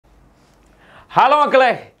Hello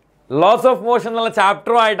മക്കളെ, loss of motion എന്നുള്ള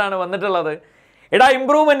ചാപ്റ്ററുമായിട്ടാണ് വന്നിട്ടുള്ളത്. എടാ,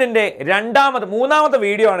 ഇംപ്രൂവ്മെൻറ്റിൻ്റെ മൂന്നാമത്തെ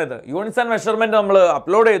വീഡിയോ ആണിത്. യൂണിറ്റ്സ് ആൻഡ് മെഷർമെൻറ്റ് നമ്മൾ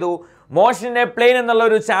അപ്ലോഡ് ചെയ്തു. മോഷൻ്റെ പ്ലെയിൻ എന്നുള്ള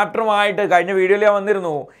ഒരു ചാപ്റ്ററുമായിട്ട് കഴിഞ്ഞ വീഡിയോയിൽ ഞാൻ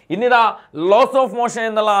വന്നിരുന്നു. ഇന്നിതാ ലോസ് ഓഫ് മോഷൻ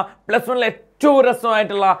എന്നുള്ള +1 ഏറ്റവും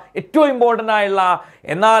രസമായിട്ടുള്ള, ഏറ്റവും ഇമ്പോർട്ടൻ്റ് ആയിട്ടുള്ള,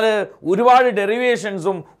 എന്നാൽ ഒരുപാട്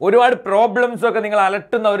ഡെറിവേഷൻസും ഒരുപാട് പ്രോബ്ലംസും ഒക്കെ നിങ്ങൾ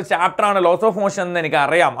അലട്ടുന്ന ഒരു ചാപ്റ്ററാണ് ലോസ് ഓഫ് മോഷൻ എന്ന്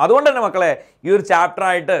എനിക്കറിയാം. അതുകൊണ്ട് തന്നെ മക്കളെ ഈ ഒരു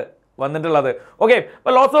ചാപ്റ്ററായിട്ട് വന്നിട്ടുള്ളത്. ഓക്കെ,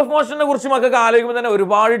 അപ്പോൾ ലോസ് ഓഫ് മോഷനെ കുറിച്ച് മക്കൾക്ക് ആലോചിക്കുമ്പോൾ തന്നെ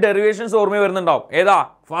ഒരുപാട് ഡെറിവേഷൻസ് ഓർമ്മ വരുന്നുണ്ടാവും. ഏതാ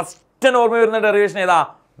ഫസ്റ്റ് ഓർമ്മ വരുന്ന ഡെറിവേഷൻ? ഏതാ?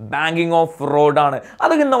 ബാങ്കിങ് ഓഫ് റോഡാണ്.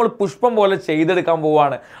 അതൊക്കെ നമ്മൾ പുഷ്പം പോലെ ചെയ്തെടുക്കാൻ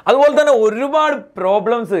പോവുകയാണ്. അതുപോലെ തന്നെ ഒരുപാട്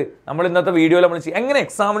പ്രോബ്ലംസ് നമ്മൾ ഇന്നത്തെ വീഡിയോയിൽ നമ്മൾ എങ്ങനെ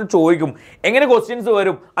എക്സാമിന് ചോദിക്കും, എങ്ങനെ ക്വസ്റ്റ്യൻസ്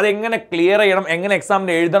വരും, അതെങ്ങനെ ക്ലിയർ ചെയ്യണം, എങ്ങനെ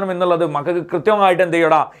എക്സാമിന് എഴുതണം എന്നുള്ളത് മക്കൾക്ക് കൃത്യമായിട്ട് എന്ത്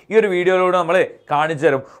ചെയ്യടാ ഈ ഒരു വീഡിയോയിലൂടെ നമ്മൾ കാണിച്ചു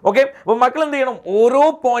തരും. ഓക്കെ, അപ്പോൾ മക്കൾ എന്ത് ചെയ്യണം? ഓരോ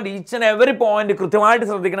point, each and every point കൃത്യമായിട്ട്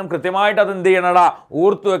ശ്രദ്ധിക്കണം, കൃത്യമായിട്ട് അത് എന്ത് ചെയ്യണടാ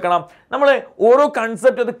ഓർത്തു വെക്കണം. നമ്മൾ ഓരോ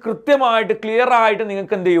കൺസെപ്റ്റ് അത് കൃത്യമായിട്ട് ക്ലിയർ ആയിട്ട്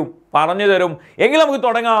നിങ്ങൾക്ക് എന്ത് ചെയ്യും പറഞ്ഞു തരും. എങ്കിൽ നമുക്ക്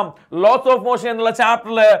തുടങ്ങാം. ലോസ് ഓഫ് മോഷൻ എന്നുള്ള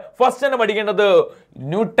ചാപ്റ്ററിൽ ഫസ്റ്റ് തന്നെ പഠിക്കേണ്ടത്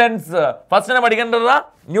Newton's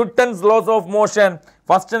loss of motion.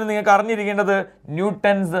 First തന്നെ നിങ്ങൾക്ക് അറിഞ്ഞിരിക്കേണ്ടത്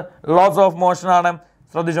ന്യൂട്ടൺസ് ലോസ് ഓഫ് മോഷൻ ആണ്.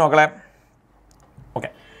 ശ്രദ്ധിച്ചു നോക്കളെ. Okay,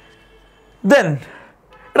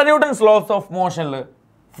 Newton's loss of മോഷനിൽ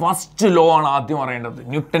first law ആണ് ആദ്യം അറിയേണ്ടത്.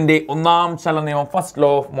 ന്യൂട്ടന്റെ ഒന്നാം ചല നിയമം, ഫസ്റ്റ്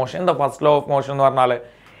ലോ ഓഫ് മോഷൻ. എന്താ ഫസ്റ്റ് ലോ ഓഫ് മോഷൻ എന്ന് പറഞ്ഞാൽ?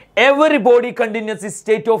 Every body continues its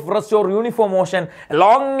state of rest or uniform motion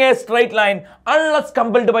along a straight line unless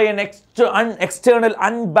compelled by an external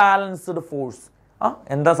unbalanced force.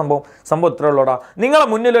 എന്താ സംഭവം ഇത്ര ഉള്ളൂടാ. നിങ്ങളെ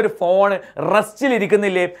മുന്നിൽ ഒരു ഫോൺ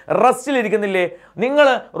റെസ്റ്റിലിരിക്കുന്നില്ലേ? നിങ്ങൾ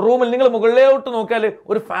റൂമിൽ നിങ്ങൾ മുകളിലോട്ട് നോക്കിയാൽ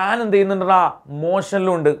ഒരു ഫാൻ എന്ത് ചെയ്യുന്നുണ്ടാ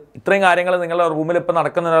മോഷനിലുണ്ട്. ഇത്രയും കാര്യങ്ങൾ നിങ്ങളുടെ റൂമിൽ ഇപ്പം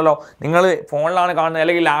നടക്കുന്നുണ്ടല്ലോ. നിങ്ങൾ ഫോണിലാണ് കാണുന്നത്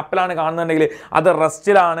അല്ലെങ്കിൽ ലാപ്പിലാണ് കാണുന്നുണ്ടെങ്കിൽ അത്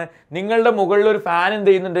റെസ്റ്റിലാണ്. നിങ്ങളുടെ മുകളിൽ ഒരു ഫാൻ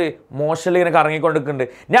എന്ത് ചെയ്യുന്നുണ്ട്? മോഷനിൽ ഇങ്ങനെ കറങ്ങിക്കൊണ്ടിരിക്കുന്നുണ്ട്.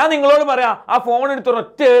 ഞാൻ നിങ്ങളോട് പറയാം, ആ ഫോൺ എടുത്ത്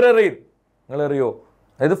ഒറ്റ എറിയും. നിങ്ങൾ എറിയോ?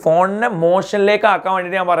 അതായത് ഫോണിനെ മോഷനിലേക്ക് ആക്കാൻ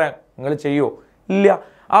വേണ്ടിയിട്ട് ഞാൻ പറയാം, നിങ്ങൾ ചെയ്യോ? ഇല്ല.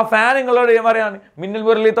 ആ ഫാൻ നിങ്ങളോട് ഞാൻ പറയാണ്, മിന്നൽ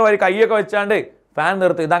മുരളീത്തെ വരി കൈയൊക്കെ വെച്ചാണ്ട് ഫാൻ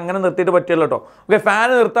നിർത്തി, ഇത് അങ്ങനെ നിർത്തിയിട്ട് പറ്റിയല്ലോ കേട്ടോ. ഓക്കെ, ഫാൻ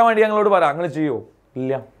നിർത്താൻ വേണ്ടി ഞങ്ങളോട് പറയാം, നിങ്ങൾ ചെയ്യുമോ?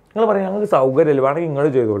 ഇല്ല. നിങ്ങൾ പറയാം ഞങ്ങൾക്ക് സൗകര്യമില്ല, വേണമെങ്കിൽ നിങ്ങൾ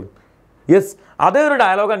ചെയ്തോളൂ. യെസ്, അതേ ഒരു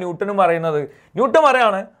ഡയലോഗാണ് ന്യൂട്ടനും പറയുന്നത്. ന്യൂട്ടൻ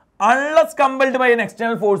പറയാണ്, unless compelled by an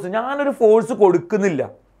external force. ഞാനൊരു ഫോഴ്സ്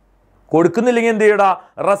കൊടുക്കുന്നില്ലെങ്കിൽ എന്ത് ചെയ്യടാ?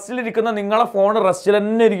 റെസ്റ്റിലിരിക്കുന്ന നിങ്ങളെ ഫോൺ റെസ്റ്റിൽ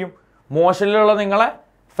തന്നെ ഇരിക്കും. മോഷനിലുള്ള നിങ്ങളെ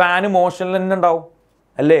ഫാന് മോഷനിൽ തന്നെ ഉണ്ടാവും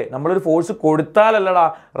അല്ലേ? നമ്മളൊരു ഫോഴ്സ് കൊടുത്താലല്ലടാ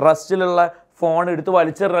റെസ്റ്റിലുള്ള ഫോൺ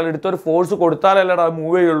എടുത്തൊരു ഫോഴ്സ് കൊടുത്താലല്ലടാ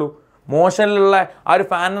മൂവ് ചെയ്യുള്ളൂ. മോഷനിലുള്ള ആ ഒരു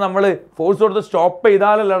ഫാനിന് നമ്മൾ ഫോഴ്സ് കൊടുത്ത് സ്റ്റോപ്പ്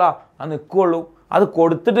ചെയ്താലല്ലടാ അത് നിൽക്കുകയുള്ളൂ. അത്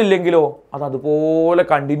കൊടുത്തിട്ടില്ലെങ്കിലോ അത് അതുപോലെ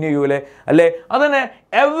കണ്ടിന്യൂ ചെയ്യൂലേ അല്ലേ? അതന്നെ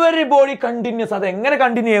എവറി ബോഡി കണ്ടിന്യൂസ്. അത് എങ്ങനെ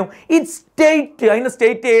കണ്ടിന്യൂ ചെയ്യും? ഇറ്റ് സ്റ്റേറ്റ്, അതിൻ്റെ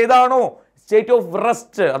സ്റ്റേറ്റ് ഏതാണോ? സ്റ്റേറ്റ് ഓഫ്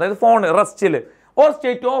റെസ്റ്റ്, അതായത് phone റെസ്റ്റിൽ, or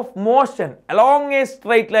state of motion along A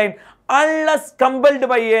straight line unless compelled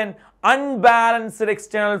by N unbalanced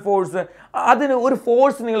external force. അതിന് ഒരു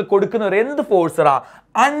ഫോഴ്സ് നിങ്ങൾ കൊടുക്കുന്നവർ എന്ത് ഫോഴ്സറാ?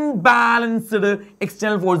 Unbalanced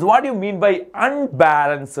external force. What you mean by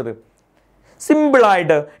unbalanced?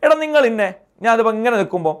 സിമ്പിളായിട്ട് എടാ, നിങ്ങൾ ഞാൻ അതിപ്പോൾ ഇങ്ങനെ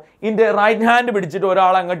നിൽക്കുമ്പോൾ ഇതിൻ്റെ റൈറ്റ് ഹാൻഡ് പിടിച്ചിട്ട്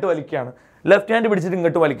ഒരാൾ അങ്ങോട്ട് വലിക്കുകയാണ്, ലെഫ്റ്റ് ഹാൻഡ് പിടിച്ചിട്ട്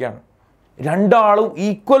ഇങ്ങോട്ട് വലിക്കുകയാണ്. രണ്ടാളും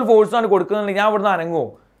ഈക്വൽ ഫോഴ്സാണ് കൊടുക്കുന്നുണ്ടെങ്കിൽ ഞാൻ ഇവിടുന്ന് അനങ്ങുമോ?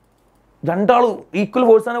 രണ്ടാളും ഈക്വൽ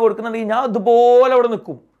ഫോഴ്സാണ് കൊടുക്കുന്നുണ്ടെങ്കിൽ ഞാൻ ഇതുപോലെ ഇവിടെ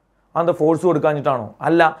നിൽക്കും. അതെന്താ ഫോഴ്സ് കൊടുക്കാഞ്ഞിട്ടാണോ?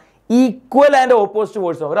 അല്ല, ഈക്വൽ ആൻഡ് ഓപ്പോസിറ്റ്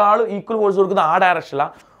ഫോഴ്സ്. ഒരാൾ ഈക്വൽ ഫോഴ്സ് കൊടുക്കുന്ന ആ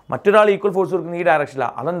ഡയറക്ഷനിലാണ്, മറ്റൊരാൾ ഈക്വൽ ഫോഴ്സ് കൊടുക്കുന്ന ഈ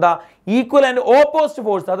ഡയറക്ഷനിലാണ്. അതെന്താ? Equal and opposite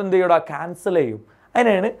force. അതെന്ത് ചെയ്യൂടാ? ക്യാൻസൽ ചെയ്യും.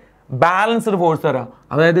 അതിനാണ് ബാലൻസ്ഡ് ഫോഴ്സ് വരാം.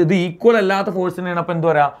 അതായത് ഇത് ഈക്വൽ അല്ലാത്ത ഫോഴ്സിനാണ് അപ്പം എന്ത്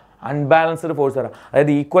പറയാം? അൺബാലൻസ്ഡ് ഫോഴ്സ് വരാം.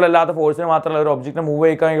 അതായത് ഈക്വൽ അല്ലാത്ത ഫോഴ്സിന് മാത്രമല്ല ഒരു ഒബ്ജക്റ്റിനെ മൂവ്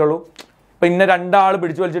ചെയ്യിക്കാൻ കഴിയുള്ളൂ. ഇപ്പം ഇന്ന രണ്ടാൾ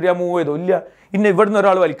പിടിച്ച് വലിച്ചിട്ട് ഞാൻ മൂവ് ചെയ്തോ? ഇല്ല. ഇവിടുന്ന്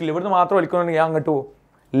ഒരാൾ വലിക്കില്ല, ഇവിടുന്ന് മാത്രം വലിക്കണമെങ്കിൽ ഞാൻ അങ്ങോട്ട് പോകും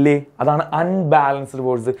ഇല്ലേ? അതാണ് അൺബാലൻസ്ഡ്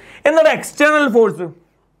ഫോഴ്സ്. എന്താണ് എക്സ്റ്റേണൽ ഫോഴ്സ്?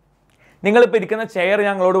 നിങ്ങളിപ്പോൾ ഇരിക്കുന്ന ചെയർ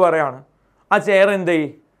ഞങ്ങളോട് പറയാണ്, ആ ചെയർ എന്ത്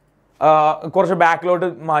ചെയ്യും? കുറച്ച് ബാക്കിലോട്ട്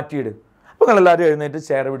മാറ്റിയിട്. അപ്പോൾ നിങ്ങളെല്ലാവരും എഴുന്നേറ്റ്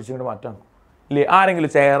ചെയർ പിടിച്ചിട്ട് മാറ്റാം ഇല്ലേ?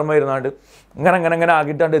 ആരെങ്കിലും ചെയർമേൽ ഇരുന്നാണ്ട് ഇങ്ങനെ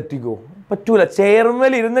ആക്കിയിട്ടാണ്ട് എത്തിക്കുമോ? പറ്റൂല.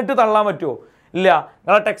 ചെയർമേൽ ഇരുന്നിട്ട് തള്ളാൻ പറ്റുമോ? ഇല്ല.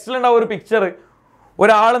 നിങ്ങളെ ടെക്സ്റ്റിലുണ്ടാവും ഒരു പിക്ചർ,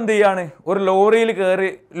 ഒരാളെന്ത് ചെയ്യാണ്? ഒരു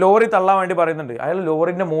ലോറി തള്ളാൻ വേണ്ടി പറയുന്നുണ്ട്. അയാൾ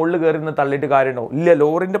ലോറിൻ്റെ മുകളിൽ കയറി നിന്ന് തള്ളിയിട്ട് കാര്യമുണ്ടോ? ഇല്ല.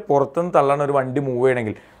 ലോറിൻ്റെ പുറത്തുനിന്ന് തള്ളാൻ ഒരു വണ്ടി മൂവ്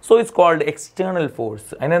ചെയ്യണമെങ്കിൽ. So it's called external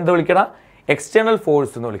force. അതിനെന്താ വിളിക്കടാ? എക്സ്റ്റേണൽ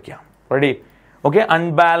ഫോഴ്സ് എന്ന് വിളിക്കാം. Ready? Okay,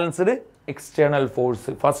 unbalanced external force.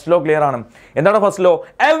 First law clear ആണ്. എന്താണ് first law?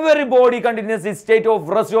 Every body continuous it's state of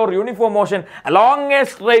rest or uniform motion along A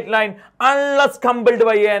straight line unless compelled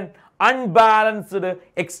by an unbalanced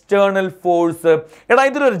external force. എടാ,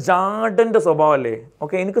 ഇതൊരു ജാഡൻ്റെ സ്വഭാവമല്ലേ?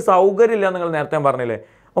 Okay, എനിക്ക് സൗകര്യമില്ല നിങ്ങൾ നേരത്തെ പറഞ്ഞില്ലേ?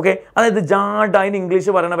 Okay, അതായത് ജാഡ, അതിന്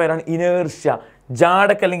ഇംഗ്ലീഷ് പറയുന്ന പേരാണ് ഇനേർഷ്യ.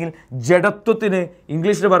 ജാഡക്ക് അല്ലെങ്കിൽ ജഡത്വത്തിന്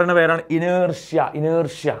ഇംഗ്ലീഷിൽ പറയുന്ന പേരാണ്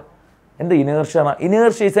ഇനേർഷ്യ. എന്താ inertia?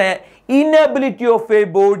 Inertia is an inability of a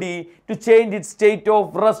body to change its state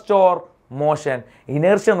of rest or motion.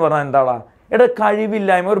 Inertia എന്ന് പറഞ്ഞാൽ എന്താടാ? എടാ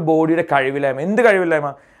കഴിവില്ലായ്മ, ഒരു ബോഡിയുടെ കഴിവില്ലായ്മ. എന്ത് കഴിവില്ലായ്മ?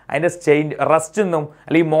 അതിൻ്റെ റെസ്റ്റ് എന്നും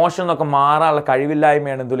അല്ലെങ്കിൽ മോഷൻ എന്നൊക്കെ മാറാനുള്ള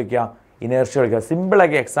കഴിവില്ലായ്മയാണ് എന്ത് വിളിക്കുക? ഇനേർഷ്യ വിളിക്കുക.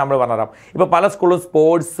 സിമ്പിളാക്കി എക്സാമ്പിൾ പറഞ്ഞുതരാം. ഇപ്പോൾ പല സ്കൂളിലും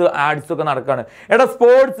സ്പോർട്സ് ആഡ്സ് ഒക്കെ നടക്കുകയാണ്. എടാ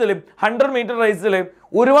സ്പോർട്സിൽ 100 മീറ്റർ റേസിൽ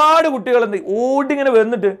ഒരുപാട് കുട്ടികൾ എന്ത് ഓടിങ്ങനെ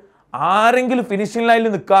വന്നിട്ട് ആരെങ്കിലും ഫിനിഷിംഗ്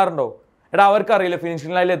ലൈനിൽ നിൽക്കാറുണ്ടോ? എടാ അവർക്കറിയില്ല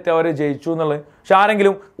ഫിനിഷിംഗ് ലൈനിൽ എത്തി അവർ ജയിച്ചു എന്നുള്ളത്. പക്ഷെ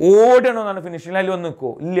ആരെങ്കിലും ഓടണമെന്നാണ് ഫിനിഷിംഗ് ലൈനിൽ വന്ന്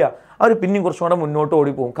നിൽക്കുമോ? ഇല്ല. അവർ പിന്നെയും കുറച്ചും കൂടെ മുന്നോട്ട്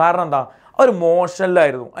ഓടിപ്പോകും. കാരണം എന്താ? അവർ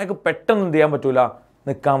മോശനിലായിരുന്നു. അതൊക്കെ പെട്ടെന്ന് എന്ത് ചെയ്യാൻ പറ്റൂല,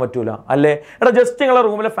 നിൽക്കാൻ പറ്റൂല അല്ലേ? എടാ ജസ്റ്റ് നിങ്ങളെ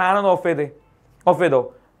റൂമിലെ ഫാൻ ഒന്ന് ഓഫ് ചെയ്തോ?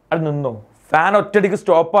 അത് നിന്നോ? ഫാൻ ഒറ്റയടിക്ക്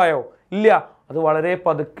സ്റ്റോപ്പായോ? ഇല്ല. അത് വളരെ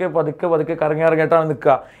പതുക്കെ പതുക്കെ പതുക്കെ ഇറങ്ങിയിട്ടാണ്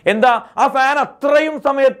നിൽക്കുക. എന്താ? ആ ഫാൻ അത്രയും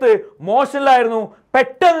സമയത്ത് മോശനിലായിരുന്നു.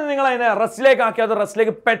 പെട്ടെന്ന് നിങ്ങൾ അതിനെ റെസ്റ്റിലേക്ക് ആക്കി അത്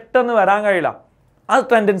റെസ്റ്റിലേക്ക് പെട്ടെന്ന് വരാൻ കഴിയില്ല. ആ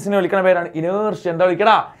ടെൻഡൻസിനെ വിളിക്കുന്ന പേരാണ് ഇനേർഷ്യ. എന്താ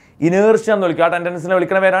വിളിക്കടാ? ഇനേർഷ്യ എന്ന് വിളിക്കുക. ആ ടെൻഡൻസിനെ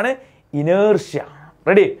വിളിക്കുന്ന പേരാണ് ഇനേർഷ്യ.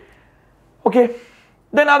 റെഡി? ഓക്കെ.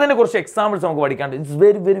 ദെൻ അതിനെ കുറച്ച് എക്സാമ്പിൾസ് നമുക്ക് പഠിക്കാണ്ട്. It's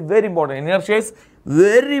very very very important. Inertia is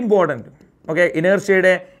very important. Okay.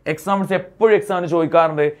 ഇനേർഷ്യയുടെ examples എപ്പോഴും എക്സാമിന്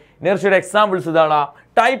ചോദിക്കാറുണ്ട്. ഇനേർഷ്യയുടെ എക്സാമ്പിൾസ് ഇതാണ്.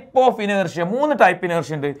 Type of inertia. 3 type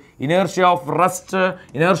inertia ഉണ്ട്. Inertia of rest,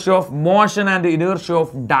 inertia of motion and inertia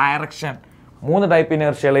of direction. 3 type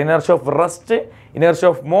inertia. Inertia of rest, inertia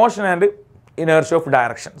of motion and inertia of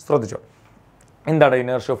direction. ശ്രദ്ധിച്ചോ. എന്താണ്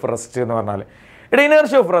inertia of rest എന്ന് പറഞ്ഞാൽ? ഇവിടെ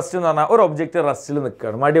inertia of rest എന്ന് പറഞ്ഞാൽ ഒരു object റെസ്റ്റിൽ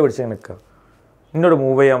നിൽക്കുകയാണ്, മടി പിടിച്ച് നിൽക്കുക. എന്നോട്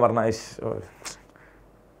മൂവ് ചെയ്യാൻ പറഞ്ഞാൽ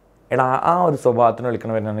എടാ ആ ഒരു സ്വഭാവത്തിന്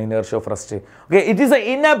വിളിക്കണവരാണ് inertia of rest. Okay. It is A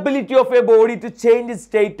inability of A body to change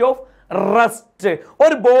state of rest.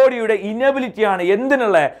 ഒരു ബോഡിയുടെ ഇനബിലിറ്റിയാണ്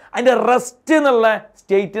എന്തിനുള്ള? അതിൻ്റെ റെസ്റ്റ് എന്നുള്ള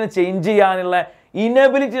സ്റ്റേറ്റിനെ ചേഞ്ച് ചെയ്യാനുള്ള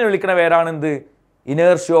ഇനബിലിറ്റിനെ വിളിക്കുന്ന പേരാണ് എന്ത്?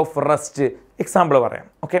 Inertia of rest. എക്സാമ്പിൾ പറയാം.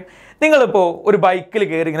 ഓക്കെ. നിങ്ങളിപ്പോൾ ഒരു ബൈക്കിൽ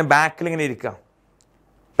കയറി ഇങ്ങനെ ബാക്കിൽ ഇങ്ങനെ ഇരിക്കുക.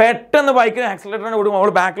 പെട്ടെന്ന് ബൈക്കിന് ആക്സിലേറ്ററിന് വിടുമ്പോൾ അവൾ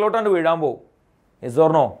ബാക്കിലോട്ടാണ്ട് വീഴാൻ പോകും. Yes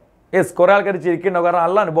or no? യെസ്. കുറേ ആൾക്കാർ ചിരിക്കുന്നുണ്ടാവും. കാരണം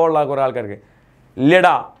നല്ല അനുഭവമുള്ള കുറേ ആൾക്കാർക്ക്.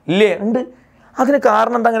 ഇല്ലടാ, ഇല്ലേ? ഉണ്ട്. അതിന്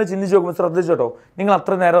കാരണം എന്താ? അങ്ങനെ ചിന്തിച്ച് നോക്കുമ്പോൾ ശ്രദ്ധിച്ചോട്ടോ, നിങ്ങൾ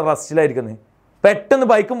അത്ര നേരം റെസ്റ്റിലായിരിക്കുന്നത്. പെട്ടെന്ന്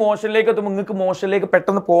ബൈക്ക് മോഷനിലേക്ക് എത്തുമ്പോൾ നിങ്ങൾക്ക് മോഷനിലേക്ക്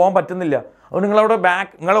പെട്ടെന്ന് പോകാൻ പറ്റുന്നില്ല. അതുകൊണ്ട് നിങ്ങളവിടെ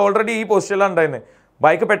നിങ്ങൾ ഓൾറെഡി ഈ പൊസിഷനിലാണ് ഉണ്ടായിരുന്നത്.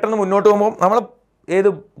 ബൈക്ക് പെട്ടെന്ന് മുന്നോട്ട് പോകുമ്പോൾ നമ്മൾ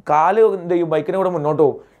കാല് എന്ത് ചെയ്യും? ബൈക്കിന് കൂടെ മുന്നോട്ട്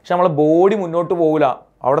പോകും. പക്ഷെ നമ്മളെ ബോഡി മുന്നോട്ട് പോകില്ല,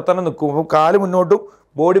 അവിടെ തന്നെ നിൽക്കും. അപ്പോൾ കാല് മുന്നോട്ടും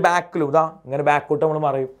ബോഡി ബാക്കിലും ഇങ്ങനെ ബാക്കോട്ട് നമ്മൾ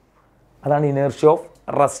മറിയും. അതാണ് ഇനേർഷ്യ ഓഫ്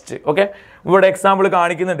റെസ്റ്റ്. ഓക്കെ. ഇവിടെ എക്സാമ്പിൾ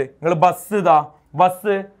കാണിക്കുന്നുണ്ട്. നിങ്ങൾ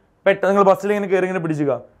ബസ് പെട്ടെന്ന് നിങ്ങൾ ബസ്സിൽ ഇങ്ങനെ കയറി ഇങ്ങനെ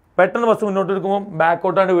പിടിച്ചുക. പെട്ടെന്ന് ബസ് മുന്നോട്ട് എടുക്കുമ്പോൾ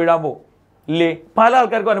ബാക്കോട്ടാണ്ട് വീഴാൻ പോകും. ഇല്ലേ? പല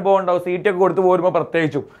ആൾക്കാർക്കും അനുഭവം ഉണ്ടാവും, സീറ്റൊക്കെ കൊടുത്ത് പോരുമ്പോൾ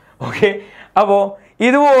പ്രത്യേകിച്ചും. ഓക്കെ. അപ്പോൾ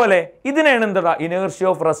ഇതുപോലെ ഇതിനാണ് എന്താ? Inertia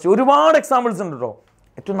of rest. ഒരുപാട് എക്സാമ്പിൾസ് ഉണ്ട് കേട്ടോ.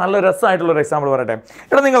 ഏറ്റവും നല്ല രസമായിട്ടുള്ളൊരു എക്സാമ്പിൾ പറയട്ടെ.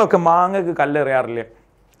 ഇവിടെ നിങ്ങളൊക്കെ മാങ്ങക്ക് കല്ലെറിയാറില്ലേ?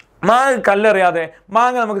 മാങ്ങ കല്ലെറിയാതെ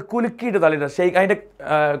മാങ്ങ നമുക്ക് കുലുക്കിയിട്ട് തള്ളിയിടാം. അതിൻ്റെ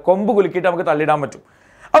കൊമ്പ് കുലുക്കിയിട്ട് നമുക്ക് തള്ളിയിടാൻ പറ്റും.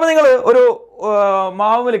 അപ്പോൾ നിങ്ങൾ ഒരു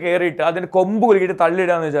മാവിൽ കയറിയിട്ട് അതിൻ്റെ കൊമ്പ് കുലുക്കിയിട്ട്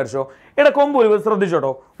തള്ളിയിടാന്ന് വിചാരിച്ചോ. കൊമ്പ്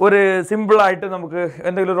ശ്രദ്ധിച്ചോട്ടോ. ഒരു സിമ്പിളായിട്ട് നമുക്ക്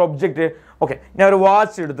എന്തെങ്കിലും ഒരു ഒബ്ജക്റ്റ്. ഓക്കെ. ഞാൻ ഒരു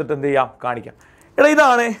വാച്ച് എടുത്തിട്ട് എന്ത് ചെയ്യാം? കാണിക്കാം.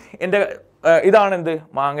 ഇതാണ് ഇതാണ് എന്ത്?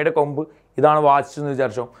 മാങ്ങയുടെ കൊമ്പ്. ഇതാണ് വാച്ച് എന്ന്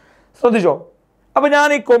വിചാരിച്ചോ. ശ്രദ്ധിച്ചോ. അപ്പോൾ ഞാൻ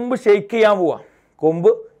ഈ കൊമ്പ് ഷെയ്ക്ക് ചെയ്യാൻ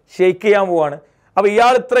പോവാണ്. അപ്പോൾ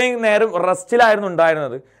ഇയാൾ ഇത്രയും നേരം റെസ്റ്റിലായിരുന്നു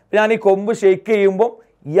ഉണ്ടായിരുന്നത്. ഞാൻ ഈ കൊമ്പ് ഷെയ്ക്ക് ചെയ്യുമ്പോൾ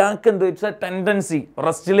ഇയാൾക്ക് എന്ത്? It's A tendency.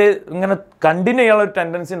 റെസ്റ്റിൽ ഇങ്ങനെ കണ്ടിന്യൂ ചെയ്യാനുള്ള ഒരു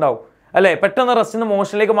ടെൻഡൻസി ഉണ്ടാവും അല്ലേ? പെട്ടെന്ന് റെസ്റ്റിന്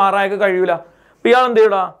മോഷനിലേക്ക് മാറാനൊക്കെ കഴിയൂല. അപ്പോൾ ഇയാൾ എന്ത്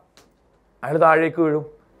ചെയ്യൂടാ? അയാൾ താഴേക്ക് വീഴും.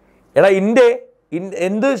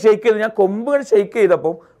 എന്ത് ഷെയ്ക്ക് ചെയ്തു? ഞാൻ കൊമ്പ് ഷെയ്ക്ക്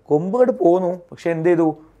ചെയ്തപ്പോൾ കൊമ്പ് പോന്നു. പക്ഷെ എന്ത് ചെയ്തു?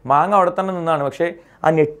 മാങ്ങ അവിടെ തന്നെ നിന്നാണ്. പക്ഷേ ആ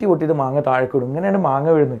നെറ്റി പൊട്ടിയിട്ട് മാങ്ങ താഴേക്ക് വിടും. ഇങ്ങനെയാണ് മാങ്ങ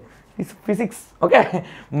വീഴുന്നത്. ഫിസിക്സ്. ഓക്കെ.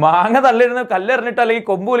 മാങ്ങ തള്ളിയിടുന്ന കല്ലെറിഞ്ഞിട്ട് അല്ലെങ്കിൽ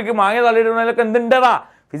കൊമ്പ് വിളിക്കും മാങ്ങ തള്ളിയിടുന്നതിലൊക്കെ എന്തുണ്ടടാ?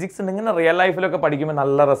 ഫിസിക്സ് ഉണ്ട്. ഇങ്ങനെ റിയൽ ലൈഫിലൊക്കെ പഠിക്കുമ്പോൾ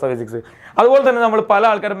നല്ല രസം ഫിസിക്സ്. അതുപോലെ തന്നെ നമ്മൾ പല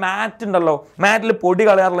ആൾക്കാരും മാറ്റ് ഉണ്ടല്ലോ, മാറ്റിൽ പൊടി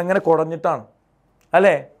കളയാറില്ല. ഇങ്ങനെ കുടഞ്ഞിട്ടാണ്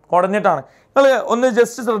അല്ലേ? കുടഞ്ഞിട്ടാണ്. നിങ്ങൾ ഒന്ന്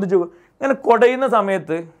ജസ്റ്റ് ശ്രദ്ധിച്ചു. ഇങ്ങനെ കുടയുന്ന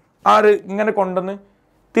സമയത്ത് ഇങ്ങനെ കൊണ്ടുവന്ന്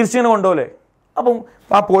തിരിച്ചിങ്ങനെ കൊണ്ടുപോലെ. അപ്പം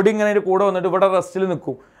ആ പൊടി ഇങ്ങനെ അതിൻ്റെ കൂടെ വന്നിട്ട് ഇവിടെ റെസ്റ്റിൽ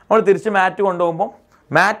നിൽക്കും. നമ്മൾ തിരിച്ച് മാറ്റ് കൊണ്ടുപോകുമ്പോൾ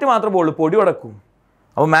മാറ്റ് മാത്രമേ പോകുള്ളൂ, പൊടി ഉടക്കും.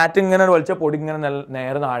 അപ്പോൾ മാറ്റ് ഇങ്ങനെ വലിച്ച പൊടി ഇങ്ങനെ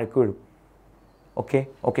നേരെ താഴേക്ക് വീഴും. ഓക്കെ.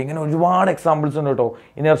 ഇങ്ങനെ ഒരുപാട് എക്സാമ്പിൾസ് ഉണ്ട് കേട്ടോ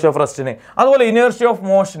ഇനേർഷ്യ ഓഫ് റെസ്റ്റിന്. അതുപോലെ ഇനേർഷ്യ ഓഫ്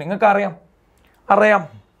മോഷൻ നിങ്ങൾക്ക് അറിയാം.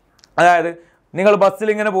 അതായത് നിങ്ങൾ ബസ്സിൽ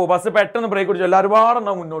ഇങ്ങനെ പോകും. ബസ് പെട്ടെന്ന് ബ്രേക്ക് പിടിച്ചു എല്ലാവരും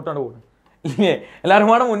പാടുണ്ടാവും മുന്നോട്ടാണ് പോകുന്നത്. ഇല്ലേ? എല്ലാവരും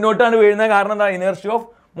പാടെ മുന്നോട്ടാണ് വീഴുന്നത്. കാരണം എന്താ? Inertia of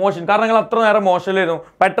motion. കാരണം നിങ്ങൾ അത്ര നേരം മോഷനിലായിരുന്നു.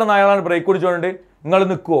 പെട്ടെന്ന് അയാളാണ് ബ്രേക്ക് പിടിച്ചുകൊണ്ട് നിങ്ങൾ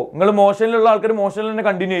നിൽക്കുമോ? നിങ്ങൾ മോഷനിലുള്ള ആൾക്കാർ മോഷനിൽ തന്നെ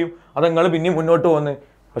കണ്ടിന്യൂ ചെയ്യും. അത് നിങ്ങൾ പിന്നെയും മുന്നോട്ട് പോകുന്നത്.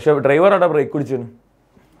 പക്ഷേ ഡ്രൈവർ അവിടെ ബ്രേക്ക് പിടിച്ചു.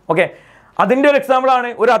 ഓക്കെ. അതിൻ്റെ ഒരു എക്സാമ്പിളാണ്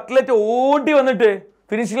ഒരു അത്ലറ്റ് ഓടി വന്നിട്ട്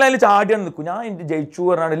ഫിനിഷിംഗ് ലൈനിൽ ചാടിയാണ് നിൽക്കും. ഞാൻ എനിക്ക് ജയിച്ചു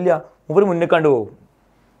പറഞ്ഞാൽ ഇല്ല, മൂപ്പര് മുന്നിൽ കണ്ടുപോകും.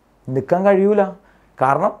 നിൽക്കാൻ കഴിയൂല.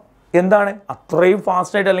 കാരണം എന്താണ്? അത്രയും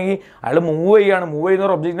ഫാസ്റ്റായിട്ട് അല്ലെങ്കിൽ അയാൾ മൂവ് ചെയ്യുന്ന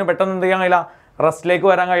ഒരു ഒബ്ജക്റ്റിനെ പെട്ടെന്ന് എന്ത് ചെയ്യാൻ കഴിയില്ല? റെസ്റ്റിലേക്ക്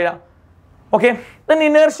വരാൻ കഴിയില്ല. Okay. Then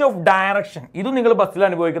inertia of direction. ഇതും നിങ്ങൾ ബസ്സിൽ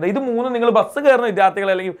അനുഭവിക്കുന്നത്. ഇത് മൂന്നും നിങ്ങൾ ബസ് കയറുന്ന വിദ്യാർത്ഥികൾ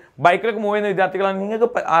അല്ലെങ്കിൽ ബൈക്കിലൊക്കെ മൂവ് ചെയ്യുന്ന വിദ്യാർത്ഥികളാണ് നിങ്ങൾക്ക്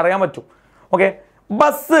അറിയാൻ പറ്റും. ഓക്കെ,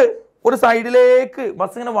 ബസ് ഒരു സൈഡിലേക്ക്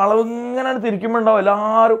ബസ് ഇങ്ങനെ വളവിങ്ങനെ തിരിക്കുമ്പോൾ ഉണ്ടാവും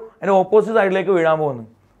എല്ലാവരും അതിൻ്റെ ഓപ്പോസിറ്റ് സൈഡിലേക്ക് വീഴാൻ പോകുന്നു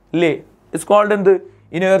ഇല്ലേ? ഇറ്റ്സ് കോൾഡ് എന്ത്?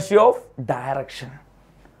 Inertia of direction.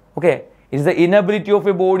 Okay, it's the inability of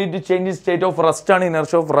A body to change state of rest ആണ്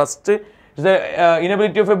inertia of rest. It's the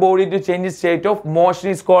inability of A body to change state of motion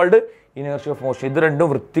is called inertia of motion. ഇത് രണ്ടും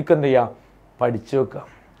വൃത്തിക്ക് എന്ത് ചെയ്യുക? പഠിച്ചു വെക്കുക.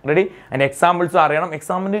 Ready? അതിൻ്റെ examples അറിയണം.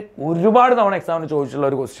 എക്സാമിന് ഒരുപാട് തവണ എക്സാമിന് ചോദിച്ചിട്ടുള്ള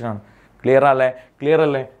ഒരു ക്വസ്റ്റ്യൻ ആണ്. ക്ലിയർ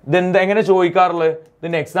അല്ലേ? ഇതെന്താ എങ്ങനെ ചോദിക്കാറുള്ളത്?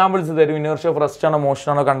 ഇതിൻ്റെ എക്സാമ്പിൾസ് തരും. ഇനേർഷ്യ ഓഫ് റെസ്റ്റ് ആണോ മോഷൻ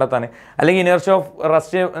ആണോ കണ്ടെത്താൻ, അല്ലെങ്കിൽ ഇനേർഷ്യ ഓഫ്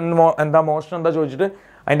റെസ്റ്റ് എന്താ മോഷൻ എന്താ ചോദിച്ചിട്ട്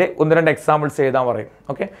അതിൻ്റെ 1-2 എക്സാമ്പിൾസ് എഴുതാൻ പറയും.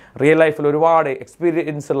 ഓക്കെ, റിയൽ ലൈഫിൽ ഒരുപാട്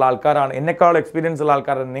എക്സ്പീരിയൻസ് ഉള്ള ആൾക്കാരാണ്, എന്നെക്കാളും എക്സ്പീരിയൻസ് ഉള്ള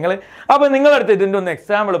ആൾക്കാരാണ് നിങ്ങൾ. അപ്പോൾ നിങ്ങളടുത്ത് ഇതിൻ്റെ ഒന്നും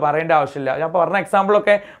എക്സാമ്പിൾ പറയേണ്ട ആവശ്യമില്ല. ഞാൻ പറഞ്ഞ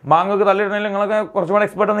എക്സാമ്പിളൊക്കെ മാങ്ങൊക്കെ തള്ളിയിടണമെങ്കിൽ നിങ്ങളൊക്കെ കുറച്ചുകൂടെ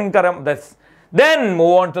എക്സ്പെർട്ട് എന്ന് നിങ്ങൾക്കറിയാം. Then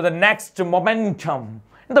move on to the next, momentum.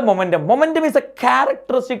 The momentum is a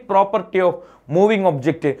characteristic property of moving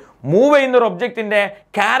object. Move ചെയ്യുന്ന ഒരു ഒബ്ജക്റ്റിന്റെ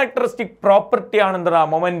ക്യാരക്ടറിസ്റ്റിക് പ്രോപ്പർട്ടി ആണ് എന്താ?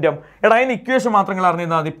 മൊമെന്റം. എടാ അതിന് ഇക്വേഷൻ മാത്രം നിങ്ങൾ അറിഞ്ഞാൽ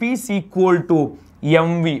മതി. P is equal to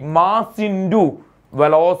mv, mass into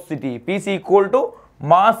velocity. P is equal to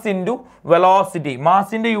mass into velocity.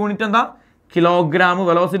 മാസിന്റെ unit എന്താ? Kilogram.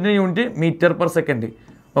 വെലോസിറ്റിന്റെ unit metre per second.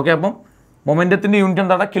 Okay, അപ്പം മൊമെന്റത്തിന്റെ യൂണിറ്റ്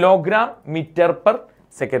എന്താണ്? Kilogram metre per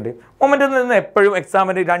second. മൊമെന്റത്തിൽ നിന്ന് എപ്പോഴും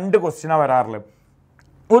എക്സാമിന് 2 ക്വസ്റ്റ്യനാണ് വരാറുള്ളത്.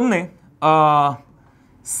 ഒന്ന്,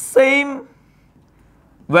 സെയിം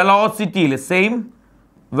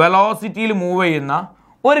വെലോസിറ്റിയിൽ മൂവ് ചെയ്യുന്ന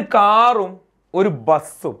ഒരു കാറും ഒരു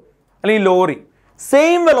ബസ്സും അല്ലെങ്കിൽ ലോറി,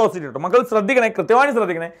 സെയിം വെലോസിറ്റി കേട്ടോ മക്കൾ ശ്രദ്ധിക്കണേ, കൃത്യമായി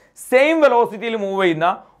ശ്രദ്ധിക്കണേ. സെയിം വെലോസിറ്റിയിൽ മൂവ് ചെയ്യുന്ന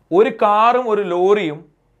ഒരു കാറും ഒരു ലോറിയും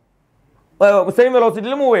സെയിം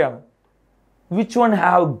വെലോസിറ്റിയിൽ മൂവ് ചെയ്യാണ്. Which one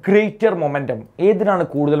have greater momentum? ഏതിനാണ്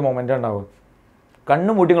കൂടുതൽ മൊമെന്റം ഉണ്ടാവുക?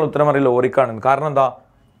 കണ്ണു മൂട്ടി നിങ്ങൾ ഉത്തരം അറിയില്ല ലോറിക്കാണ്. കാരണം എന്താ?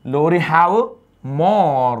 Lorry have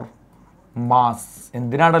more mass.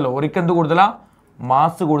 എന്തിനാണ് ലോറിക്ക് എന്ത് കൂടുതലാ?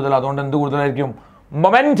 മാസ് കൂടുതലാ. അതുകൊണ്ട് എന്ത് കൂടുതലായിരിക്കും?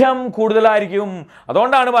 മൊമെന്റം കൂടുതലായിരിക്കും.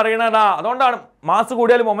 അതുകൊണ്ടാണ് പറയണതാ, അതുകൊണ്ടാണ് മാസ്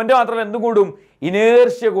കൂടിയാൽ മൊമെന്റം മാത്രമല്ല എന്ത് കൂടും?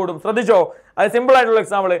 ഇനേർഷ്യ കൂടും. ശ്രദ്ധിച്ചോ? അത് സിമ്പിൾ ആയിട്ടുള്ള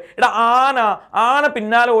എക്സാമ്പിൾ. എടാ ആന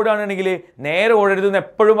പിന്നാലെ ഓടുകയാണെങ്കിൽ നേരെ ഓടരുതെന്ന്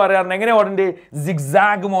എപ്പോഴും പറയാറുണ്ട്. എങ്ങനെ ഓടണ്ടേ?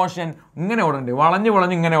 Zigzag motion. ഇങ്ങനെ ഓടണ്ടേ,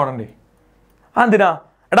 വളഞ്ഞ് ഇങ്ങനെ ഓടണ്ടേ. എന്തിനാ?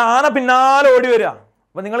 എടാ ആന പിന്നാലെ ഓടി വരിക.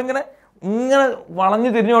 അപ്പം നിങ്ങളിങ്ങനെ വളഞ്ഞ്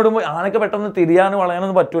തിരിഞ്ഞ് ഓടുമ്പോൾ ആനയ്ക്ക് പെട്ടെന്ന് തിരിയാനും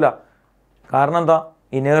വളയാനൊന്നും പറ്റൂല. കാരണം എന്താ?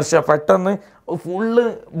 ഇനേർഷ്യ. പെട്ടെന്ന് ഫുള്ള്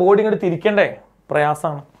ബോഡി ഇങ്ങോട്ട് തിരിക്കണ്ടേ,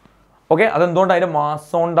 പ്രയാസമാണ്. ഓക്കെ, അതെന്തുകൊണ്ട്? അതിൻ്റെ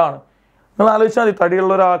മാസ് കൊണ്ടാണ്. നിങ്ങൾ ആലോചിച്ചാൽ മതി,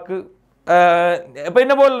 തടിയുള്ള ഒരാൾക്ക് ഇപ്പം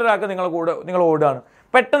എന്നെ പോലുള്ള ഒരാൾക്ക് നിങ്ങൾ ഓടുകയാണ്,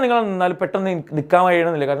 പെട്ടെന്ന് നിങ്ങൾ നിന്നാൽ പെട്ടെന്ന് നിൽക്കാൻ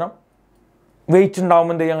കഴിയണമെന്നില്ല. കാരണം വെയിറ്റ്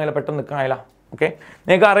ഉണ്ടാകുമ്പോൾ എന്ത് ചെയ്യാൻ കഴിയില്ല, പെട്ടെന്ന് നിൽക്കാൻ കഴിയില്ല. ഓക്കെ,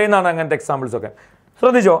 നിങ്ങൾക്ക് അറിയുന്നതാണ് അങ്ങനത്തെ എക്സാമ്പിൾസ് ഒക്കെ.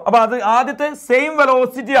 ശ്രദ്ധിച്ചോ? അപ്പോൾ അത് ആദ്യത്തെ സെയിം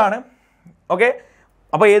വെലോസിറ്റി ആണ്. ഓക്കെ,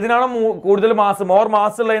 അപ്പോൾ ഏതിനാണ് കൂടുതൽ മാസ്? മോർ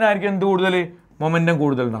മാസ് ഉള്ളതിനായിരിക്കും എന്ത് കൂടുതൽ? മൊമെന്റം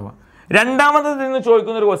കൂടുതൽ ഉണ്ടാവുക. രണ്ടാമത് നിന്ന്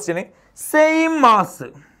ചോദിക്കുന്ന ഒരു ക്വസ്റ്റ്യന്, സെയിം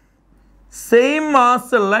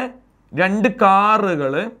മാസ് ഉള്ള 2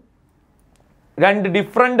 കാറുകൾ 2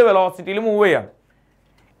 ഡിഫറെന്റ് വെലോസിറ്റിയിൽ മൂവ് ചെയ്യാണ്.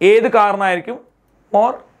 ഏത് കാറിനായിരിക്കും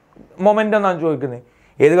മോർ മൊമെന്റം എന്നാണ് ചോദിക്കുന്നത്.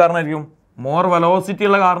 ഏത് കാറിനായിരിക്കും? മോർ വെലോസിറ്റി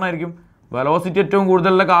ഉള്ള കാറിനായിരിക്കും. വെലോസിറ്റി ഏറ്റവും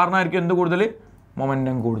കൂടുതലുള്ള കാറിനായിരിക്കും എന്ത് കൂടുതൽ?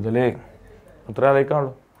 മൊമെന്റം കൂടുതൽ. അത്ര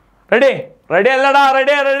അറിയിക്കാനുള്ളൂ. റെഡി അല്ലടാ?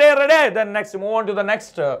 Ready. Next move on to the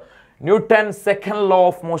next. Newton second law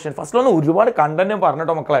of motion. ഫസ്റ്റിലൊന്നും ഒരുപാട് കണ്ടന്റ്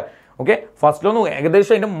പറഞ്ഞിട്ടോ മക്കളെ. ഓക്കെ, ഫസ്റ്റിലൊന്നും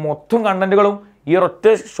ഏകദേശം അതിന്റെ മൊത്തം കണ്ടന്റുകളും ഈ ഒറ്റ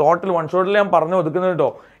വൺ ഷോട്ടിൽ ഞാൻ പറഞ്ഞു ഒതുക്കുന്നത് കേട്ടോ.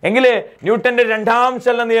 എങ്കിൽ ന്യൂട്ടന്റെ 2ാം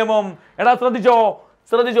ചലന നിയമം എടാ ശ്രദ്ധിച്ചോ?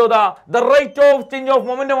 The rate of change of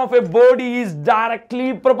momentum of a body is directly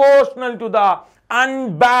proportional to the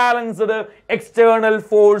unbalanced external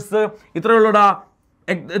force. ഇത്രയുള്ളടാ.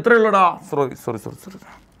 Sorry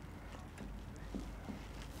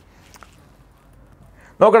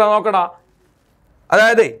നോക്കടാ.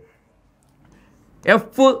 അതായത്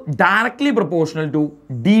F directly proportional to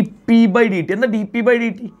dp/dt. എന്താ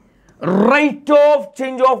dp/dt? Rate of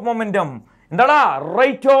change of momentum. എന്താടാ?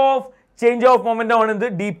 Rate of change of momentum ആണ് എന്ത്?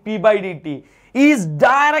 dp/dt is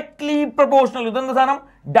directly proportional. ഇതെന്താ സാധനം?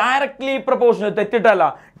 Directly proportional. തെറ്റിട്ടല്ല,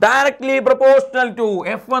 directly proportional to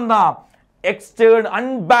F എന്താ? External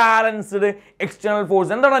unbalanced external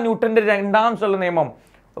force. എന്താണ് ന്യൂട്ടന്റെ 2ാം ചലന നിയമം?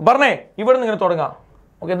 പറഞ്ഞേ, ഇവിടെ നിന്ന് ഇങ്ങനെ തുടങ്ങാം.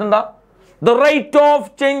 ഓക്കെ, ഇതെന്താ? The rate of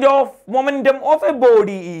change of momentum of a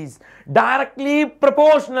body is directly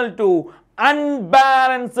proportional to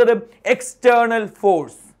unbalanced external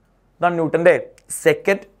force. ഇതാണ് ന്യൂട്ടന്റെ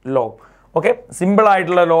സെക്കൻഡ് ലോ. ഓക്കെ, സിമ്പിൾ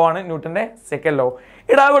ആയിട്ടുള്ള ലോ ആണ് ന്യൂട്ടന്റെ സെക്കൻഡ് ലോ.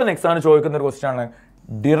 ഇവിടെ എക്സാമിന് ചോദിക്കുന്ന ഒരു ക്വസ്റ്റ്യൻ ആണ്,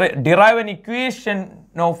 derive an equation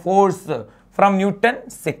of force from Newton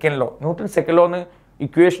second law. Newton second law എന്ന്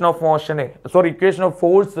ഇക്വേഷൻ ഓഫ്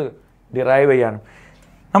ഫോഴ്സ് ഡിറൈവ് ചെയ്യാണ്.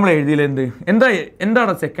 നമ്മൾ എഴുതിയില്ല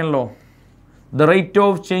എന്താണ് second law? The rate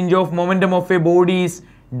of change of momentum of a body is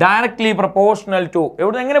directly proportional to.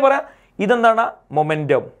 എങ്ങനെ പറയാം? ഇതെന്താണ്?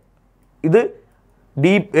 Momentum. ഇത്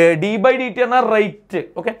d by dt എന്ന റേറ്റ്.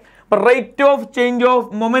 ഓക്കെ, അപ്പോൾ rate of change of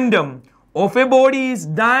momentum of A body is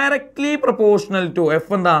directly proportional to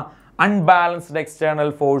F എന്താ unbalanced external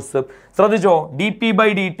force. ശ്രദ്ധിച്ചോ, D P by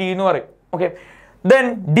D T എന്ന് പറയും. Okay, then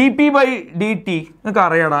D P by D T നിങ്ങൾക്ക്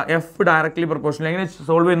അറിയാടാ F directly proportional. എങ്ങനെ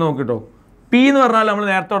solve ചെയ്ത് നോക്കിട്ടോ. P എന്ന് പറഞ്ഞാൽ നമ്മൾ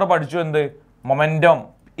നേരത്തെ അവിടെ പഠിച്ചു എന്ത് മൊമെൻറ്റം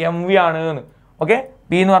എം വി ആണ് എന്ന്. ഓക്കെ,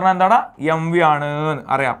 പി എന്ന് പറഞ്ഞാൽ എന്താടാ എം വി ആണ് എന്ന്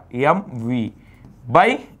അറിയാം, M V by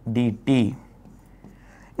D T.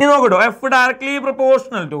 ഇനി നോക്കട്ടോ, എഫ് ഡയറക്ട്ലി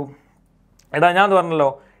പ്രൊപ്പോർഷണൽ ടു എടാ ഞാൻ പറഞ്ഞല്ലോ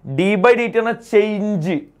ഡി ബൈ ഡി ടി പറഞ്ഞ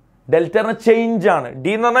ചേഞ്ച്, ഡെൽറ്റ പറഞ്ഞ ചേഞ്ച് ആണ്.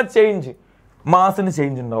 ഡി എന്ന് പറഞ്ഞാൽ ചേഞ്ച്. മാസിന്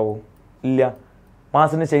ചേഞ്ച് ഉണ്ടാവും? ഇല്ല,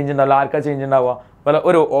 മാസിന് ചേഞ്ച് ഉണ്ടാവില്ല. ആർക്കാ ചേഞ്ച് ഉണ്ടാവുക?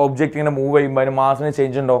 ഒരു ഓബ്ജക്റ്റ് ഇങ്ങനെ മൂവ് ചെയ്യുമ്പോൾ അതിന് മാസിന്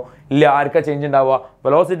ചേഞ്ച് ഉണ്ടോ? ഇല്ല. ആർക്കാ ചേഞ്ച് ഉണ്ടാവുക?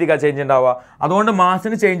 വെലോസിറ്റിക്കാ ചേഞ്ച് ഉണ്ടാവുക. അതുകൊണ്ട്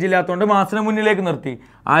മാസിന് ചേഞ്ച് ഇല്ലാത്തതുകൊണ്ട് മാസിനെ മുന്നിലേക്ക് നിർത്തി.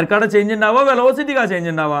 ആർക്കാടെ ചേഞ്ച് ഉണ്ടാവുക? വെലോസിറ്റിക്കാ ചേഞ്ച്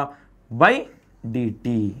ഉണ്ടാവുക ബൈ ഡി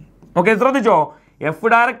ടി. ഓക്കെ, ശ്രദ്ധിച്ചോ, F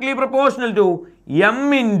directly proportional to M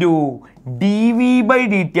into D V by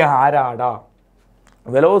D T. ആരാടാ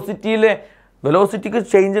വെലോസിറ്റിക്ക്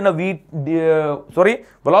ചേഞ്ച് ഉണ്ടോ?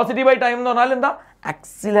 വെലോസിറ്റി ബൈ ടൈം എന്ന് പറഞ്ഞാൽ എന്താ?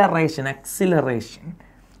 Acceleration.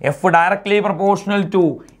 F directly proportional to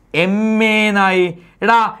M എന്നായി.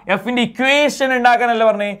 എടാ എഫിന്റെ ഇക്വേഷൻ ഉണ്ടാക്കാനല്ല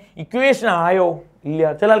പറഞ്ഞേ. ഇക്വേഷൻ ആയോ? ഇല്ല.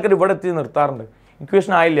 ചില ആൾക്കാർ ഇവിടെ എത്തി നിർത്താറുണ്ട്.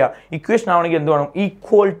 ഇക്വേഷൻ ആയില്ല. ഇക്വേഷൻ ആവണമെങ്കിൽ എന്ത് വേണം?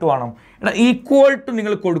 ഈക്വൽ ടു വേണം. എടാ ഈക്വൽ ടു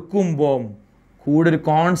നിങ്ങൾ കൊടുക്കുമ്പോൾ കൂടെ ഒരു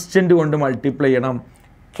കോൺസ്റ്റന്റ് കൊണ്ട് മൾട്ടിപ്ലൈ ചെയ്യണം.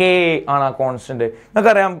 കെ ആണ് ആ കോൺസ്റ്റന്റ്.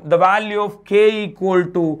 നിങ്ങൾക്കറിയാം the value of K equal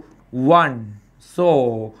to 1.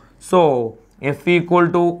 So F equal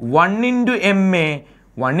to 1 into M A.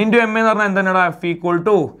 1 into M എന്ന് പറഞ്ഞാൽ എന്താ? F equal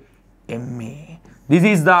to M A. This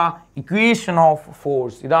is the equation of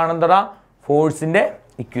force. ഇതാണ് എന്താ ഫോഴ്സിന്റെ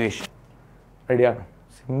ഇക്വേഷൻ. റെഡിയാണ്?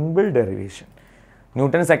 Simple derivation.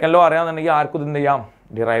 Newton second law അറിയാമെന്നുണ്ടെങ്കിൽ ആർക്കും എന്ത് ചെയ്യാം?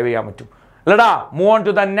 ഡിറൈവ് ചെയ്യാൻ പറ്റും അല്ലടാ. Move on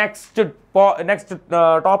to the next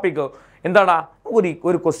topic. എന്താടാ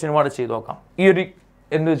ഒരു ക്വസ്റ്റ്യൻ കൂടെ ചെയ്ത് നോക്കാം. ഈ ഒരു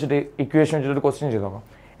എന്ത് വെച്ചിട്ട് ഇക്വേഷൻ വെച്ചിട്ട് ഒരു ക്വസ്റ്റ്യൻ ചെയ്ത് നോക്കാം.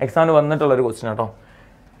 എക്സാമിന് വന്നിട്ടുള്ള ഒരു ക്വസ്റ്റ്യൻ കേട്ടോ.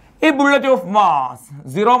 A bullet of mass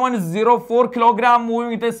 0.04 kilogram moving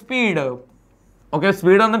with a speed. Okay,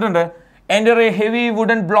 speed വന്നിട്ടുണ്ട്. Enter a heavy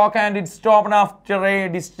wooden block and it stopped after a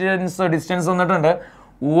distance വന്നിട്ടുണ്ട്.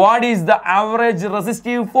 What is the average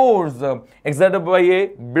resistive force exerted by a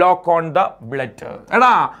block on the bullet?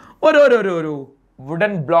 എടാ ഒരു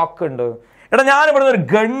wooden block ഉണ്ട്. എടാ ഞാൻ ഇവിടെ ഒരു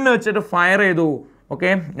gun വെച്ചിട്ട് ഫയർ ചെയ്തു. ഓക്കെ,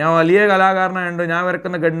 ഞാൻ വലിയ കലാകാരനായുണ്ട്. ഞാൻ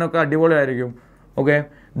വരക്കുന്ന ഗണ്ണൊക്കെ അടിപൊളിയായിരിക്കും. ഓക്കെ,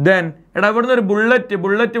 ദെൻ എടാ ഇവിടുന്ന് ഒരു ബുള്ളറ്റ്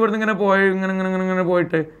ഇവിടുന്ന് ഇങ്ങനെ ഇങ്ങനെ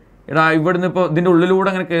പോയിട്ട് എടാ ഇവിടുന്ന് ഇപ്പോൾ ഇതിൻ്റെ ഉള്ളിലൂടെ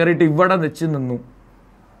അങ്ങനെ കയറിയിട്ട് ഇവിടെ വെച്ച് നിന്നു.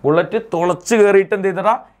 ബുള്ളറ്റ് തുളച്ച് കയറിയിട്ട് എന്ത്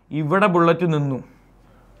ചെയ്തടാ? ഇവിടെ ബുള്ളറ്റ് നിന്നു.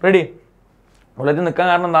 റെഡി? ബുള്ളറ്റ് നിൽക്കാൻ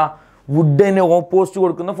കാരണം എന്താ? വുഡിന് ഓപ്പോസിറ്റ്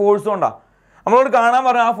കൊടുക്കുന്ന ഫോഴ്സ് കൊണ്ടാ. നമ്മളോട് കാണാൻ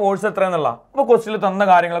പറഞ്ഞാൽ ആ ഫോഴ്സ് എത്രയെന്നുള്ള. അപ്പോൾ ക്വസ്റ്റിൽ തന്ന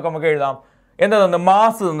കാര്യങ്ങളൊക്കെ നമുക്ക് എഴുതാം. എന്താ തന്നെ?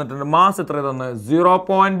 മാസ് തന്നിട്ടുണ്ട്. മാസ് എത്ര തന്നെ?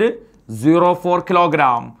 0.04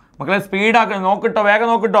 കിലോഗ്രാം. മക്കളെ സ്പീഡാക്കണം, നോക്കിട്ടോ, വേഗം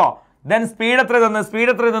നോക്കിട്ടോ. ദെൻ സ്പീഡ് എത്ര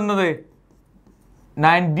തന്നത്?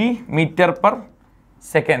 90 metre per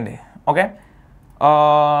second. Okay,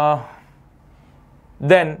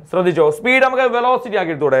 then ശ്രദ്ധിച്ചോ, സ്പീഡ് നമുക്ക് വെലോസിറ്റി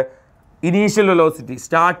ആക്കി എടുത്തൂടെ? ഇനീഷ്യൽ വെലോസിറ്റി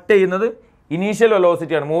സ്റ്റാർട്ട് ചെയ്യുന്നത് initial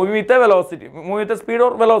വെലോസിറ്റിയാണ്. Move with speed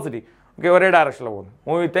or velocity. Okay, ഒരേ ഡയറക്ഷനിൽ പോകുന്നു.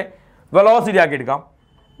 മൂവ് വിത്ത് വെലോസിറ്റി ആക്കി എടുക്കാം.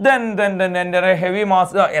 ദെൻ എൻ്റെ ഹെവി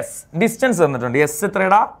മാസ് എസ്. ഡിസ്റ്റൻസ് തന്നിട്ടുണ്ട്. എസ്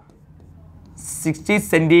എത്രടാ? 60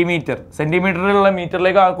 സെൻറ്റിമീറ്റർ. സെൻറ്റിമീറ്ററിലുള്ള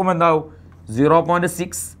മീറ്ററിലേക്ക് ആക്കുമ്പോൾ എന്താവും?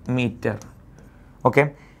 0.6 മീറ്റർ. ഓക്കെ,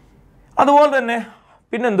 അതുപോലെ തന്നെ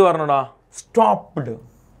പിന്നെ എന്ത് പറഞ്ഞോടാ? സ്റ്റോപ്പ്ഡ്.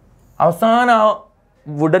 അവസാന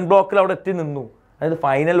വുഡൻ ബ്ലോക്കിൽ അവിടെ എത്തി നിന്നു. അതായത്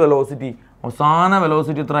ഫൈനൽ വെലോസിറ്റി, അവസാന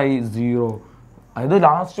വെലോസിറ്റി എത്രയായി? 0. അതായത്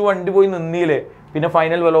ലാസ്റ്റ് വണ്ടി പോയി നിന്നില്ലേ, പിന്നെ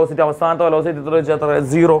ഫൈനൽ വെലോസിറ്റി, അവസാനത്തെ വെലോസിറ്റി എത്ര വെച്ചാൽ എത്ര?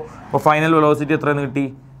 0. അപ്പോൾ ഫൈനൽ വെലോസിറ്റി എത്രയെന്ന് കിട്ടി?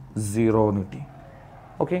 0 എന്ന് കിട്ടി.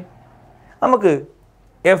 ഓക്കെ, നമുക്ക്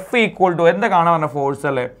എഫ് ഈക്വൽ ടു എന്താ കാണാൻ പറഞ്ഞ ഫോഴ്സ്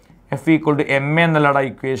അല്ലേ? F equal to M A എന്നല്ലടാ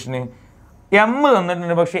ഇക്വേഷന്. M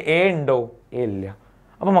തന്നിട്ടുണ്ട്, പക്ഷേ എ ഉണ്ടോ? എ ഇല്ല.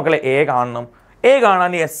 അപ്പോൾ മക്കളെ എ കാണണം. എ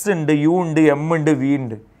കാണാൻ എസ് ഉണ്ട്, യു ഉണ്ട്, എം ഉണ്ട്, വി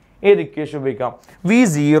ഉണ്ട്. ഏത് ഇക്വേഷൻ ഉപയോഗിക്കാം? വി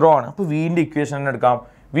 0 ആണ്. അപ്പോൾ വീൻ്റെ ഇക്വേഷൻ തന്നെ എടുക്കാം.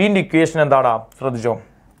 വീൻ്റെ ഇക്വേഷൻ എന്താടാ? ശ്രദ്ധിച്ചോ,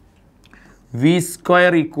 V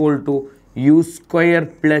square equal to you square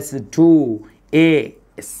plus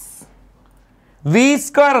 2as. V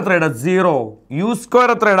square എത്രടാ? 0. U square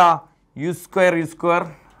എത്രടാ? U square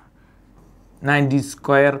 90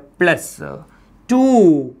 square plus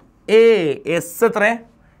 2a. S എത്ര?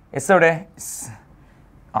 എസ് എവിടെ?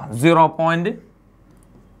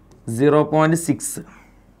 0.6.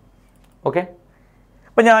 ഓക്കെ,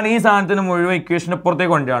 അപ്പം ഞാൻ ഈ സാധനത്തിന് മുഴുവൻ ഇക്വേഷന്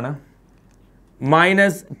പുറത്തേക്ക് കൊണ്ടാണ്.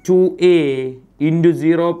 -2a into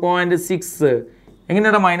 0.6.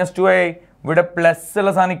 എങ്ങനെയാണ് -2a? ഇവിടെ പ്ലസ്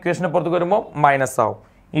ഉള്ള സാധനം ഇക്വേഷന് പുറത്തേക്ക് വരുമ്പോൾ മൈനസ് ആവും.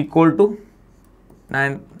 ഈക്വൽ ടു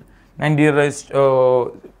 90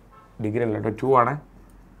 ഡിഗ്രി അല്ല കേട്ടോ, 2 ആണ്.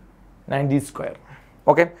 90 സ്ക്വയർ.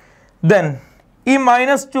 ഓക്കെ, ദെൻ ഈ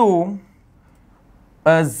 -2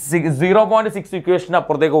 0.6 ഇക്വേഷൻ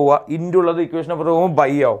അപ്പുറത്തേക്ക് പോവുക, ഇൻറ്റു ഉള്ളത് ഇക്വേഷൻ അപ്പുറത്തേക്ക് പോകുമ്പോൾ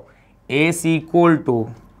ബൈ ആവും. A is equal to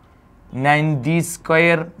 90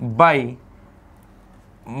 square by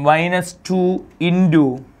 -2 into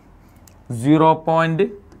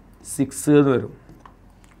 0.6 എന്ന് വരും.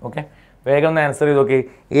 ഓക്കെ, വേഗം ഒന്ന് ആൻസർ ചെയ്ത് നോക്കി.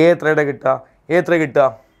 എ എത്രയുടെ കിട്ടുക? എ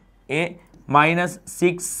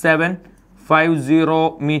 -6750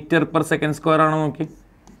 m/s ആണോ നോക്കി.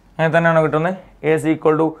 അങ്ങനെ തന്നെയാണോ കിട്ടുന്നത്? എ ഇസ്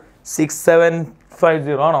ഈക്വൽ ടു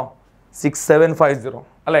 6750 ആണോ? 6750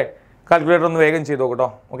 അല്ലേ? കാൽക്കുലേറ്റർ ഒന്ന് വേഗം ചെയ്ത് നോക്കട്ടോ.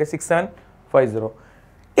 ഓക്കെ, 6750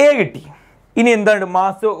 എ കിട്ടി. ഇനി എന്താണ്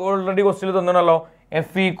mass? Already question തന്നിട്ടുണ്ടല്ലോ. F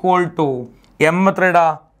equal to M എത്രടാ?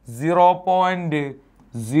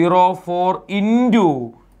 0.04 into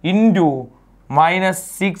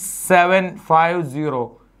 -6750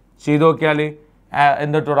 ചെയ്ത് നോക്കിയാൽ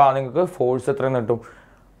എന്തിട്ടൂടാ നിങ്ങൾക്ക് ഫോഴ്സ് എത്രയെന്ന് കിട്ടും.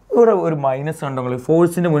 ഇവിടെ ഒരു മൈനസ് ഉണ്ടെങ്കിൽ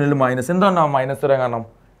ഫോഴ്സിൻ്റെ മുന്നിൽ മൈനസ്. എന്താണ് മൈനസ് വരാൻ കാരണം?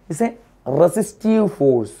 It's A resistive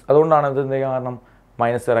force. അതുകൊണ്ടാണ് ഇത് എന്ത് ചെയ്യാൻ കാരണം?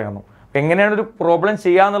 മൈനസ് വരാൻ കാരണം. അപ്പം എങ്ങനെയാണ് ഒരു പ്രോബ്ലം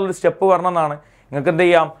ചെയ്യാന്നുള്ളൊരു സ്റ്റെപ്പ് പറഞ്ഞതാണ്. നിങ്ങൾക്ക് എന്ത്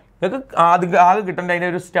ചെയ്യാം? നിങ്ങൾക്ക് ആകെ കിട്ടേണ്ട അതിൻ്റെ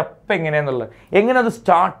ഒരു സ്റ്റെപ്പ് എങ്ങനെയാണെന്നുള്ളത്, എങ്ങനെ അത്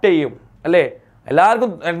സ്റ്റാർട്ട് ചെയ്യും അല്ലേ?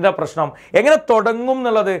 എല്ലാവർക്കും എന്താ പ്രശ്നം? എങ്ങനെ തുടങ്ങും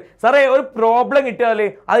എന്നുള്ളത്. സാറേ ഒരു പ്രോബ്ലം കിട്ടിയാൽ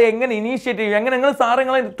അത് എങ്ങനെ ഇനീഷ്യേറ്റ് ചെയ്യും, എങ്ങനെ നിങ്ങൾ സാറേ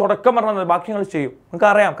നിങ്ങൾ തുടക്കം പറഞ്ഞത് ബാക്കി നിങ്ങൾ ചെയ്യും. നിങ്ങൾക്ക്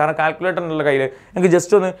അറിയാം, കാരണം കാൽക്കുലേറ്റർ ഉള്ള കയ്യിൽ. നിങ്ങൾക്ക്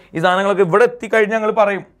ജസ്റ്റ് ഒന്ന് ഈ സാധനങ്ങളൊക്കെ ഇവിടെ എത്തിക്കഴിഞ്ഞാൽ ഞങ്ങൾ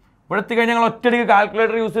പറയും. ഇവിടെ എത്തിക്കഴിഞ്ഞാൽ ഞങ്ങൾ ഒറ്റയടിക്ക്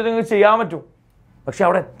കാൽക്കുലേറ്റർ യൂസ് ചെയ്ത് നിങ്ങൾക്ക് ചെയ്യാൻ പറ്റും. പക്ഷെ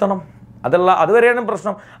അവിടെ എത്തണം, അതുവരെയാണ്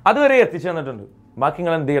പ്രശ്നം. അതുവരെ എത്തിച്ചു തന്നിട്ടുണ്ട്. ബാക്കി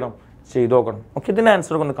നിങ്ങൾ എന്ത് ചെയ്യണം? ചെയ്ത് നോക്കണം. ഓക്കെ, ഇതിൻ്റെ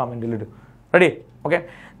ആൻസർ ഒന്ന് കമൻറ്റിൽ ഇടും. Ready? Okay,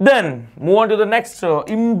 then move on to the next.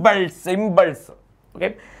 Impulse. Okay,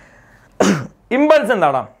 impulse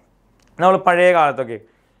എന്താണ്? നമ്മൾ പഴയ കാലത്തൊക്കെ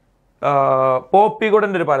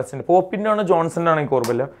പോപ്പിക്കുടൻ്റെ ഒരു പരസ്യമുണ്ട്. പോപ്പിൻ്റെ ആണോ ജോൺസൻ്റെ ആണോ എനിക്ക്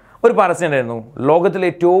ഓർമ്മയില്ല. ഒരു പരസ്യം ഉണ്ടായിരുന്നു. ലോകത്തിലെ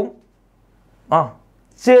ഏറ്റവും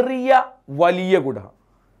ചെറിയ വലിയ കുട.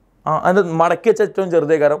 അത് മടക്കി വെച്ച ഏറ്റവും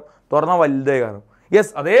ചെറുതേ കാരണം, തുറന്ന വലുതേ കാരണം.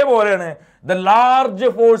 യെസ്, അതേപോലെയാണ് the large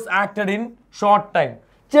force acted in short time.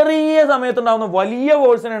 ചെറിയ സമയത്തുണ്ടാകുന്ന വലിയ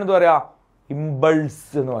ഫോഴ്സിനാണ് എന്ത് പറയുക? ഇമ്പൾസ്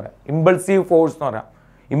എന്ന് പറയാം. ഇമ്പൾസീവ് ഫോഴ്സ് എന്ന് പറയാം.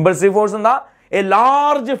 ഇമ്പൾസീവ് ഫോഴ്സ് എന്താ? A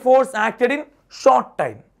large force acted in short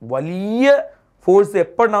time. വലിയ ഫോഴ്സ്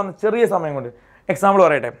എപ്പോൾ ഉണ്ടാകുന്ന? ചെറിയ സമയം കൊണ്ട്. എക്സാമ്പിൾ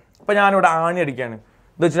പറയട്ടെ. അപ്പോൾ ഞാനിവിടെ ആണി അടിക്കുകയാണ്,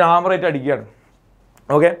 ഇത് വെച്ചിട്ട് ആമറേറ്റ് അടിക്കുകയാണ്.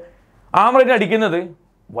 ഓക്കെ, ആമറേറ്റ് അടിക്കുന്നത്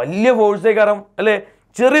വലിയ ഫോഴ്സേ കാരണം അല്ലേ?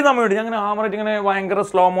 ചെറിയ സമയം കൊണ്ട് ഞാൻ അങ്ങനെ ആമറേറ്റ് ഇങ്ങനെ ഭയങ്കര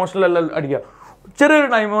സ്ലോ മോഷനിലല്ല അടിക്കുക. ചെറിയൊരു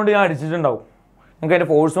ടൈം കൊണ്ട് ഞാൻ അടിച്ചിട്ടുണ്ടാവും. നിങ്ങൾക്ക് അതിൻ്റെ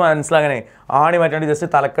ഫോഴ്സ് മനസ്സിലാകണേ. ആണി മാറ്റാണ്ട് ജസ്റ്റ്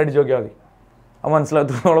തലക്കടിച്ച് നോക്കിയാൽ മതി. അത്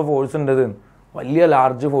മനസ്സിലാകത്തോളം ഫോഴ്സ് ഉണ്ട്. വലിയ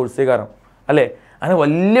ലാർജ് ഫോഴ്സേ കാരണം അല്ലേ? അങ്ങനെ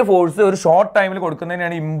വലിയ ഫോഴ്സ് ഒരു ഷോർട്ട് ടൈമിൽ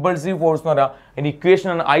കൊടുക്കുന്നതിനാണ് ഇമ്പൾസീവ് ഫോഴ്സ് എന്ന് പറയുക. അതിൻ്റെ ഇക്വേഷൻ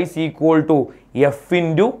ആണ് I is equal to F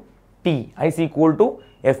into T. I is equal to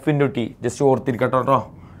F into T. Just ഓർത്തിരിക്കട്ടോ കേട്ടോ.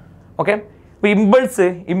 ഓക്കെ, ഇപ്പോൾ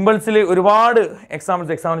ഇമ്പൾസിൽ ഒരുപാട്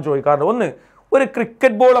എക്സാമിന് ചോദിക്കാറുണ്ട്. ഒന്ന്, ഒരു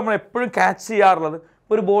ക്രിക്കറ്റ് ബോൾ നമ്മൾ എപ്പോഴും ക്യാച്ച് ചെയ്യാറുള്ളത്,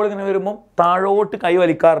 ഒരു ബോൾ ഇങ്ങനെ വരുമ്പോൾ താഴോട്ട് കൈ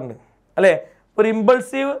വലിക്കാറുണ്ട് അല്ലേ? ഒരു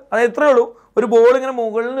ഇമ്പൾസീവ് അത് എത്രയേ ഉള്ളൂ. ഒരു ബോൾ ഇങ്ങനെ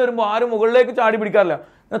മുകളിൽ നിന്ന് വരുമ്പോൾ ആരും മുകളിലേക്ക് ചാടി പിടിക്കാറില്ല.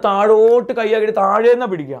 ഇങ്ങനെ താഴോട്ട് കൈയാക്കിയിട്ട് താഴേന്നാ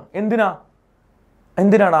പിടിക്കുക.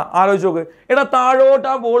 എന്തിനാടാ? ആലോചിച്ച് നോക്ക്. എടാ, താഴോട്ട്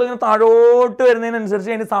ആ ബോൾ ഇങ്ങനെ താഴോട്ട്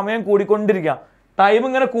വരുന്നതിനനുസരിച്ച് അതിന് സമയം കൂടിക്കൊണ്ടിരിക്കുക. ടൈം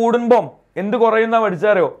ഇങ്ങനെ കൂടുമ്പം എന്ത് കുറയുന്ന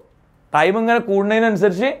പഠിച്ചാരോ? ടൈം ഇങ്ങനെ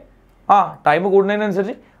കൂടുന്നതിനനുസരിച്ച്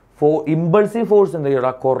ഇമ്പൾസീവ് ഫോഴ്സ് എന്ത്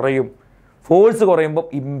ചെയ്യടാ? കുറയും. ഫോഴ്സ് കുറയുമ്പോൾ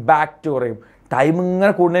ഇമ്പാക്റ്റ് കുറയും. ടൈം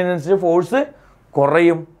ഇങ്ങനെ കൂടുന്നതിനനുസരിച്ച് ഫോഴ്സ്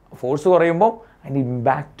കുറയുമ്പോൾ അതിൻ്റെ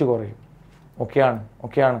ഇമ്പാക്റ്റ് കുറയും. ഓക്കെയാണ്.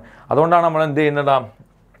 അതുകൊണ്ടാണ് നമ്മൾ എന്ത് ചെയ്യുന്നത്?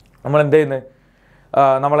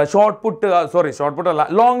 നമ്മളെ ഷോർട്ട് പുട്ട് അല്ല,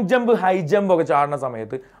 ലോങ് ജമ്പ്, ഹൈ ജമ്പ് ഒക്കെ ചാടുന്ന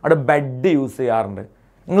സമയത്ത് അവിടെ ബെഡ് യൂസ് ചെയ്യാറുണ്ട്.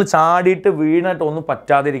 നിങ്ങൾ ചാടിയിട്ട് വീണിട്ട് ഒന്നും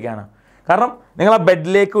പറ്റാതിരിക്കാനാണ്. കാരണം നിങ്ങൾ ആ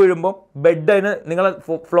ബെഡിലേക്ക് വീഴുമ്പോൾ ബെഡ് അതിന് നിങ്ങളെ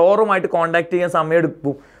ഫ്ലോറുമായിട്ട് കോൺടാക്ട് ചെയ്യാൻ സമയം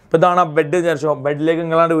എടുക്കും. ഇപ്പോൾ ഇതാണ് ആ ബെഡ് വിചാരിച്ചോ, ബെഡിലേക്ക്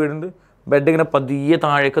നിങ്ങളാണ്ട് വീഴുന്നത്, ബെഡ് ഇങ്ങനെ പതിയെ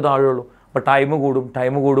താഴേയുള്ളൂ. അപ്പോൾ ടൈം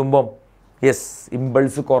കൂടുമ്പം യെസ്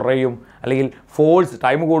ഇമ്പൾസ് കുറയും. അല്ലെങ്കിൽ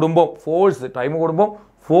ടൈം കൂടുമ്പോൾ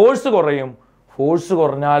ഫോഴ്സ് കുറയും. ഫോഴ്സ്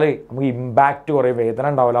കുറഞ്ഞാൽ നമുക്ക് ഇമ്പാക്റ്റ് കുറയും, വേദന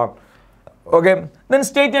ഉണ്ടാവില്ല. Okay, then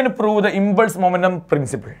state and prove the impulse momentum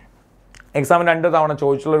principle. എക്സാമിന് 2 തവണ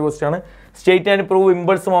ചോദിച്ചുള്ള ഒരു ക്വസ്റ്റ്യാണ്. State and prove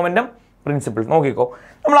impulse momentum principle. നോക്കിക്കോ,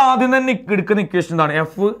 നമ്മൾ ആദ്യം തന്നെ എടുക്കുന്ന ഇക്വേഷൻ എന്താണ്?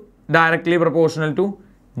 F directly proportional to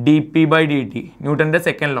dp/dt, ന്യൂട്ടൻ്റെ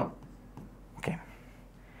second law. Okay,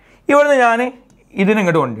 ഇവിടുന്ന് ഞാൻ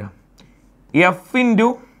ഇതിനിങ്ങോട്ട് കൊണ്ടുവരാം. F into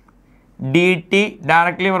dt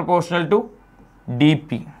directly proportional to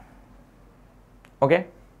dp. Okay,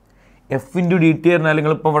 F into D T പറഞ്ഞാൽ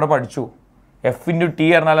നിങ്ങളിപ്പോൾ ഇവിടെ പഠിച്ചു. എഫ് ഇൻറ്റു ടി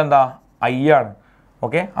പറഞ്ഞാൽ എന്താ? ഐ ആണ്.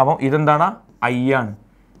 ഓക്കെ, അപ്പം ഇതെന്താണ്? ഐ ആണ്.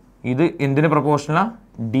 ഇത് എന്തിന് പ്രൊപ്പോർഷണലാണ്?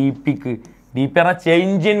 ഡി പിക്ക്. ഡി പി പറഞ്ഞാൽ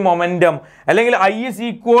ചേഞ്ച് ഇൻ മൊമെൻറ്റം. അല്ലെങ്കിൽ I is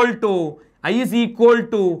equal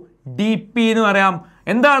to D P എന്ന് പറയാം.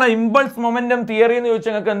 എന്താണ് ഇമ്പൾസ് മൊമെന്റം തിയറി എന്ന്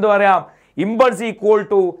ചോദിച്ചാൽ നിങ്ങൾക്ക് എന്ത് പറയാം? Impulse equal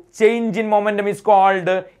to change in momentum is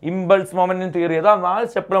called impulse momentum theory. അതാ 4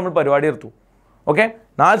 സ്റ്റെപ്പിൽ നമ്മൾ പരിപാടി എടുത്തു. ഓക്കെ,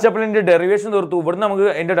 4 സ്റ്റെപ്പിൽ ഇതിന്റെ ഡെറിവേഷൻ തീർത്തു. ഇവിടുന്ന് നമുക്ക്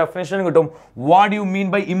അതിന്റെ ഡെഫിനേഷൻ കിട്ടും. What you mean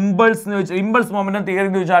by impulse എന്ന് ചോദിച്ചാൽ, ഇമ്പൾസ് മൊമെന്റം തിയറി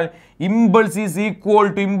എന്ന് ചോദിച്ചാൽ impulse is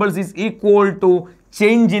equal to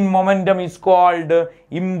change in momentum is called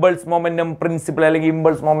impulse momentum principle അല്ലെങ്കിൽ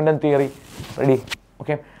impulse momentum theory. Ready?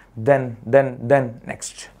 Okay, then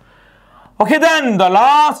next. Okay, then the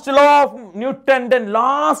last law of Newton, then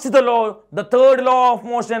last the law, the third law of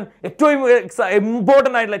motion. ഏറ്റവും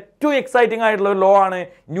important ആയിട്ടുള്ള ഏറ്റവും exciting ആയിട്ടുള്ള law ആണ്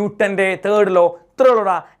ന്യൂട്ടന്റെ third law.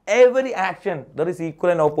 ഇത്രയുള്ള every action there is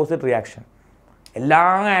equal and opposite reaction. എല്ലാ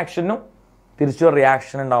ആക്ഷനും തിരിച്ചൊരു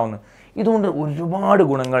റിയാക്ഷൻ ഉണ്ടാവുന്നു. ഇതുകൊണ്ട് ഒരുപാട്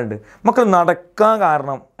ഗുണങ്ങളുണ്ട്. മക്കൾ നടക്കാൻ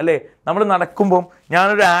കാരണം അല്ലേ, നമ്മൾ നടക്കുമ്പം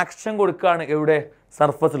ഞാനൊരു ആക്ഷൻ കൊടുക്കുകയാണ് എവിടെ,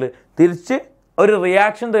 സർഫസിൽ, തിരിച്ച് ഒരു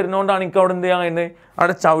റിയാക്ഷൻ തരുന്നതുകൊണ്ടാണ് എനിക്ക് അവിടെ എന്ത് ചെയ്യാൻ കഴിയുന്നത്,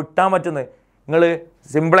 അവിടെ ചവിട്ടാൻ പറ്റുന്നത്. നിങ്ങൾ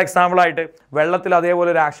സിമ്പിൾ എക്സാമ്പിളായിട്ട് വെള്ളത്തിൽ അതേപോലെ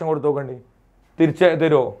ഒരു ആക്ഷൻ കൊടുത്തു നോക്കണ്ടേ, തിരിച്ച്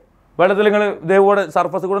തരുമോ? വെള്ളത്തിൽ നിങ്ങൾ ഇതേപോലെ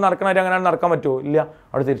സർഫസ് കൂടെ നടക്കണമായിട്ട് അങ്ങനെ നടക്കാൻ പറ്റുമോ? ഇല്ല.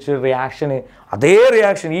 അവിടെ തിരിച്ച് റിയാക്ഷന് അതേ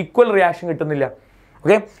റിയാക്ഷൻ, ഈക്വൽ റിയാക്ഷൻ കിട്ടുന്നില്ല.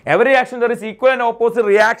 Okay, every reaction there is equal and opposite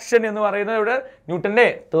reaction എന്ന് പറയുന്നത് ഇവിടെ ന്യൂട്ടന്റെ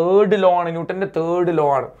തേർഡ് ലോ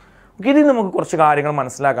ആണ്. ഓക്കെ, ഇതിൽ നമുക്ക് കുറച്ച് കാര്യങ്ങൾ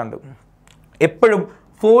മനസ്സിലാക്കാണ്ട്. എപ്പോഴും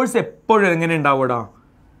ഫോഴ്സ് എപ്പോഴും എങ്ങനെ ഉണ്ടാവുക?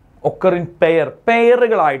 ഒക്കറിൻ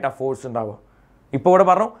പെയറുകളായിട്ടാണ് ഫോഴ്സ് ഉണ്ടാവുക. ഇപ്പോൾ ഇവിടെ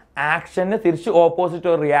പറഞ്ഞു ആക്ഷന് തിരിച്ച് ഓപ്പോസിറ്റ്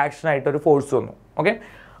ഒരു റിയാക്ഷൻ ആയിട്ട് ഒരു ഫോഴ്സ് വന്നു. ഓക്കെ,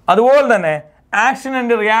 അതുപോലെ തന്നെ ആക്ഷൻ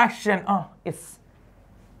ആൻഡ് റിയാക്ഷൻ. യെസ്,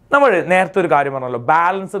 നമ്മൾ നേരത്തെ ഒരു കാര്യം പറഞ്ഞല്ലോ,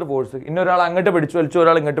 ബാലൻസ്ഡ് ഫോഴ്സ്. ഇന്നൊരാൾ അങ്ങോട്ട് പിടിച്ചു വലിച്ചു,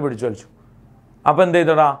 ഒരാൾ ഇങ്ങോട്ട് പിടിച്ചു വലിച്ചു. അപ്പോൾ എന്ത്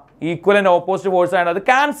ചെയ്തോടാ? ഈക്വൽ ആൻഡ് ഓപ്പോസിറ്റ് ഫോഴ്സ് ആയിട്ട് അത്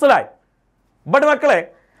ക്യാൻസലായി. ബട്ട് മക്കളെ,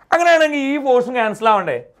 അങ്ങനെയാണെങ്കിൽ ഈ ഫോഴ്സും ക്യാൻസൽ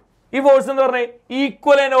ആവണ്ടേ? ഈ ഫോഴ്സ് എന്ന് പറഞ്ഞാൽ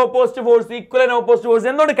ഈക്വൽ ആൻഡ് ഓപ്പോസിറ്റ് ഫോഴ്സ്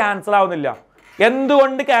എന്തുകൊണ്ട് ക്യാൻസൽ ആവുന്നില്ല?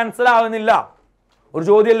 ഒരു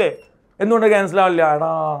ചോദ്യമല്ലേ, എന്തുകൊണ്ട് ക്യാൻസൽ ആവില്ല?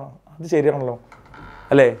 എടാ അത് ശരിയാണല്ലോ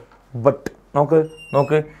അല്ലേ? ബട്ട്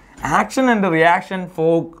നോക്ക് action and reaction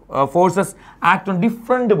forces act on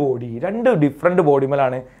different body. 2 different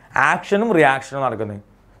ബോഡിമേലാണ് ആക്ഷനും റിയാക്ഷനും നടക്കുന്നത്.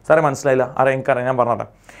 സാറേ മനസ്സിലായില്ല? എനിക്കറിയാം, ഞാൻ പറഞ്ഞോട്ടെ.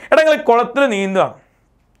 എടാ, നിങ്ങൾ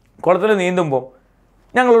കുളത്തിൽ നീന്തുമ്പോൾ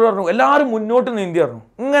ഞങ്ങളോട് പറഞ്ഞു എല്ലാവരും മുന്നോട്ട് നീന്തി പറഞ്ഞു.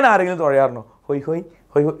 ഇങ്ങനെ ആരെങ്കിലും തുഴയാറുണ്ടോ? ഹൊയ്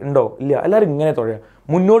ഉണ്ടോ? ഇല്ല. എല്ലാവരും ഇങ്ങനെ തുഴയുക.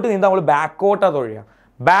 മുന്നോട്ട് നീന്താൻ നമ്മൾ ബാക്കോട്ടാണ് തുഴയുക.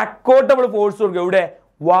 ബാക്കോട്ട് നമ്മൾ ഫോഴ്സ് കൊടുക്കും. എവിടെ?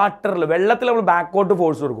 വാട്ടറിൽ, വെള്ളത്തിൽ നമ്മൾ ബാക്കോട്ട്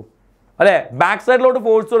ഫോഴ്സ് കൊടുക്കും അല്ലേ? ബാക്ക് സൈഡിലോട്ട്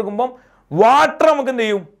ഫോഴ്സ് കൊടുക്കുമ്പം വാട്ടർ നമുക്ക് എന്ത്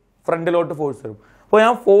ചെയ്യും? ഫ്രണ്ടിലോട്ട് ഫോഴ്സ് തരും. അപ്പോൾ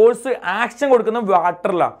ഞാൻ ഫോഴ്സ് ആക്ഷൻ കൊടുക്കുന്ന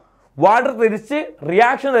വാട്ടറിലാണ്, വാട്ടർ തിരിച്ച്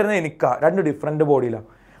റിയാക്ഷൻ തരുന്നത് എനിക്കാണ്. 2 ഡിഫറെൻറ്റ് ബോഡിയിലാണ്.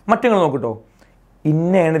 മറ്റങ്ങൾ നോക്കിട്ടോ,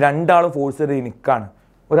 ഇന്നയാണ് 2 ആളും ഫോഴ്സ് തരുന്നത് എനിക്കാണ്.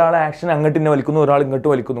 ഒരാൾ ആക്ഷൻ അങ്ങോട്ട് ഇന്നെ വലിക്കുന്നു, ഒരാൾ ഇങ്ങോട്ട്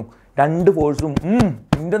വലിക്കുന്നു. 2 ഫോഴ്സും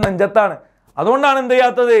എൻ്റെ നെഞ്ചത്താണ്. അതുകൊണ്ടാണ് എന്ത്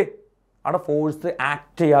ചെയ്യാത്തത്? അവിടെ ഫോഴ്സ്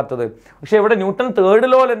ആക്ട് ചെയ്യാത്തത്. പക്ഷെ ഇവിടെ ന്യൂട്ടൺ തേർഡ്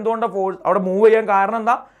ലോയിൽ എന്തുകൊണ്ടാണ് ഫോഴ്സ് അവിടെ മൂവ് ചെയ്യാൻ കാരണം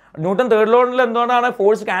എന്താ? ന്യൂട്ടൺ തേർഡ് ലോയിൽ എന്തുകൊണ്ടാണ്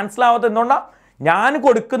ഫോഴ്സ് ക്യാൻസൽ ആവാത്തത്? എന്തുകൊണ്ടാണ്? ഞാൻ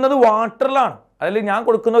കൊടുക്കുന്നത് വാട്ടറിലാണ്, അല്ലെങ്കിൽ ഞാൻ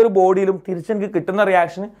കൊടുക്കുന്ന ഒരു ബോഡിയിലും തിരിച്ചെനിക്ക് കിട്ടുന്ന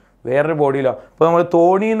റിയാക്ഷൻ വേറൊരു ബോഡിയിലാണ്. ഇപ്പോൾ നമ്മൾ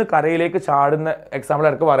തോണിയിൽ നിന്ന് കരയിലേക്ക് ചാടുന്ന എക്സാമ്പിൾ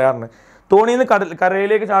ഇടയ്ക്ക് പറയാറുണ്ട്. തോണിയിൽ നിന്ന്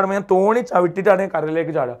കരയിലേക്ക് ചാടുമ്പോൾ ഞാൻ തോണി ചവിട്ടിയിട്ടാണ് ഞാൻ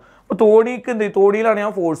കരയിലേക്ക് ചാടുക. അപ്പോൾ തോണിയിലാണ്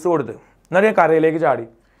ഞാൻ ഫോഴ്സ് കൊടുത്തത്, എന്നിട്ട് ഞാൻ കരയിലേക്ക് ചാടി.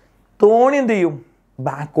 തോണി എന്ത് ചെയ്യും?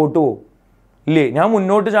 ബാക്കോട്ട് പോകും ഇല്ലേ? ഞാൻ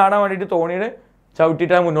മുന്നോട്ട് ചാടാൻ വേണ്ടിയിട്ട് തോണിയുടെ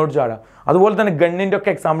ചവിട്ടിയിട്ടാണ് മുന്നോട്ട് ചാടുക. അതുപോലെ തന്നെ ഗണ്ണിൻ്റെ ഒക്കെ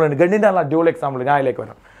എക്സാമ്പിൾ ഉണ്ട്. ഗണ്ണിൻ്റെ നല്ല അടിപൊളി എക്സാമ്പിൾ, ഞാൻ അതിലേക്ക്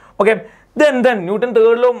വരാം. Okay, then newton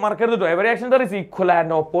third law മറക്കരുത് കേട്ടോ. Every action there is equal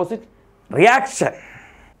and opposite reaction.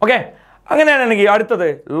 Okay, അങ്ങനെയാണെങ്കിൽ അടുത്തത്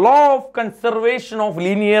law of conservation of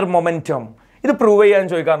linear momentum. ഇത് പ്രൂവ് ചെയ്യാൻ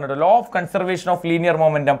ചോദിക്കാറുണ്ട്. Law of conservation of linear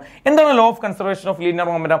momentum എന്താണ്? Law of conservation of linear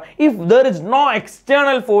momentum, if there is no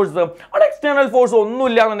external force, അവിടെ external force ഒന്നും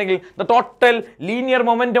ഇല്ല എന്നുണ്ടെങ്കിൽ the total linear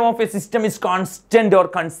momentum of A system is constant or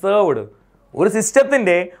conserved. ഒരു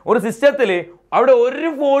സിസ്റ്റത്തിൽ അവിടെ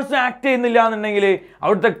ഒരു force act ചെയ്യുന്നില്ല എന്നുണ്ടെങ്കിൽ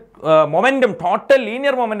അവിടുത്തെ മൊമെന്റം, ടോട്ടൽ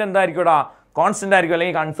ലീനിയർ മൊമെന്റം എന്തായിരിക്കും? കോൺസ്റ്റന്റ് ആയിരിക്കും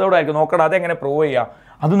അല്ലെങ്കിൽ കൺസേർവ്ഡ് ആയിരിക്കും. നോക്കണം അതെങ്ങനെ പ്രൂവ് ചെയ്യുക?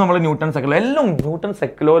 അത് നമ്മൾ ന്യൂട്ടൺ സെക്കലോ, എല്ലാം ന്യൂട്ടൺ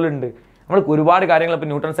സെക്കലോയിലുണ്ട്. നമ്മൾ ഒരുപാട് കാര്യങ്ങൾ ഇപ്പോൾ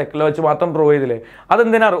ന്യൂട്ടൺ സെക്കലോ വെച്ച് മാത്രം പ്രൂവ് ചെയ്തില്ലേ?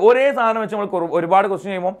 അതെന്തിനാണ്? ഒരേ സാധനം വെച്ച് നമ്മൾ ഒരുപാട്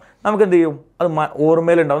ക്വസ്റ്റ്യൻ ചെയ്യുമ്പോൾ നമുക്ക് എന്ത് ചെയ്യും? അത്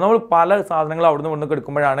ഓർമ്മയിലുണ്ടാവും. നമ്മൾ പല സാധനങ്ങൾ അവിടുന്ന് ഇവിടുന്ന്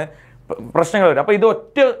എടുക്കുമ്പോഴാണ് പ്രശ്നങ്ങൾ വരും. അപ്പോൾ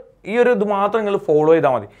ഈ ഒരു ഇത് മാത്രം നിങ്ങൾ ഫോളോ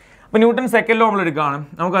ചെയ്താൽ മതി. അപ്പോൾ ന്യൂട്ടൺ സെക്കൻഡ് ലോ നമ്മൾ എടുക്കുകയാണ്.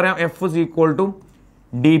 നമുക്കറിയാം F is equal to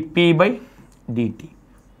dp/dt.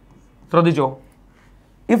 ശ്രദ്ധിച്ചോ,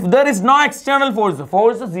 if there is no external force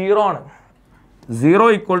 0 ആണ്. 0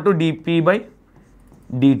 ഈക്വൽ ടു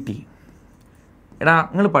dp/dt. എടാ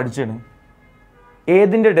നിങ്ങൾ പഠിച്ചാണ്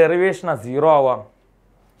ഏതിൻ്റെ ഡെറിവേഷനാണ് 0 ആവുക?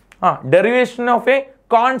 Derivation of A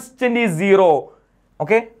constant is 0.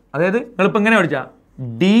 Okay, അതായത് നിങ്ങളിപ്പോൾ ഇങ്ങനെ പഠിച്ചാൽ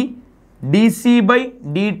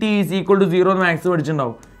dc/dt ഈസ് ഈക്വൽ ടു 0 എന്ന് മാത്സ്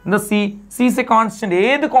പഠിച്ചിട്ടുണ്ടാവും. എന്താ സി ഇസ് എ കോൺസ്റ്റന്റ്.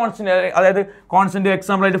 ഏത് കോൺസ്റ്റന്റ്? അതായത് കോൺസ്റ്റന്റ്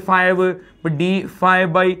എക്സാമ്പിൾ ആയിട്ട് 5, ഇപ്പോൾ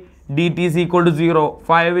d5/dt dt is equal to 0.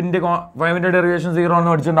 5ന്റെ derivation 0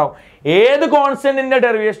 ആണെന്ന് പഠിച്ചിട്ടുണ്ടാവും. ഏത് കോൺസ്റ്റന്റിന്റെ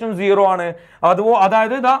ഡെറിവേഷനും 0 ആണ്.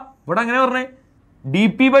 അതായത് ഇതാ ഇവിടെ അങ്ങനെ പറഞ്ഞേ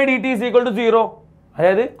dp/dt is equal to 0.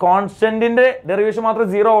 അതായത് കോൺസ്റ്റന്റിന്റെ ഡെറിവേഷൻ മാത്രമേ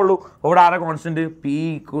 0 ഉള്ളൂ. ഇവിടെ ആരാ constant?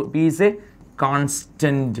 p is a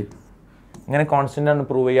constant. ഇങ്ങനെ കോൺസ്റ്റന്റ് ആണ്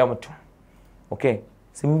പ്രൂവ് ചെയ്യാൻ പറ്റും. ഓക്കെ,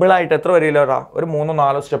 സിമ്പിളായിട്ട് എത്ര വരില്ല ഒരു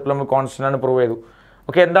 3-4 സ്റ്റെപ്പിൽ നമ്മൾ കോൺസ്റ്റന്റ് ആണ് പ്രൂവ് ചെയ്തു.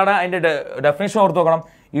 ഓക്കെ, എന്താണ് അതിന്റെ ഡെഫിനിഷൻ ഓർത്ത് നോക്കണം.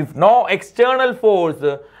 If no external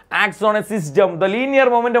force acts on A system the linear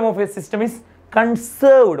momentum of A system is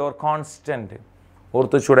conserved or constant.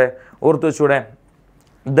 ഓർത്ത് വെച്ചൂടെ.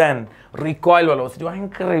 ദെൻ റീകോയിൽ വെലോസിറ്റി,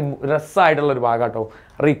 ഭയങ്കര രസമായിട്ടുള്ള ഒരു ഭാഗം കേട്ടോ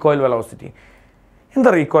റീകോയിൽ വെലോസിറ്റി. എന്താ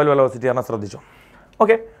റീകോയിൽ വെലോസിറ്റി പറഞ്ഞാൽ ശ്രദ്ധിച്ചോ.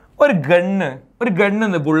 ഓക്കെ, ഒരു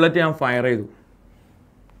ഗണ്ണ് ബുള്ളറ്റ് ഞാൻ ഫയർ ചെയ്തു.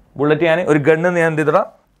 ബുള്ളറ്റ്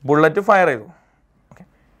ഫയർ ചെയ്തു. Okay,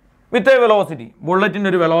 with a velocity. ബുള്ളറ്റിൻ്റെ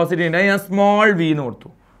ഒരു വെലോസിറ്റി ഉണ്ട്, ഞാൻ സ്മോൾ വി എന്ന് കൊടുത്തു.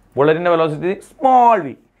 ബുള്ളറ്റിൻ്റെ വെലോസിറ്റി സ്മോൾ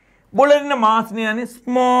വി. ബുള്ളറ്റിൻ്റെ മാസിന് ഞാൻ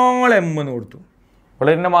സ്മോൾ എം എന്ന് കൊടുത്തു.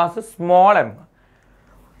 ബുള്ളറ്റിൻ്റെ മാസ് സ്മോൾ എം.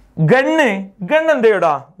 ഗണ്ണ് എന്ത്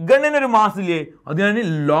ചെയ്യടാ? ഗണ്ണിനൊരു മാസില്ലേ, അത് ഞാൻ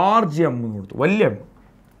ലാർജ് എം എന്ന് കൊടുത്തു, വലിയ എം.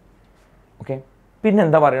 ഓക്കെ, പിന്നെ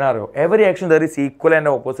എന്താ പറയണ അറിയോ? Every action there is equal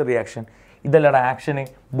and opposite reaction. ഇതല്ലടാ action.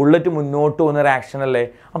 Bullet മുന്നോട്ട് പോകുന്നൊരു ആക്ഷൻ അല്ലേ,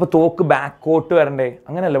 അപ്പോൾ തോക്ക് ബാക്കോട്ട് വരണ്ടേ?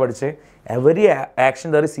 അങ്ങനെയല്ല പഠിച്ചേ. Every action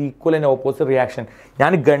there is equal and opposite reaction.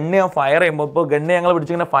 ഞാൻ ഗണ്ണ് ഫയർ ചെയ്യുമ്പോൾ, ഇപ്പോൾ ഗണ്ണ് ഞങ്ങൾ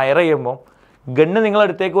പിടിച്ചിങ്ങനെ ഫയർ ചെയ്യുമ്പോൾ ഗണ്ണ്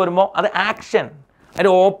നിങ്ങളടുത്തേക്ക് വരുമ്പോൾ അത് ആക്ഷൻ.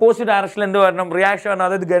 അതിൻ്റെ ഓപ്പോസിറ്റ് ഡയറക്ഷനിൽ എന്ത് വരണം? റിയാക്ഷൻ വരണം.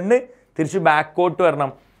 അതായത് ഗണ്ണ് തിരിച്ച് ബാക്കോട്ട്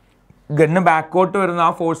വരണം. ഗണ്ണ് ബാക്കോട്ട് വരുന്ന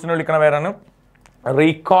ആ ഫോഴ്സിനെ വിളിക്കണ പേരാണ്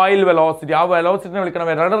റീകോയിൽ വെലോസിറ്റി. ആ വെലോസിറ്റിനെ വിളിക്കണ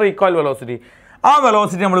പേരാണ് റീകോയിൽ വെലോസിറ്റി. ആ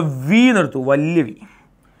വെലോസിറ്റി നമ്മൾ വി എന്നെടുത്തു, വലിയ വി.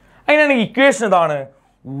 അതിനാണ് ഇക്വേഷൻ ഇതാണ്,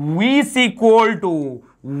 v is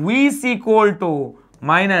equal to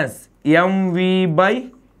minus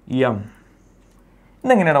mv/m.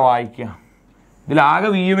 ഇതെങ്ങനെയാണ് വായിക്കുക? ഇതിലാകെ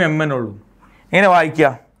വിയും എം എന്നെ ഉള്ളൂ. എങ്ങനെ വായിക്കുക?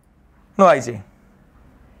 ഒന്ന് വായിച്ചേ.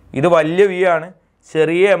 ഇത് വലിയ വി ആണ്,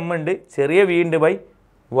 ചെറിയ എം ഉണ്ട്, ചെറിയ വി ഉണ്ട് ബൈ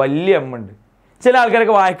വലിയ എം ഉണ്ട്. ചില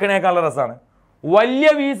ആൾക്കാരൊക്കെ വായിക്കണേക്കാളുള്ള രസമാണ്. വലിയ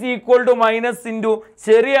V is equal to minus into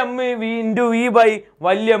ചെറിയ M V into V by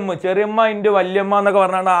വലിയ എം, ചെറിയമ്മ ഇൻറ്റു വലിയമ്മ എന്നൊക്കെ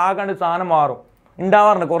പറഞ്ഞാൽ ആ കണ്ട് സാധനം മാറും.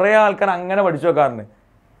 ഉണ്ടാവാറുണ്ട്, കുറേ ആൾക്കാർ അങ്ങനെ പഠിച്ചു വെക്കാറുണ്ട്.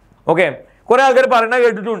 ഓക്കെ, കുറേ ആൾക്കാർ പറയുന്നത്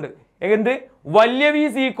കേട്ടിട്ടുണ്ട്. എന്ത്? വലിയ V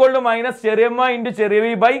is equal to minus ചെറിയമ്മ into ചെറിയ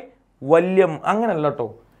വി ബൈ വലിയ എം. അങ്ങനെയല്ല കേട്ടോ.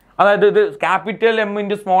 അതായത് ഇത് capital M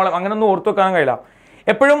into small M അങ്ങനെയൊന്നും ഓർത്ത് വെക്കാൻ കഴിയില്ല.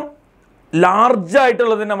 എപ്പോഴും ലാർജ്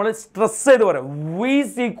ആയിട്ടുള്ളതിന് നമ്മൾ സ്ട്രെസ് ചെയ്ത് പറയാം. v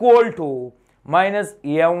is equal to minus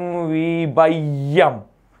M V by M.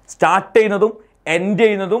 Start ചെയ്യുന്നതും എൻഡ്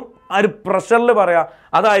ചെയ്യുന്നതും ആ ഒരു പ്രഷറിൽ പറയാം,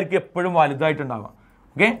 അതായിരിക്കും എപ്പോഴും വലുതായിട്ടുണ്ടാവുക.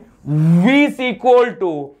 Okay, v is equal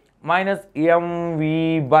to minus M V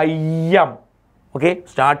by M. Okay,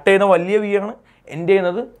 start ചെയ്യുന്ന വലിയ വി ആണ്, എൻഡ്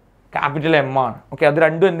ചെയ്യുന്നത് ക്യാപിറ്റൽ എം ആണ്. ഓക്കെ, അത്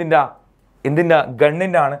രണ്ടും എന്തിൻ്റെ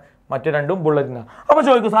ഗണ്ണിൻ്റെ ആണ്, മറ്റു രണ്ടും ബുള്ളറ്റിൻ്റെ. അപ്പോൾ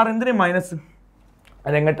ചോദിക്കും, സാർ എന്തിനാ മൈനസ്?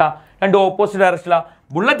 അതെങ്ങട്ടാ? രണ്ടും ഓപ്പോസിറ്റ് ഡയറക്ഷനിലാണ്.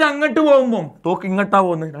 ബുള്ളറ്റ് അങ്ങോട്ട് പോകുമ്പോൾ തോക്ക് ഇങ്ങോട്ടാ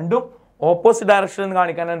പോകുന്നത്. രണ്ടും ഓപ്പോസിറ്റ് ഡയറക്ഷനിൽ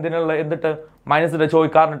കാണിക്കാൻ എന്നിട്ട് മൈനസ് ഇട്ട്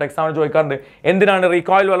ചോദിക്കാറുണ്ട്. എക്സാമിന് ചോദിക്കാറുണ്ട് എന്തിനാണ്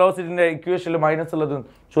റീകോയിൽ വെലോസിറ്റിന്റെ ഇക്വേഷനിൽ മൈനസ് ഉള്ളത്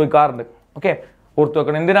ചോദിക്കാറുണ്ട്. ഓക്കെ, ഓർത്ത്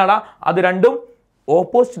വെക്കണം. എന്തിനാണ്? അത് രണ്ടും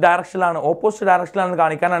ഓപ്പോസിറ്റ് ഡയറക്ഷനിലാണെന്ന്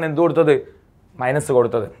കാണിക്കാനാണ് എന്ത് കൊടുത്തത്? മൈനസ്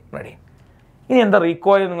കൊടുത്തത്. റെഡി? ഇനി എന്താ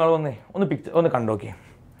റീകോയിൽ നിങ്ങൾ ഒന്ന് കണ്ടോക്കി.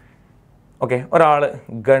 ഓക്കെ, ഒരാൾ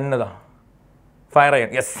ഗണ്ണിതാ ഫയർ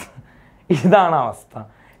ചെയ്യാൻ. യെസ്, ഇതാണ് അവസ്ഥ.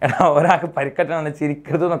 എടാ, ഒരാൾക്ക് പരിക്കറ്റാണ്,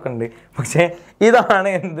 ചിരിക്കരുത് എന്നൊക്കെ ഉണ്ട്, പക്ഷേ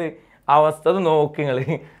ഇതാണ് എന്ത് അവസ്ഥ നോക്കി നിങ്ങൾ.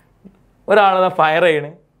 ഒരാളതാ ഫയർ ചെയ്യണ്.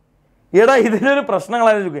 എടാ, ഇതിനൊരു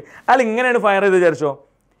പ്രശ്നങ്ങളായിരുന്നു ചോദിക്കുക. അയാൾ ഇങ്ങനെയാണ് ഫയർ ചെയ്ത് വിചാരിച്ചോ,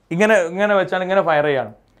 ഇങ്ങനെ വെച്ചാണ് ഇങ്ങനെ ഫയർ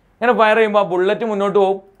ചെയ്യാണ്. ഇങ്ങനെ ഫയർ ചെയ്യുമ്പോൾ ആ ബുള്ളറ്റ് മുന്നോട്ട്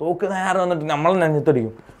പോകും, തോക്ക് നേരെ വന്നിട്ട് നമ്മൾ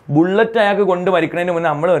നെഞ്ഞത്തടിക്കും. ബുള്ളറ്റ് അയാൾക്ക് കൊണ്ട് മരിക്കണതിന് മുന്നേ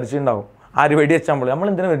നമ്മൾ മരിച്ചിട്ടുണ്ടാവും. ആര് വെടി വെച്ചാൽ നമ്മൾ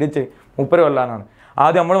എന്തിനാ വെടിവെച്ച്? 30 കൊല്ലാനാണ്.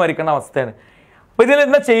 ആദ്യം നമ്മൾ മരിക്കേണ്ട അവസ്ഥയാണ്. അപ്പോൾ ഇതിൽ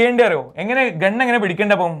എന്താ ചെയ്യേണ്ടി അറിയോ? ഗണ്ണെങ്ങനെ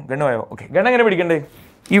പിടിക്കേണ്ട? അപ്പം ഗണ്ണ് പോയോ? ഓക്കെ, ഗണ്ണെങ്ങനെ പിടിക്കണ്ടേ?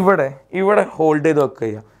 ഇവിടെ ഹോൾഡ് ചെയ്ത് വെക്കുക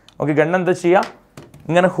ചെയ്യുക. ഓക്കെ, ഗണ്ണെന്താ ചെയ്യുക?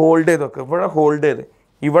 ഇങ്ങനെ ഹോൾഡ് ചെയ്ത് വെക്കുക. ഇവിടെ ഹോൾഡ് ചെയ്ത്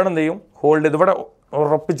ഇവിടെ എന്ത് ചെയ്യും? ഹോൾഡ് ചെയ്ത് ഇവിടെ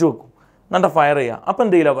ഉറപ്പിച്ച് വെക്കും. എന്നിട്ട് ഫയർ ചെയ്യുക. അപ്പം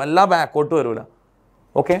എന്ത് ചെയ്യില്ല, വല്ല ബാക്കോട്ട് വരില്ല.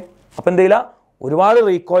 ഓക്കെ, അപ്പം എന്ത് ചെയ്യില്ല, ഒരുപാട്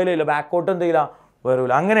റീകോയിൽ ചെയ്യില്ല, ബാക്കോട്ട് എന്ത് ചെയ്യില്ല,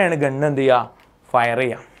 വരില്ല. അങ്ങനെയാണ് ഗണ്ണ് എന്ത് ചെയ്യുക, ഫയർ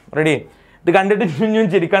ചെയ്യുക. റെഡി? ഇത് കണ്ടിട്ട് ഇനിയും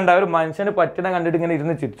ചിരിക്കണ്ട, ഒരു മനുഷ്യന് പറ്റണ കണ്ടിട്ട് ഇങ്ങനെ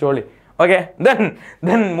ഇരുന്ന് ചിരിച്ചോളി. Okay,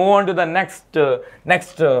 then move on to the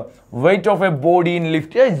next weight of a body in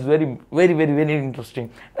lift. Yeah, it's very interesting.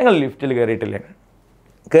 നിങ്ങൾ ലിഫ്റ്റിൽ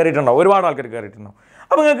കയറിയിട്ടുണ്ടാവും, ഒരുപാട് ആൾക്കാർ കയറിയിട്ടുണ്ടാവും.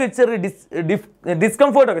 അപ്പോൾ നിങ്ങൾക്ക് ചെറിയ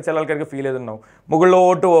ഡിസ്കംഫേർട്ടൊക്കെ ചില ആൾക്കാർക്ക് ഫീൽ ചെയ്തിട്ടുണ്ടാവും.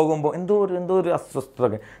 മുകളിലോട്ട് പോകുമ്പോൾ എന്തോ ഒരു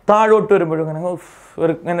അസ്വസ്ഥതൊക്കെ, താഴോട്ട് വരുമ്പോഴും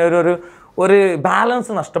ഇങ്ങനെ ഒരു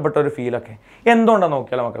ബാലൻസ് നഷ്ടപ്പെട്ട ഒരു ഫീലൊക്കെ എന്തുകൊണ്ടാണ്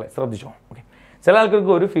നോക്കിയാലോ മക്കളെ, ശ്രദ്ധിച്ചോ. ഓക്കെ, ചില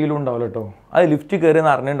ആൾക്കാർക്ക് ഒരു ഫീലും ഉണ്ടാവില്ല കേട്ടോ. അത് ലിഫ്റ്റ്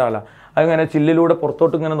കയറിയെന്ന് അറിഞ്ഞിട്ടുണ്ടാവില്ല. അതിങ്ങനെ ചില്ലിലൂടെ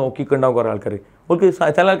പുറത്തോട്ട് ഇങ്ങനെ നോക്കിയിട്ടുണ്ടാവും കുറേ ആൾക്കാർ. ഓർക്ക്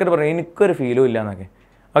ചില ആൾക്കാർ പറയും എനിക്കൊരു ഫീലും ഇല്ല എന്നൊക്കെ.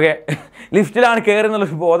 ഓക്കെ, ലിഫ്റ്റിലാണ്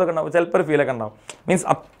കയറുന്നുള്ളൊരു ബോധമൊക്കെ ഉണ്ടാവും, ചിലപ്പോൾ ഒരു ഫീലൊക്കെ ഉണ്ടാവും. മീൻസ്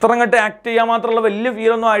അത്ര അങ്ങോട്ട് ആക്ട് ചെയ്യാൻ മാത്രമുള്ള വലിയ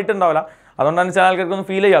ഫീലൊന്നും ആയിട്ടുണ്ടാവില്ല. അതുകൊണ്ടാണ് ചില ആൾക്കാർക്കൊന്നും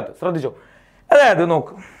ഫീൽ ചെയ്യാത്തത്. ശ്രദ്ധിച്ചോ. അതായത്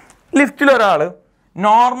നോക്ക്, ലിഫ്റ്റിൽ ഒരാൾ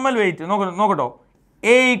നോർമൽ വെയിറ്റ് നോക്കട്ടോ,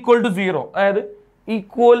 എ ഈക്വൽ ടു 0, അതായത്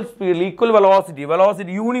ഈക്വൽ സ്പീഡിൽ ഈക്വൽ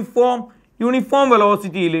വെലോസിറ്റി യൂണിഫോം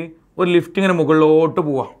വെലോസിറ്റിയിൽ ഒരു ലിഫ്റ്റ് ഇങ്ങനെ മുകളിലോട്ട്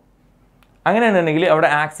പോവാം. അങ്ങനെയാണെന്നുണ്ടെങ്കിൽ അവിടെ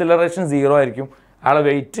ആക്സിലറേഷൻ 0 ആയിരിക്കും. അയാളെ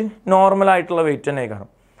വെയിറ്റ് നോർമലായിട്ടുള്ള വെയിറ്റ് തന്നെ കാണും.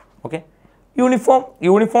 Okay,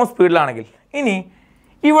 uniform സ്പീഡിലാണെങ്കിൽ. ഇനി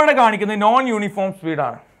ഇവിടെ കാണിക്കുന്നത് നോൺ യൂണിഫോം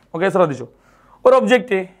സ്പീഡാണ്. ഓക്കെ, ശ്രദ്ധിച്ചു. ഒരു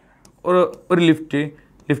ഒബ്ജക്റ്റ്, ഒരു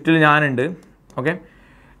ലിഫ്റ്റിൽ ഞാനുണ്ട്. ഓക്കെ,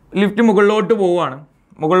 ലിഫ്റ്റ് മുകളിലോട്ട് പോവുകയാണ്.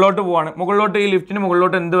 മുകളിലോട്ട് ഈ ലിഫ്റ്റിന്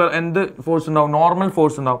മുകളിലോട്ട് എന്ത് ഫോഴ്സ് ഉണ്ടാവും? നോർമൽ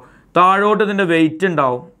ഫോഴ്സ് ഉണ്ടാവും. താഴോട്ട് ഇതിൻ്റെ വെയിറ്റ്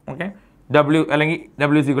ഉണ്ടാവും. ഓക്കെ, അല്ലെങ്കിൽ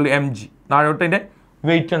W=mg. താഴോട്ട് ഇതിൻ്റെ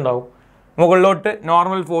വെയിറ്റ് ഉണ്ടാവും, മുകളിലോട്ട്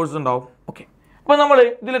നോർമൽ ഫോഴ്സ് ഉണ്ടാവും. ഓക്കെ, അപ്പോൾ നമ്മൾ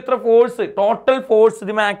ഇതിൽ എത്ര ഫോഴ്സ്, ടോട്ടൽ ഫോഴ്സ്,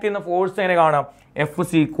 ഇതിൽ ആക്ട് ചെയ്യുന്ന ഫോഴ്സ് എങ്ങനെ കാണാം? F=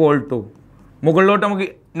 മുകളിലോട്ട് നമുക്ക്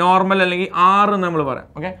നോർമൽ അല്ലെങ്കിൽ R എന്ന് നമ്മൾ പറയാം.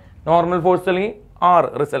 ഓക്കെ, നോർമൽ ഫോഴ്സ് അല്ലെങ്കിൽ R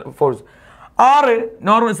ഫോഴ്സ്. R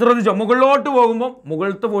normal. ശ്രദ്ധിച്ചോ, മുകളിലോട്ട് പോകുമ്പോൾ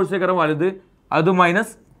മുകളിലത്തെ ഫോഴ്സേക്കാരം വലുത്, അത്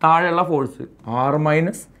മൈനസ് താഴെയുള്ള force R -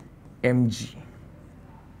 mg.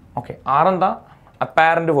 Okay, R എന്താ?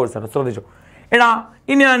 അപ്പാരന്റ് ഫോഴ്സ് ആണ്. ശ്രദ്ധിച്ചോ. എടാ,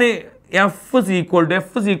 ഇനി ഞാൻ F=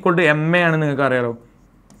 ma ആണ്. നിങ്ങൾക്ക് അറിയാലോ,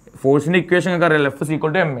 ഫോഴ്സിൻ്റെ ഇക്വേഷൻ നിങ്ങൾക്ക് അറിയാലോ, F=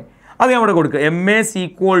 ma. അത് ഞാൻ ഇവിടെ കൊടുക്കുക, ma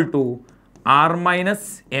R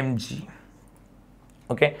 - mg.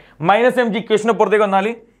 Okay, -mg ഇക്വേഷന് പുറത്തേക്ക് വന്നാൽ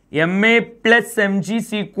ma + mg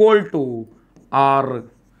R.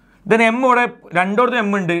 Then m ഇവിടെ രണ്ടോടത്തും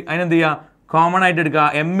m ഉണ്ട്, അതിനെന്ത് ചെയ്യുക? കോമൺ ആയിട്ട് എടുക്കുക,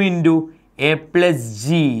 m × a + g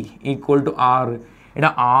 = R. എടാ,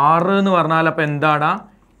 R എന്ന് പറഞ്ഞാൽ അപ്പോൾ എന്താടാ?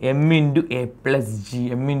 m × a +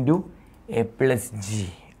 g.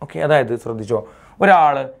 ഓക്കെ, അതായത് ശ്രദ്ധിച്ചോ,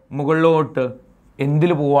 ഒരാൾ മുകളിലോട്ട്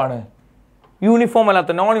എന്തിൽ പോവാണ്? യൂണിഫോം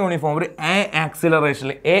അല്ലാത്ത നോൺ യൂണിഫോം ഒരു എ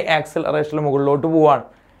ആക്സിലറേഷനിൽ മുകളിലോട്ട് പോവാണ്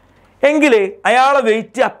എങ്കിൽ അയാളെ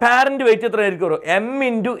വെയിറ്റ്, അപ്പാരന്റ് വെയിറ്റ് എത്ര ആയിരിക്കും? m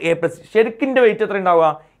 × a + ശരിക്കിൻ്റെ വെയിറ്റ് എത്ര ഉണ്ടാവുക?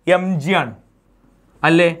 mg ആണ്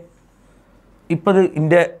അല്ലേ? ഇപ്പം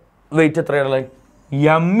ഇതിൻ്റെ വെയിറ്റ് എത്രയുള്ളത്?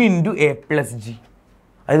 m × a + g.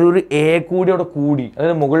 അതായത് ഒരു എ കൂടി അവിടെ കൂടി,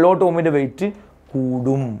 അതായത് മുകളിലോട്ട് പോകുമ്പോൾ വെയിറ്റ്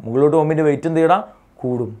കൂടും. എന്ത് ചെയ്യണം?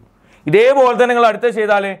 കൂടും. ഇതേപോലെ തന്നെ നിങ്ങൾ അടുത്ത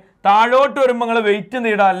ചെയ്താൽ താഴോട്ട് വരുമ്പോൾ നിങ്ങൾ വെയിറ്റ് എന്ത്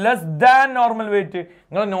ചെയ്യണം? Less than normal weight.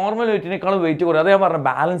 നിങ്ങൾ നോർമൽ വെയിറ്റിനേക്കാൾ വെയിറ്റ് കുറയും. അത് ഞാൻ പറഞ്ഞ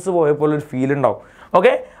ബാലൻസ് പോയ പോലെ ഒരു ഫീൽ ഉണ്ടാവും.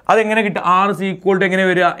 ഓക്കെ, അതെങ്ങനെ കിട്ടും? R = എങ്ങനെ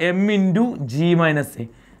വരിക? m × g - a.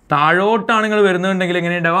 താഴോട്ടാണ് നിങ്ങൾ വരുന്നുണ്ടെങ്കിൽ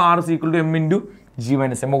എങ്ങനെ ഉണ്ടാവുക? R = m × g -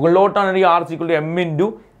 a. മുകളിലോട്ടാണെങ്കിൽ R = m ×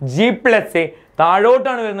 g + a.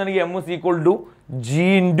 താഴോട്ടാണ് വരുന്നുണ്ടെങ്കിൽ m × g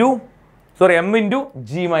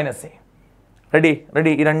 - a. റെഡി?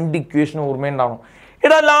 ഈ രണ്ട് ഇക്വേഷൻ ഓർമ്മയുണ്ടാവണം.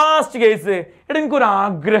 എടാ, ലാസ്റ്റ് കേസ്, എടാ, എനിക്കൊരു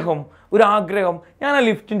ആഗ്രഹം, ഞാൻ ആ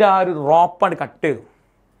ലിഫ്റ്റിൻ്റെ ആ ഒരു റോപ്പാണ് കട്ട് ചെയ്തു.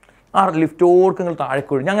 ആ ലിഫ്റ്റോർക്ക് നിങ്ങൾ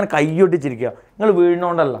താഴേക്ക് വീഴും. ഞാൻ അങ്ങനെ കൈയൊട്ടിച്ചിരിക്കുക. നിങ്ങൾ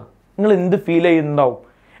വീഴുന്നോണ്ടല്ല, നിങ്ങൾ എന്ത് ഫീൽ ചെയ്യുന്നുണ്ടാവും?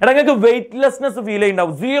 എടാ, നിങ്ങൾക്ക് വെയിറ്റ്ലെസ്നെസ് ഫീൽ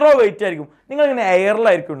ചെയ്യുന്നുണ്ടാവും. 0 വെയിറ്റ് ആയിരിക്കും. നിങ്ങൾ ഇങ്ങനെ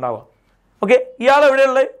എയറിലായിരിക്കും ഉണ്ടാവുക. ഓക്കെ, ഇയാൾ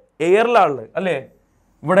എവിടെയുള്ളത്? എയറിലാണുള്ളത് അല്ലേ?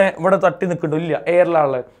 ഇവിടെ തട്ടി നിൽക്കുന്നുണ്ടോ? ഇല്ല,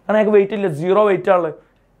 എയറിലാണുള്ളത്. കാരണം അയാൾക്ക് വെയിറ്റ് ഇല്ല, 0 വെയിറ്റ് ആണുള്ളത്.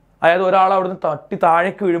 അതായത് ഒരാൾ അവിടുന്ന് തട്ടി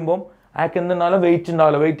താഴേക്ക് വീഴുമ്പോൾ അയാൾക്ക് എന്തുണ്ടാവില്ല? വെയിറ്റ്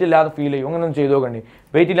ഉണ്ടാവില്ല. വെയിറ്റ് ഇല്ലാതെ ഫീൽ ചെയ്യും. അങ്ങനെ ഒന്നും ചെയ്തു നോക്കണ്ടേ.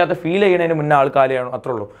 വെയിറ്റ് ഇല്ലാത്ത ഫീൽ ചെയ്യുന്നതിന് മുന്നേ ആൾ കാലിയാണ്.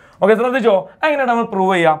 അത്രേ ഉള്ളൂ. ഓക്കെ, ശ്രദ്ധിച്ചോ. അങ്ങനെയാണ് നമ്മൾ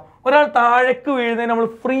പ്രൂവ് ചെയ്യാം. ഒരാൾ താഴേക്ക് വീഴുന്നതിന് നമ്മൾ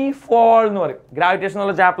ഫ്രീ ഫോൾ എന്ന് പറയും. ഗ്രാവിറ്റേഷൻ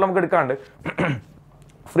എന്നുള്ള ചാപ്റ്റർ നമുക്ക് എടുക്കാണ്ട്.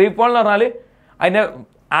 ഫ്രീ ഫോൾ എന്ന് പറഞ്ഞാൽ അതിൻ്റെ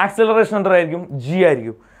ആക്സിലറേഷൻ എത്രയായിരിക്കും? g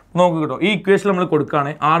ആയിരിക്കും. നോക്ക് കേട്ടോ, ഈ ഇക്വേഷൻ നമ്മൾ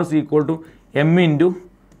കൊടുക്കുകയാണ്. R = m ×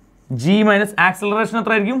 g - ആക്സിലറേഷൻ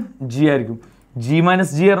എത്രയായിരിക്കും? g ആയിരിക്കും. g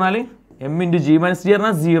 - g പറഞ്ഞാൽ m × g - g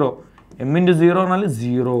പറഞ്ഞാൽ 0. m × 0 പറഞ്ഞാൽ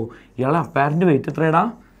 0. ഇയാളെ അപ്പാരന്റ് വെയിറ്റ് എത്രയാടാ?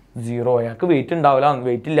 0. അയാൾക്ക് വെയിറ്റ് ഉണ്ടാവില്ല,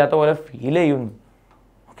 വെയിറ്റ് ഇല്ലാത്ത പോലെ ഫീൽ ചെയ്യുന്നു.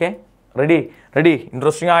 Okay, ready?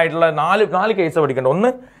 ഇൻട്രസ്റ്റിംഗ് ആയിട്ടുള്ള നാല് കേസ് പഠിക്കേണ്ട. ഒന്ന്,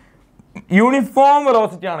 യൂണിഫോം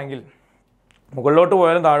വെലോസിറ്റി ആണെങ്കിൽ മുകളിലോട്ട്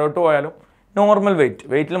പോയാലും താഴോട്ട് പോയാലും നോർമൽ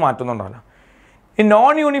വെയിറ്റിൽ മാറ്റമൊന്നും ഉണ്ടാവില്ല. ഈ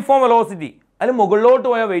നോൺ യൂണിഫോം വെലോസിറ്റി, അതിൽ മുകളിലോട്ട്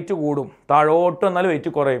പോയാൽ വെയിറ്റ് കൂടും, താഴോട്ട് വന്നാൽ വെയിറ്റ്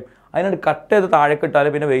കുറയും. അതിനോട് കട്ട് ചെയ്ത് താഴേക്ക് ഇട്ടാൽ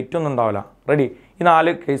പിന്നെ വെയിറ്റ് ഒന്നും ഉണ്ടാവില്ല. റെഡി? ഈ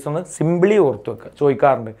 4 കേസ് ഒന്ന് സിംപിളി ഓർത്ത് വെക്കുക.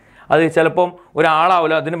 ചോദിക്കാറുണ്ട്. അത് ചിലപ്പം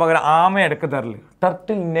ഒരാളാവില്ല, അതിന് പകരം ആമ ഇടയ്ക്ക് തരല്.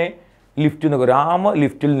 ടർട്ടിലിനെ ലിഫ്റ്റ് നിൽക്കും. ആമ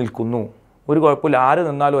ലിഫ്റ്റിൽ നിൽക്കുന്നു, ഒരു കുഴപ്പമില്ല, ആര്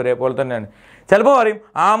നിന്നാലും ഒരേപോലെ തന്നെയാണ്. ചിലപ്പോൾ പറയും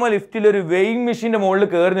ആമ ലിഫ്റ്റിൽ ഒരു വെയിങ് മെഷീൻ്റെ മുകളിൽ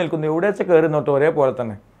കയറി നിൽക്കുന്നു, എവിടെ വെച്ചാൽ കയറി നോട്ടോ ഒരേപോലെ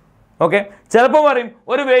തന്നെ. ഓക്കെ, ചിലപ്പോൾ പറയും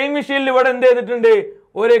ഒരു വെയിങ് മെഷീനിൽ ഇവിടെ എന്ത് ചെയ്തിട്ടുണ്ട്?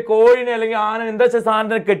 ഒരു കോഴിനെ അല്ലെങ്കിൽ ആന എന്താ വെച്ചാൽ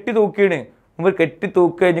സാധനത്തിനെ കെട്ടി തൂക്കിയാണ്. കെട്ടി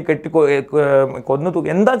തൂക്കി കഴിഞ്ഞ് കൊന്നു തൂക്കി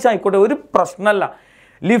എന്താ വെച്ചാൽ ആയിക്കോട്ടെ, ഒരു പ്രശ്നമല്ല.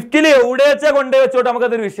 ലിഫ്റ്റിൽ എവിടെ വെച്ചാൽ കൊണ്ടുപോയി വെച്ചോട്ടെ,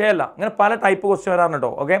 നമുക്കതൊരു വിഷയമല്ല. അങ്ങനെ പല ടൈപ്പ് ക്വസ്റ്റ്യൻ വരാറുണ്ട് കേട്ടോ.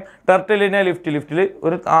 ഓക്കെ, ടർട്ടിലിനെ ലിഫ്റ്റിൽ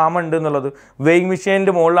ഒരു ആമ ഉണ്ട് എന്നുള്ളത്, വെയിങ്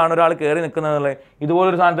മെഷീനിൻ്റെ മുകളിലാണ് ഒരാൾ കയറി നിൽക്കുന്നത് എന്നുള്ളത്,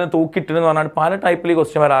 ഇതുപോലൊരു സാധനത്തിന് തൂക്കിയിട്ടെന്ന് പറഞ്ഞാൽ പല ടൈപ്പിൽ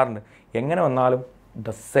ക്വസ്റ്റ്യൻ വരാറുണ്ട്. എങ്ങനെ വന്നാലും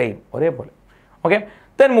ദ സെയിം, ഒരേപോലെ. Okay,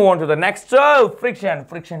 Then move on to the next. Friction.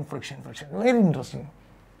 Very interesting.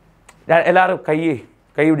 എല്ലാവരും കൈ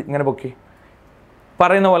ഇങ്ങനെ പൊക്കി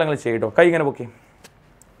പറയുന്ന പോലെ നിങ്ങൾ ചെയ്യട്ടോ. കൈ ഇങ്ങനെ പൊക്കി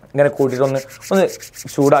ഇങ്ങനെ കൂട്ടിയിട്ട് ഒന്ന്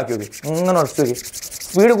ചൂടാക്കി നോക്കി. ഇങ്ങനെ ഉറച്ചു നോക്കി.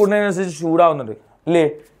 സ്പീഡ് കൂടുന്നതിനനുസരിച്ച് ചൂടാവുന്നുണ്ട് അല്ലേ?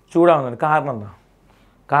 ചൂടാവുന്നുണ്ട്. കാരണം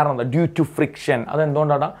എന്താ? Due to friction.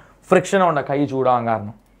 അതെന്തുകൊണ്ടാണ്? ഫ്രിക്ഷൻ കൊണ്ടാണ് കൈ ചൂടാവാൻ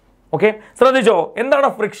കാരണം. ഓക്കെ, ശ്രദ്ധിച്ചോ? എന്താണ്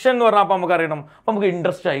ഫ്രിക്ഷൻ എന്ന് പറഞ്ഞാൽ അപ്പം നമുക്കറിയണം. അപ്പം നമുക്ക്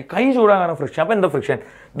ഇൻട്രസ്റ്റ് ആയി. കൈ ചൂടാകാൻ ഫ്രിക്ഷൻ. അപ്പം എന്താ friction?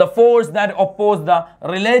 The force that oppose the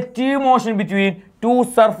relative motion between two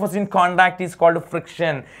surface in contact is called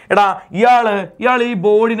friction. എടാ ഇയാൾ ഈ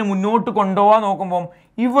ബോഡിനെ മുന്നോട്ട് കൊണ്ടുപോകാൻ നോക്കുമ്പം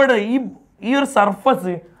ഇവിടെ ഈ ഒരു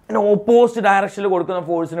സർഫസ് അതിന് ഓപ്പോസിറ്റ് ഡയറക്ഷനിൽ കൊടുക്കുന്ന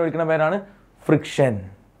ഫോഴ്സിനെ വിളിക്കുന്ന പേരാണ് ഫ്രിക്ഷൻ.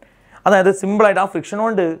 അതായത് സിമ്പിളായിട്ട് ആ ഫ്രിക്ഷൻ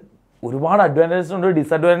കൊണ്ട് ഒരുപാട് അഡ്വാൻറ്റേജസ് ഉണ്ട്,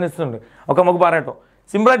 ഡിസഡ്വാൻറ്റേജസ് ഉണ്ട്. ഒക്കെ നമുക്ക് പറയാം.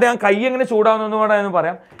 സിമ്പിളായിട്ട് ഞാൻ കൈ എങ്ങനെ ചൂടാവുന്നു എന്ന്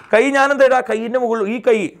പറയാം. കൈ ഞാനെന്താ കൈയിൻ്റെ മുകളിൽ ഈ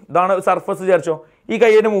കൈ ഇതാണ് സർഫസ് വിചാരിച്ചോ. ഈ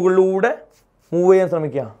കൈയിൻ്റെ മുകളിലൂടെ മൂവ് ചെയ്യാൻ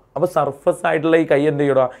ശ്രമിക്കുക. അപ്പോൾ സർഫസ് ആയിട്ടുള്ള ഈ കൈ എന്ത്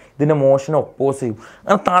ചെയ്യടാ? ഇതിൻ്റെ മോഷൻ ഒപ്പോസ് ചെയ്യും.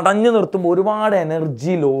 അങ്ങനെ തടഞ്ഞു നിർത്തുമ്പോൾ ഒരുപാട്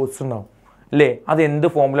എനർജി ലോസ് ഉണ്ടാവും അല്ലേ? അത് എന്ത്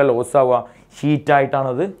ഫോമിലാണ് ലോസ് ആവുക?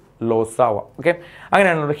 ഹീറ്റായിട്ടാണത് ലോസ് ആവുക. ഓക്കെ,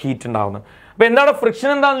 അങ്ങനെയാണ് ഇവിടെ ഹീറ്റ് ഉണ്ടാവുന്നത്. അപ്പോൾ എന്താണ് ഫ്രിക്ഷൻ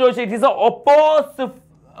എന്താണെന്ന് ചോദിച്ചാൽ it is A oppose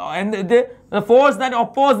force that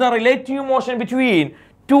oppose the relative motion between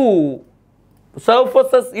two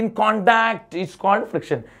surfaces in contact is called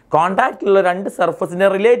friction. കോണ്ടാക്റ്റിലുള്ള രണ്ട് സർഫസിൻ്റെ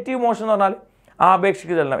റിലേറ്റീവ് മോഷൻ എന്ന് പറഞ്ഞാൽ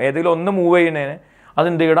ആപേക്ഷിക ചലനം. ഏതെങ്കിലും ഒന്ന് മൂവ് ചെയ്യുന്നതിന്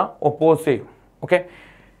അതെന്ത് ചെയ്യണം? ഒപ്പോസ് ചെയ്യും. Okay,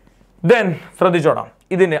 then ശ്രദ്ധിച്ചോടാം.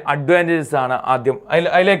 ഇതിന് അഡ്വാൻറ്റേജസ് ആണ് ആദ്യം.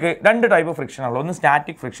 അതിലേക്ക് രണ്ട് ടൈപ്പ് ഫ്രിക്ഷൻ ഉള്ളത്. ഒന്ന്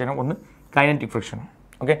സ്റ്റാറ്റിക് ഫ്രിക്ഷനും ഒന്ന് കൈനറ്റിക് ഫ്രിക്ഷനും.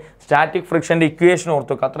 ഓക്കെ, സ്റ്റാറ്റിക് ഫ്രിക്ഷൻ്റെ ഇക്വേഷൻ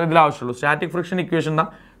ഓർത്ത് വെക്കുക. അത്ര ഇതിൽ ആവശ്യമുള്ളൂ. സ്റ്റാറ്റിക് ഫ്രിക്ഷൻ ഇക്വേഷൻ എന്താ?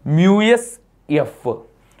 µs F.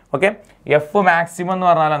 Okay, F maximum എന്ന്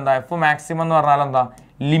പറഞ്ഞാൽ എന്താ?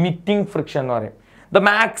 ലിമിറ്റിംഗ് ഫ്രിക്ഷൻ എന്ന് പറയും. The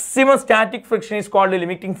maximum static friction is called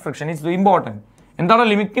limiting friction. Is important. എന്താണ്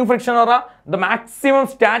ലിമിറ്റിംഗ് ഫ്രിക്ഷൻ എന്ന് പറഞ്ഞാൽ? The maximum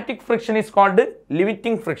static friction is called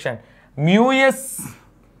limiting friction. µs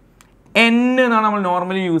n എന്നാണ് നമ്മൾ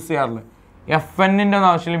നോർമലി യൂസ് ചെയ്യാറുള്ളത്. FN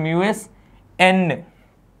ആവശ്യമില്ല. µs n.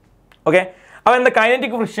 ഓക്കെ, അപ്പോൾ എന്താ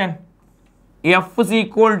kinetic friction? F is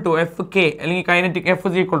equal to FK അല്ലെങ്കിൽ kinetic F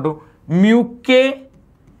is equal to µk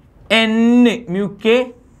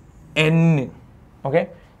n. Okay,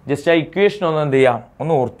 just ആ equation ഒന്ന് എന്ത് ചെയ്യാം?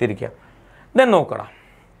 ഒന്ന് ഓർത്തിരിക്കുക. ദെൻ നോക്കണം,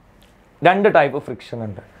 രണ്ട് ടൈപ്പ് ഫ്രിക്ഷൻ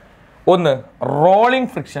ഉണ്ട്. ഒന്ന് റോളിംഗ്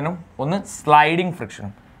ഫ്രിക്ഷനും ഒന്ന് സ്ലൈഡിങ്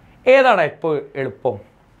ഫ്രിക്ഷനും. ഏതാണ് എപ്പോൾ എളുപ്പം?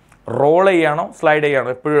 Role ചെയ്യാണോ slide ചെയ്യാണോ?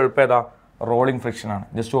 എപ്പോഴും എളുപ്പം ഏതാ? റോളിംഗ് ഫ്രിക്ഷനാണ്.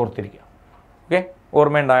 ജസ്റ്റ് ഓർത്തിരിക്കുക. ഓക്കെ,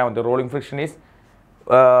 ഓർമ്മയുണ്ടായാൽ മതി. റോളിംഗ് ഫ്രിക്ഷൻ ഈസ്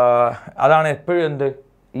അതാണ് എപ്പോഴും എന്ത്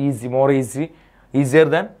easier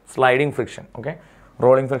than sliding friction. Okay,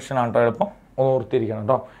 rolling friction ആണ് കേട്ടോ എളുപ്പം. ഒന്ന് ഓർത്തിരിക്കണം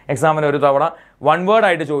കേട്ടോ. എക്സാമിന് ഒരു തവണ വൺ വേർഡ്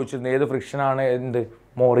ആയിട്ട് ചോദിച്ചിരുന്നു, ഏത് ഫ്രിക്ഷനാണ്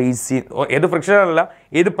മോർ ഈസി, ഏത് ഫ്രിക്ഷനല്ല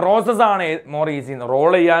ഏത് പ്രോസസ്സാണ് മോർ ഈസി,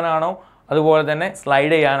 റോൾ ചെയ്യാനാണോ അതുപോലെ തന്നെ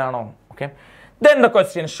സ്ലൈഡ് ചെയ്യാനാണോ? Okay, then the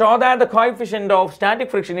question, show that the coefficient of static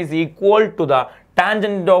friction is equal to the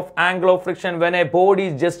tangent of angle of friction when a body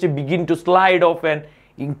is just begin to slide off an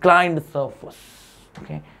inclined surface.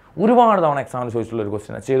 Okay, ഒരുപാട് തവണ എക്സാമിൽ ചോദിച്ചിട്ടുള്ള ഒരു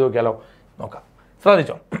question. ചെയ്ത് നോക്കിയാലോ? നോക്കാം.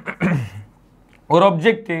 ശ്രദ്ധിച്ചോ, ഒരു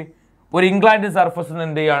ഒബ്ജക്റ്റ് ഒരു ഇൻക്ലൈൻഡ് സർഫസിൽ നിന്ന്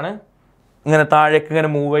എന്ത് ചെയ്യാണ്? ഇങ്ങനെ താഴേക്ക് ഇങ്ങനെ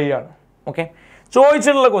മൂവ് ചെയ്യാണ്. ഓക്കെ,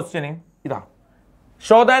 ചോദിച്ചിട്ടുള്ള ക്വസ്റ്റ്യന് ഇതാണ്.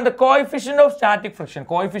 Show that the coefficient of static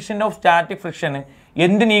friction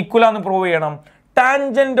എന്തിന് ഈക്വൽ ആണെന്ന് പ്രൂവ് ചെയ്യണം?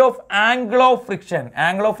 Tangent of angle of friction.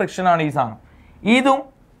 Angle of friction ആണ് ഈ സാധനം. ഇതും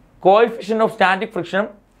കോഎഫിഷ്യന്റ് ഓഫ് സ്റ്റാറ്റിക് ഫ്രിക്ഷനും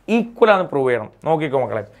ഈക്വൽ ആണെന്ന് പ്രൂവ് ചെയ്യണം. നോക്കിക്കോ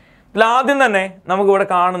മക്കളെ. ഇതിൽ ആദ്യം തന്നെ നമുക്കിവിടെ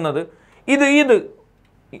കാണുന്നത് ഇത്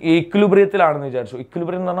ഇക്വിലിബ്രിയത്തിലാണെന്ന് വിചാരിച്ചു.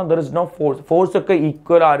 ഇക്വിലിബ്രിയം എന്ന് പറഞ്ഞാൽ ദർ ഇസ് നോ ഫോഴ്സ് ഒക്കെ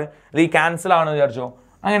ഈക്വൽ ആണ് അല്ലെങ്കിൽ ക്യാൻസൽ ആണെന്ന് വിചാരിച്ചോ.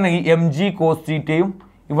 അങ്ങനെ ഈ mg cos തീറ്റയും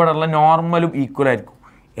ഇവിടെയുള്ള നോർമലും ഈക്വൽ ആയിരിക്കും.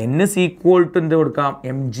 n is equal to എന്ത് കൊടുക്കാം?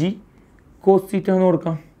 mg cos തീറ്റ എന്ന്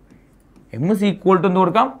കൊടുക്കാം. m is equal to എന്ത്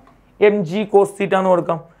കൊടുക്കാം? mg cos തീറ്റ എന്ന്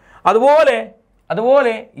കൊടുക്കാം.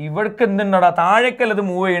 അതുപോലെ ഇവിടേക്ക് എന്തുണ്ടാ? താഴേക്കല്ല ഇത്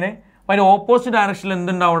മൂവ് ചെയ്യണേ. അപ്പോൾ അതിന് ഓപ്പോസിറ്റ് ഡയറക്ഷനിൽ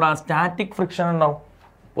എന്തുണ്ടാവും? സ്റ്റാറ്റിക് ഫ്രിക്ഷൻ ഉണ്ടാവും.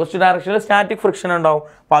 പോസിറ്റീവ് ഡയറക്ഷനിൽ സ്റ്റാറ്റിക് ഫ്രിക്ഷൻ ഉണ്ടാവും.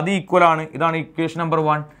 അപ്പോൾ അത് ഈക്വൽ ആണ്. ഇതാണ് ഇക്വേഷൻ നമ്പർ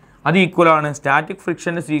 1. അത് ഈക്വൽ ആണ്. Static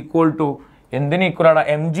friction is equal to എന്തിന് ഈക്വൽ ആണ്?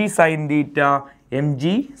 mg sin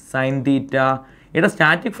തീറ്റ. ഇവിടെ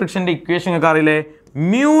സ്റ്റാറ്റിക് ഫ്രിക്ഷൻ്റെ ഇക്വേഷൻ നിങ്ങൾക്ക് അറിയില്ലേ?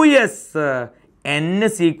 µs n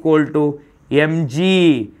is equal to mg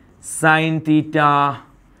sin തീറ്റ.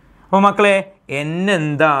 അപ്പോൾ മക്കളെ n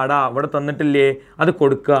എന്താടാ? ഇവിടെ തന്നിട്ടില്ലേ? അത്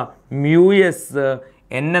കൊടുക്കുക. µs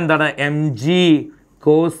n എന്താണ്? mg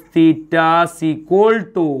cos theta is equal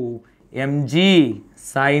to mg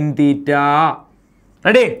sin theta.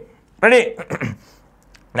 Ready?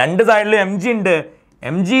 രണ്ട് സൈഡിൽ mg ഉണ്ട്.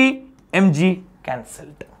 mg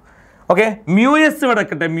cancelled. ഓക്കെ, µs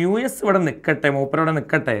ഇവിടെ നിൽക്കട്ടെ. മൂപ്പരവിടെ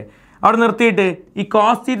നിൽക്കട്ടെ. അവിടെ നിർത്തിയിട്ട് ഈ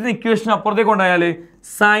കോസ് തീറ്റ ഇക്വേഷൻ അപ്പുറത്തേക്ക് കൊണ്ടുപോയാൽ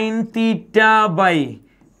sine theta by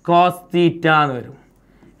cos theta എന്ന് വരും.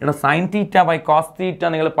 ഇവിടെ sine theta by cos theta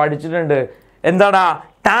നിങ്ങൾ പഠിച്ചിട്ടുണ്ട്. എന്താടാ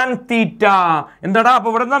ടാൻ തീറ്റ. എന്താടാ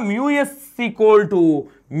അപ്പോൾ ഇവിടെ mu S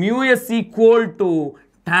equal to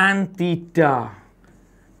tan theta.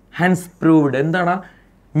 Hence proved. എന്താണ്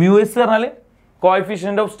മ്യൂ എസ് പറഞ്ഞാൽ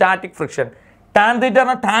coefficient of static friction, tan theta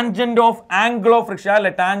പറഞ്ഞാൽ tangent of angle of friction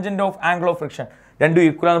അല്ലേ, tangent of angle of friction. രണ്ടും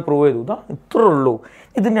ഈക്വൽ ആണെന്ന് പ്രൂവ് ചെയ്തു. ഇതാ ഇത്രേ ഉള്ളൂ.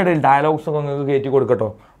 ഇതിൻ്റെ ഇടയിൽ ഡയലോഗ്സ് ഒക്കെ നിങ്ങൾക്ക് കയറ്റി കൊടുക്കട്ടോ.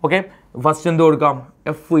 ഓക്കെ, ഫസ്റ്റ് എന്ത് കൊടുക്കാം,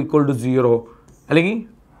 എഫ് ഈക്വൽ ടു 0 അല്ലെങ്കിൽ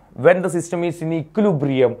when the system is in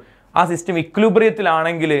equilibrium. ആ സിസ്റ്റം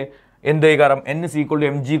ഇക്വിലിബ്രിയത്തിലാണെങ്കിൽ എന്ത് കാരണം N is equal to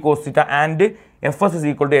M G cos theta and F S is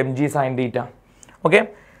equal to M G sine theta. Okay,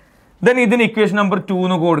 then ഇതിന് equation number 2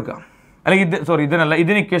 എന്ന് കൊടുക്കാം, അല്ലെങ്കിൽ ഇതിനല്ല,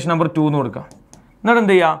 ഇതിന് equation number 2 എന്ന് കൊടുക്കാം. എന്നിട്ട്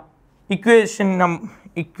എന്ത് ചെയ്യുക,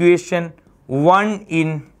 equation 1 in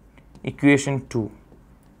equation 2.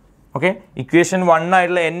 Okay, equation 1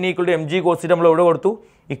 ആയിട്ടുള്ള N equal to M G cos theta നമ്മൾ എവിടെ കൊടുത്തു,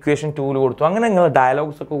 ഇക്വേഷൻ 2 കൊടുത്തു. അങ്ങനെ നിങ്ങൾ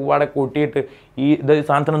ഡയലോഗ്സ് ഒക്കെ ഒരുപാട് കൂട്ടിയിട്ട് ഈ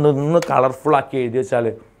സാധനത്തിന് നിന്ന് കളർഫുൾ ആക്കി എഴുതി വെച്ചാൽ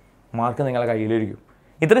മാർക്ക് നിങ്ങളെ കയ്യിലിരിക്കും.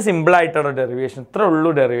 ഇത്ര സിമ്പിളായിട്ടാണ് ഡെറിവേഷൻ, ഇത്രേ ഉള്ളൂ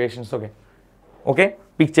ഡെറിവേഷൻസ് ഒക്കെ. ഓക്കെ,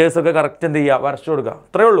 പിക്ചേഴ്സൊക്കെ കറക്റ്റ് എന്ത് ചെയ്യുക, വരച്ചു കൊടുക്കുക,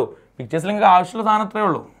 ഇത്രയേ ഉള്ളൂ. പിക്ചേഴ്സിൽ നിങ്ങൾക്ക് ആവശ്യമുള്ള സാധനം ഇത്രയേ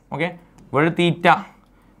ഉള്ളൂ. ഓക്കെ, ഇവിടെ തീറ്റ,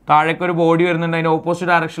 താഴേക്ക് ഒരു ബോഡി വരുന്നുണ്ട്, അതിൻ്റെ ഓപ്പോസിറ്റ്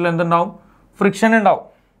ഡയറക്ഷനിൽ എന്തുണ്ടാവും, ഫ്രിക്ഷൻ ഉണ്ടാവും.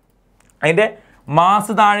 അതിൻ്റെ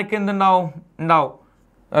മാസ് താഴേക്ക് എന്തുണ്ടാവും,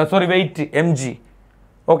 വെയിറ്റ് എം ജി.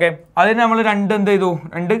 ഓക്കെ, അതിന് നമ്മൾ രണ്ട്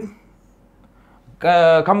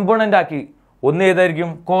കമ്പോണൻ്റ് ആക്കി. ഒന്ന് ഏതായിരിക്കും,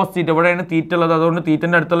 കോസ് തീറ്റ. ഇവിടെയാണ് തീറ്റ ഉള്ളത്, അതുകൊണ്ട്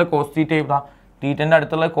തീറ്റൻ്റെ അടുത്തുള്ള കോസ് തീറ്റയും തീറ്റൻ്റെ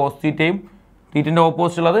അടുത്തുള്ള കോസ് തീറ്റയും തീറ്റൻ്റെ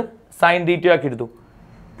ഓപ്പോസിറ്റ് ഉള്ളത് സൈൻ തീറ്റയും ആക്കി എടുത്തു.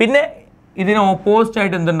 പിന്നെ ഇതിന് ഓപ്പോസിറ്റ്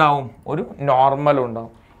ആയിട്ട് എന്തുണ്ടാവും, ഒരു നോർമലും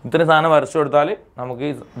ഉണ്ടാവും. ഇത്രയും സാധനം വരച്ചു കൊടുത്താൽ നമുക്ക്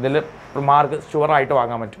ഇതിൽ മാർക്ക് ഷുവറായിട്ട്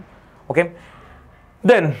വാങ്ങാൻ പറ്റും. ഓക്കെ,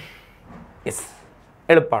 ദെൻ യെസ്,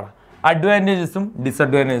 എളുപ്പമാണ്. അഡ്വാൻറ്റേജസും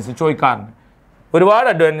ഡിസഡ്വാൻറ്റേജസും ചോദിക്കാറുണ്ട്. ഒരുപാട്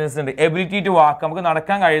അഡ്വാൻറ്റേജസ് ഉണ്ട്. എബിലിറ്റി ടു വാക്ക്, നമുക്ക്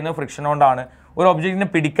നടക്കാൻ കഴിയുന്ന ഫ്രിക്ഷൻ കൊണ്ടാണ്. ഒരു ഒബ്ജക്റ്റിനെ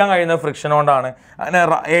പിടിക്കാൻ കഴിയുന്ന ഫ്രിക്ഷൻ കൊണ്ടാണ്. അങ്ങനെ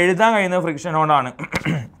എഴുതാൻ കഴിയുന്ന ഫ്രിക്ഷൻ കൊണ്ടാണ്.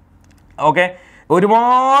 ഓക്കെ,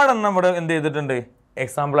 ഒരുപാടെണ്ണം ഇവിടെ എന്ത് ചെയ്തിട്ടുണ്ട്,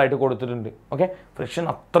 എക്സാമ്പിളായിട്ട് കൊടുത്തിട്ടുണ്ട്. ഓക്കെ, ഫ്രിക്ഷൻ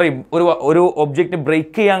അത്രയും ഒരു ഒബ്ജക്റ്റ്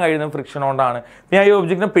ബ്രേക്ക് ചെയ്യാൻ കഴിയുന്ന ഫ്രിക്ഷൻ കൊണ്ടാണ്. പിന്നെ ഈ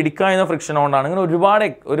ഒബ്ജക്റ്റിനെ പിടിക്കാൻ കഴിയുന്ന ഫ്രിക്ഷൻ കൊണ്ടാണ്. അങ്ങനെ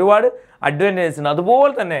ഒരുപാട് അഡ്വാൻറ്റേജസ് ഉണ്ട്.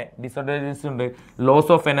 അതുപോലെ തന്നെ ഡിസഡ്വാൻറ്റേജസ് ഉണ്ട്.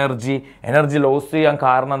 ലോസ് ഓഫ് എനർജി ലോസ് ചെയ്യാൻ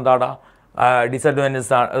കാരണം എന്താടാ,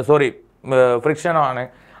 ഡിസഡ്വാൻറ്റേജസ് ആണ്, ഫ്രിക്ഷനാണ്.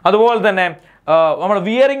 അതുപോലെ തന്നെ നമ്മൾ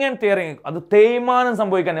വിയറിങ് ആൻഡ് ടിയറിങ്, അത് തേയ്മാനം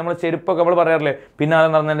സംഭവിക്കാൻ നമ്മൾ ചെരുപ്പൊക്കെ നമ്മൾ പറയാറില്ലേ, പിന്നാലെ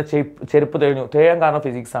നടന്നതിൻ്റെ ചെരുപ്പ് തേഞ്ഞു, തേയാൻ കാരണം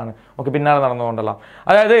ഫിസിക്സ് ആണ്. ഓക്കെ, പിന്നാലെ നടന്നുകൊണ്ടല്ല,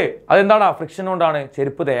 അതായത് അതെന്താണ്, ഫ്രിക്ഷൻ കൊണ്ടാണ്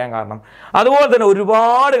ചെരുപ്പ് തേയാൻ കാരണം. അതുപോലെ തന്നെ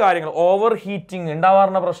ഒരുപാട് കാര്യങ്ങൾ, ഓവർ ഹീറ്റിംഗ്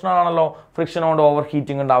ഉണ്ടാവാറുള്ള പ്രശ്നമാണല്ലോ ഫ്രിക്ഷൻ കൊണ്ട്, ഓവർ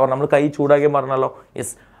ഹീറ്റിംഗ് ഉണ്ടാവാറ്. നമ്മൾ കൈ ചൂടാക്കിയും പറഞ്ഞല്ലോ.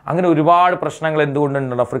 യെസ്, അങ്ങനെ ഒരുപാട് പ്രശ്നങ്ങൾ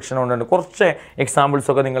എന്തുകൊണ്ടുണ്ടോ, ഫ്രിക്ഷൻ കൊണ്ടുണ്ട്. കുറച്ച്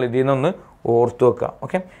എക്സാമ്പിൾസൊക്കെ നിങ്ങൾ ഇതിൽ നിന്നൊന്ന് ഓർത്ത് വെക്കുക.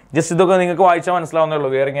 ഓക്കെ, ജസ്റ്റ് ഇതൊക്കെ നിങ്ങൾക്ക് വായിച്ചാൽ മനസ്സിലാവുന്നേ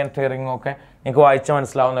ഉള്ളൂ. വിയറിങ് ആൻഡ് ടിയറിങ് ഒക്കെ നിങ്ങൾക്ക് വായിച്ചാൽ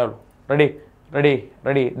മനസ്സിലാവുന്നേ ഉള്ളൂ.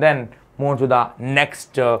 Ready then move to the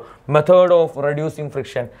next method of reducing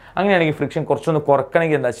friction. അങ്ങനെയാണെങ്കിൽ ഫ്രിക്ഷൻ കുറച്ചൊന്ന്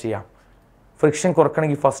കുറക്കണമെങ്കിൽ എന്താ ചെയ്യാം, ഫ്രിക്ഷൻ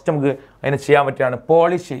കുറക്കണമെങ്കിൽ ഫസ്റ്റ് നമുക്ക് അതിനെ ചെയ്യാൻ പറ്റുകയാണ്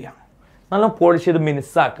പോളിഷ് ചെയ്യാം. നല്ല പോളിഷ് ചെയ്ത്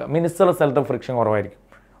മിനുസ്സുള്ള സ്ഥലത്ത് ഫ്രിക്ഷൻ കുറവായിരിക്കും.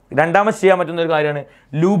 രണ്ടാമത് ചെയ്യാൻ പറ്റുന്ന ഒരു കാര്യമാണ്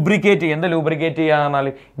ലൂബ്രിക്കേറ്റ് ചെയ്യുക. എന്താ ലൂബ്രിക്കേറ്റ് ചെയ്യുക എന്ന് പറഞ്ഞാൽ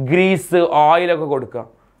ഗ്രീസ്, ഓയിലൊക്കെ കൊടുക്കുക.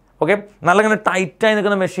 ഓക്കെ, നല്ല ഇങ്ങനെ ടൈറ്റായി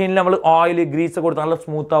നിൽക്കുന്ന മെഷീനിൽ നമ്മൾ ഓയിൽ, ഗ്രീസ് കൊടുത്താൽ നല്ല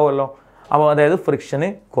സ്മൂത്ത് ആവുമല്ലോ. അപ്പോൾ അതായത് ഫ്രിക്ഷന്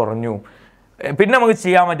കുറഞ്ഞു. പിന്നെ നമുക്ക്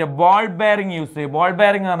ചെയ്യാൻ പറ്റുക ബോൾ ബെയറിംഗ് യൂസ് ചെയ്യും. ബോൾ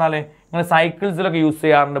ബെയറിംഗ് എന്ന് പറഞ്ഞാൽ ഇങ്ങനെ സൈക്കിൾസിലൊക്കെ യൂസ്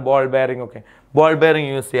ചെയ്യാറുണ്ട് ബോൾ ബെയറിംഗ് ഒക്കെ. ബോൾ ബെയറിംഗ്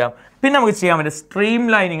യൂസ് ചെയ്യാം. പിന്നെ നമുക്ക് ചെയ്യാൻ പറ്റും സ്ട്രീം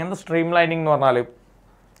ലൈനിങ്. എന്താ സ്ട്രീം ലൈനിങ് എന്ന് പറഞ്ഞാൽ,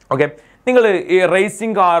 ഓക്കെ, നിങ്ങൾ ഈ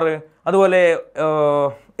റേസിംഗ് കാറ്, അതുപോലെ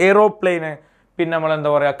എയ്റോപ്ലെയിന്, പിന്നെ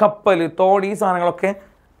നമ്മളെന്താ പറയുക കപ്പൽ, തോണി, ഈ സാധനങ്ങളൊക്കെ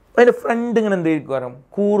അതിൻ്റെ ഫ്രണ്ട് ഇങ്ങനെ എന്തായിരിക്കും,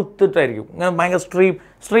 കൂർത്തിട്ടായിരിക്കും, ഇങ്ങനെ ഭയങ്കര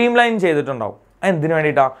സ്ട്രീം ലൈൻ ചെയ്തിട്ടുണ്ടാവും. എന്തിനു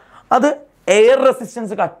വേണ്ടിയിട്ടാണ്, അത് എയർ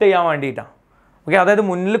റെസിസ്റ്റൻസ് കട്ട് ചെയ്യാൻ വേണ്ടിയിട്ടാണ്. ഓക്കെ, അതായത്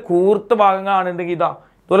മുന്നിൽ കൂർത്ത ഭാഗങ്ങളാണെന്നുണ്ടെങ്കിൽ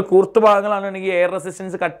ഇതുപോലെ കൂർത്ത ഭാഗങ്ങളാണെന്നുണ്ടെങ്കിൽ എയർ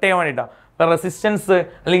റെസിസ്റ്റൻസ് കട്ട് ചെയ്യാൻ വേണ്ടിയിട്ടാണ്. അപ്പോൾ റെസിസ്റ്റൻസ്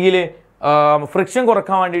അല്ലെങ്കിൽ ഫ്രിക്ഷൻ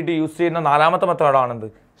കുറക്കാൻ വേണ്ടിയിട്ട് യൂസ് ചെയ്യുന്ന നാലാമത്തെ മെത്തേഡാണെന്ത്,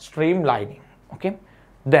 സ്ട്രീം ലൈനിങ്. ഓക്കെ,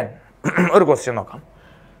 ദെൻ ഒരു ക്വസ്റ്റ്യൻ നോക്കാം.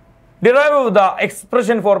 Derive the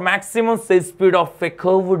expression for maximum safe speed of a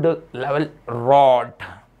curved level rod.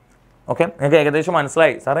 Okay, നിങ്ങൾക്ക് ഏകദേശം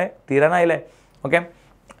മനസ്സിലായി സാറേ, തീരാനായില്ലേ? ഓക്കെ,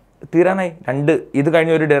 തീരാനായി. ഇത്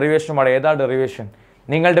കഴിഞ്ഞ ഒരു ഡെറിവേഷൻ പാടെ. ഏതാ ഡെറിവേഷൻ?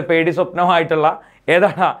 നിങ്ങളുടെ പേടി സ്വപ്നമായിട്ടുള്ള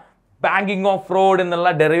ഏതാണ്, ബാങ്കിങ് ഓഫ് ഫ്രോഡ് എന്നുള്ള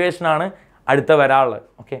ഡെറിവേഷനാണ് അടുത്ത വരാനുള്ളത്.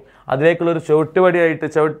 ഓക്കെ, അതിലേക്കുള്ളൊരു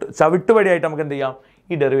ചവിട്ടുപടിയായിട്ട് നമുക്ക് എന്ത് ചെയ്യാം,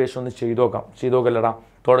 ഈ ഡെറിവേഷൻ ഒന്ന് ചെയ്തു നോക്കല്ലടാ,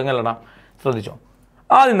 തുടങ്ങല്ലടാ. ശ്രദ്ധിച്ചോ,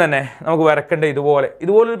 ആദ്യം തന്നെ നമുക്ക് വരക്കേണ്ട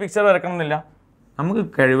ഇതുപോലൊരു പിക്ചർ വരക്കണമെന്നില്ല. നമുക്ക്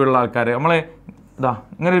കഴിവുള്ള ആൾക്കാർ നമ്മൾ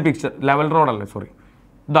ഇങ്ങനൊരു പിക്ചർ, ലെവൽ റോഡല്ലേ,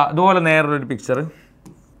 ഇതുപോലെ നേരൊരു പിക്ചർ.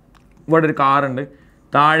 ഇവിടെ ഒരു കാറുണ്ട്,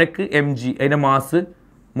 താഴേക്ക് എം ജി, അതിൻ്റെ മാസ്,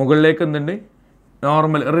 മുകളിലേക്ക് എന്തുണ്ട്,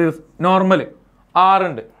 നോർമൽ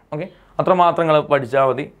ആറുണ്ട്. ഓക്കെ, അത്രമാത്രം നിങ്ങൾ പഠിച്ചാൽ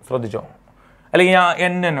മതി. ശ്രദ്ധിച്ചോ, അല്ലെങ്കിൽ ഞാൻ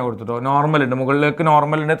എന്നെ കൊടുത്തിട്ടോ, നോർമൽ ഉണ്ട്, മുകളിലേക്ക്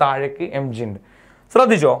നോർമൽ ഉണ്ട്, താഴേക്ക് എം ജി ഉണ്ട്.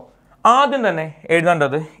 ശ്രദ്ധിച്ചോ, ആദ്യം തന്നെ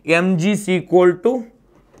എഴുതേണ്ടത് M G is equal to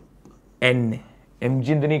N. M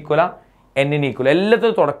G എന്തിന് ഈക്വലാ? എന്നിന് ഈക്വൽ.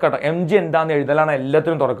 എല്ലാത്തിനും തുടക്കം എം ജി എന്താണെന്ന് എഴുതലാണ്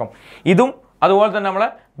എല്ലാത്തിനും തുടക്കം. ഇതും അതുപോലെ തന്നെ നമ്മളെ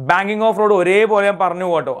ബാങ്കിങ് ഓഫ് റോഡ് ഒരേപോലെ ഞാൻ പറഞ്ഞു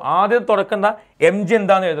പോകട്ടോ. ആദ്യം തുടക്കം എന്താ? എം ജി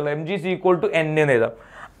എന്താണെന്ന് എഴുതുള്ളൂ. M G is equal to N എന്ന് എഴുതാം.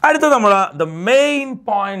 അടുത്ത നമ്മൾ ദ മെയിൻ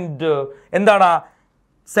പോയിന്റ് എന്താണ്?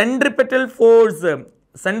 Centripetal force.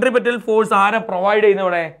 സെൻട്രിപെറ്റൽ ഫോഴ്സ് ആരാ പ്രൊവൈഡ് ചെയ്യുന്നത്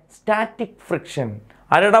ഇവിടെ? Static friction.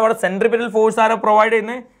 ആരുടെ അവിടെ സെൻട്രിപെറ്റൽ ഫോഴ്സ് ആരാ പ്രൊവൈഡ്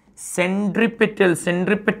ചെയ്യുന്നത്? Centripetal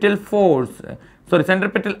force, sorry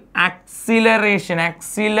centripetal acceleration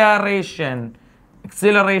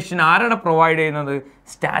ആരാണ് പ്രൊവൈഡ് ചെയ്യുന്നത്?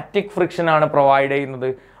 സ്റ്റാറ്റിക് ഫ്രിക്ഷൻ ആണ് പ്രൊവൈഡ് ചെയ്യുന്നത്.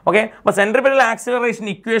 ഓക്കെ, അപ്പോൾ സെൻട്രിപെറ്റൽ ആക്സിലറേഷൻ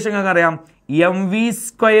ഇക്വേഷൻ നിങ്ങൾക്ക് അറിയാം,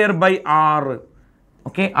 mv²/r.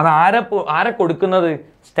 ഓക്കെ, അത് ആരാ കൊടുക്കുന്നത്?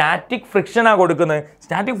 സ്റ്റാറ്റിക് ഫ്രിക്ഷനാണ് കൊടുക്കുന്നത്.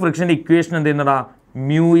 സ്റ്റാറ്റിക് ഫ്രിക്ഷൻ്റെ ഇക്വേഷൻ എന്ത് ചെയ്യുന്നടാ?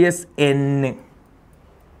 μs(n).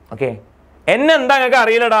 ഓക്കെ, എൻ എന്താ നിങ്ങൾക്ക്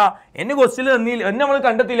അറിയില്ലടാ. എന്നെ ക്വസ്റ്റ്യൻ തന്നില്ല, എന്നെ നമ്മൾ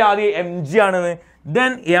കണ്ടെത്തിയില്ല ആദ്യം എം ജി ആണെന്ന്.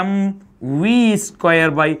 Then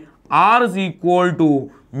mv²/r is equal to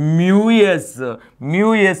μs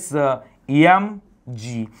mg.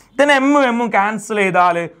 then m cancel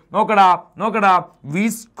ചെയ്താൽ നോക്കടാ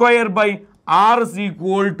v²/r is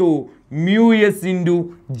equal to μs into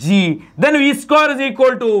g. then v² is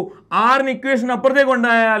equal to r ന് ഇക്വേഷൻ അപ്പുറത്തേക്ക്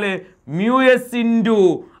കൊണ്ടുപോയാൽ μs into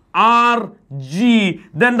rg.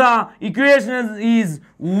 then the equation is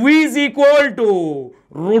v is equal to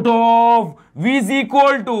root of μs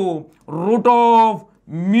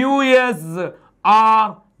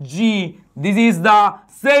rg. this is the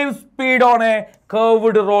same speed on a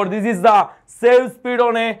curved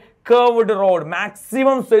road.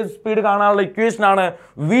 maximum safe speed കാണാനുള്ള equation ആണ്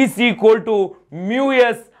v is equal to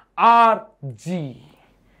μs rg.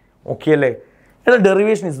 Okay അല്ലേ?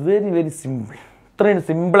 Derivation is very simple. ഇത്രയും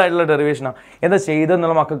simple ആയിട്ടുള്ള ഡെറിവേഷനാണ്. എന്താ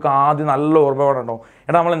ചെയ്തെന്നുള്ള മക്കൾക്ക് ആദ്യം നല്ല ഓർമ്മ വേണോ?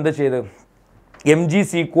 നമ്മൾ എന്താ ചെയ്തത്? M G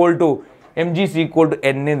is equal to N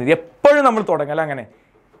എന്ന് എപ്പോഴും നമ്മൾ തുടങ്ങല. അങ്ങനെ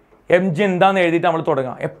എം ജി എന്താന്ന് എഴുതിയിട്ട് നമ്മൾ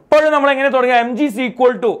തുടങ്ങാം. എപ്പോഴും നമ്മൾ എങ്ങനെ തുടങ്ങുക? M G is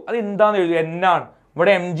equal to അത് എന്താന്ന് എഴുതി? എന്നാണ്.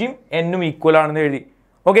 ഇവിടെ എം ജിയും എന്നും ഈക്വൽ ആണെന്ന് എഴുതി.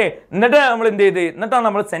 ഓക്കെ, എന്നിട്ട് നമ്മൾ എന്ത് ചെയ്ത്? എന്നിട്ടാണ്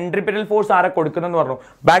നമ്മൾ സെൻട്രിപെറ്റൽ ഫോഴ്സ് ആരെ കൊടുക്കുന്നതെന്ന് പറഞ്ഞു.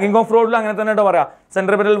 ബാങ്കിങ് ഓഫ് റോഡിൽ അങ്ങനെ തന്നെ പറയാം,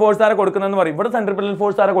 സെൻട്രിപെറ്റൽ ഫോഴ്സ് ആരെ കൊടുക്കുന്നതെന്ന് പറയും. ഇവിടെ സെൻട്രിപെറ്റൽ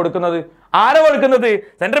ഫോഴ്സ് ആരെ കൊടുക്കുന്നത്?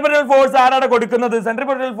 സെൻട്രിപെറ്റൽ ഫോഴ്സ് ആരാണ് കൊടുക്കുന്നത്?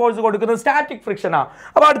 സെൻട്രിപെറ്റൽ ഫോഴ്സ് കൊടുക്കുന്നത് സ്റ്റാറ്റിക് ഫ്രിക്ഷനാ.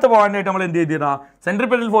 അപ്പോൾ അടുത്ത പോയിന്റ് ആയിട്ട് നമ്മൾ എന്ത് ചെയ്തിടാ?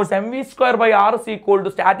 Centripetal force mv²/r is equal to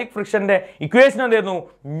static ഫ്രിക്ഷന്റെ equation എന്തായിരുന്നു?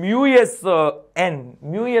 μs(n).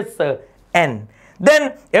 then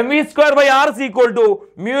mv²/r is equal to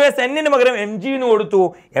μs(n) ന് പകരം mg എന്ന് കൊടുത്തു.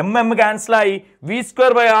 ക്യാൻസൽ ആയി.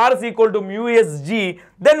 v²/r is equal to μsg.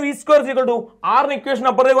 then v² is equal to r ന് ഇക്വേഷൻ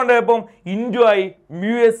അപ്പുറത്തേക്ക് കൊണ്ടുപോയപ്പോൾ ഇൻറ്റു ആയി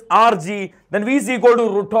μs rg. then v is equal to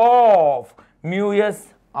root of μs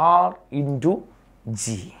r into g.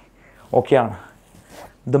 Okay ആണ്.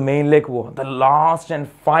 ഇത് മെയിനിലേക്ക് പോവാം. The last and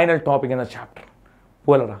final topic എന്ന chapter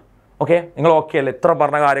പോലടാ. Okay, നിങ്ങൾ okay അല്ലേ? ഇത്ര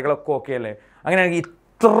പറഞ്ഞ കാര്യങ്ങളൊക്കെ ഓക്കെ അല്ലേ? അങ്ങനെയാണെങ്കിൽ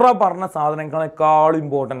ഇത്ര പറഞ്ഞ സാധനങ്ങളെക്കാളും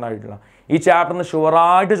ഇമ്പോർട്ടൻ്റ് ആയിട്ടുള്ള ഈ ചാപ്റ്ററിന്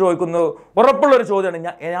ഷുവറായിട്ട് ചോദിക്കുന്നത് ഉറപ്പുള്ളൊരു ചോദ്യമാണ്.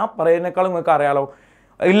 ഞാൻ പറയുന്നതിനേക്കാളും നിങ്ങൾക്ക് അറിയാലോ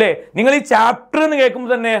ഇല്ലേ? നിങ്ങൾ ഈ ചാപ്റ്റർ എന്ന്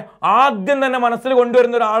കേൾക്കുമ്പോൾ തന്നെ ആദ്യം തന്നെ മനസ്സിൽ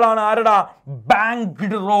കൊണ്ടുവരുന്ന ഒരാളാണ് ആരടാ?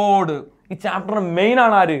 Banked road. ഈ ചാപ്റ്ററിന് മെയിൻ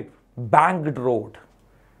ആണ് ആര്? Banked road.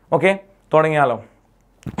 ഓക്കെ, തുടങ്ങിയാലോ?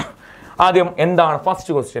 ആദ്യം എന്താണ്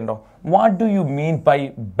first question? What do you mean by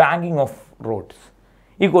banking of roads?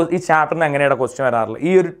 ഈ ചാപ്റ്ററിന് എങ്ങനെയാണ് ക്വസ്റ്റ്യൻ വരാറില്ല. ഈ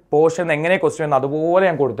ഒരു പോർഷൻ എങ്ങനെ ക്വസ്റ്റ്യൻ വരുന്നത് അതുപോലെ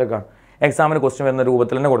ഞാൻ കൊടുത്തേക്കാണ്. എക്സാമിന് ക്വസ്റ്റ്യൻ വരുന്ന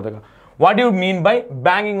രൂപത്തിൽ തന്നെ കൊടുത്തേക്കാം. What you mean by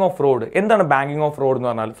banking off road? എന്താണ് ബാങ്കിങ് ഓഫ് റോഡ് എന്ന്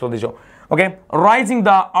പറഞ്ഞാൽ? ശ്രദ്ധിച്ചോ. Okay, rising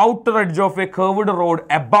the outer edge of A curved road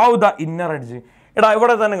above the inner edge.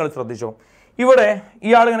 ഇവിടെ തന്നെ നിങ്ങൾ ശ്രദ്ധിച്ചോ. ഇവിടെ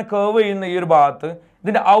ഇയാൾ ഇങ്ങനെ കർവ് ചെയ്യുന്ന ഈ ഒരു ഭാഗത്ത്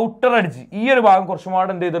ഇതിന്റെ ഔട്ടർ എഡ്ജ് ഈ ഒരു ഭാഗം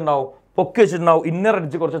കുറച്ചുപാട് എന്ത് ചെയ്തിട്ടുണ്ടാവും? പൊക്കി വെച്ചിട്ടുണ്ടാവും. ഇന്നർ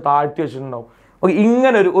എഡ്ജ് കുറച്ച് താഴ്ത്തി വെച്ചിട്ടുണ്ടാവും. ഓക്കെ,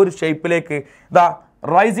 ഇങ്ങനെ ഒരു ഷേപ്പിലേക്ക് ദാ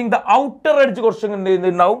റൈസിങ് ദ ഔട്ടർ എഡ്ജ് കുറച്ച് എന്ത്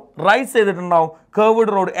ചെയ്തിട്ടുണ്ടാവും? റൈസ് ചെയ്തിട്ടുണ്ടാവും.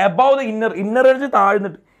 Curved road above the inner edge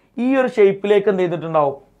താഴ്ന്നിട്ട് ഈ ഒരു ഷേപ്പിലേക്ക് എന്ത്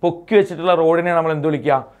ചെയ്തിട്ടുണ്ടാവും? പൊക്കി വെച്ചിട്ടുള്ള റോഡിനെ നമ്മൾ എന്ത്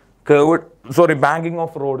വിളിക്കുക? ബാങ്കിങ്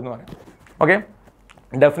ഓഫ് റോഡ് എന്ന് പറയാം. ഓക്കെ,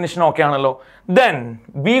 ഡെഫിനിഷൻ ഓക്കെ ആണല്ലോ. Then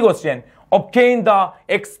B question, obtain the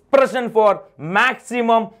expression for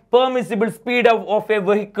maximum permissible speed of a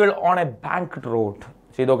vehicle on a banked road.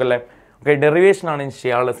 ചെയ്തോക്കല്ലേ? Okay, derivation ആണ്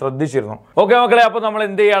ചെയ്യാനുള്ളത്. ശ്രദ്ധിച്ചിരുന്നു? ഓക്കെ മക്കളെ, അപ്പോൾ നമ്മൾ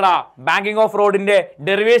എന്ത് ചെയ്യാടാ? ബാങ്കിങ് ഓഫ് റോഡിന്റെ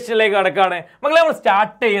ഡെറിവേഷനിലേക്ക് കടക്കാണ്. മക്കളെ, നമ്മൾ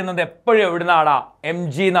സ്റ്റാർട്ട് ചെയ്യുന്നത് എപ്പോഴും എവിടുന്നാടാ? എം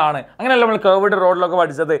ജി എന്നാണ്. അങ്ങനെയല്ല നമ്മൾ കർവ്ഡ് റോഡിലൊക്കെ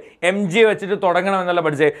പഠിച്ചത് എം ജി വെച്ചിട്ട് തുടങ്ങണം എന്നല്ല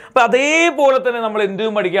പഠിച്ചത്. അപ്പോൾ അതേപോലെ തന്നെ നമ്മൾ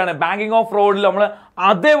എന്തും പഠിക്കുകയാണ്. ബാങ്കിങ് ഓഫ് റോഡിൽ നമ്മൾ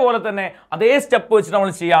അതേപോലെ തന്നെ അതേ സ്റ്റെപ്പ് വെച്ചിട്ട്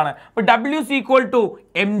നമ്മൾ ചെയ്യാണ്. അപ്പോൾ W is equal to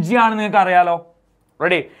mg ആണ് നിങ്ങൾക്ക് അറിയാലോ.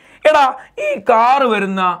 റെഡി? എടാ, ഈ കാറ്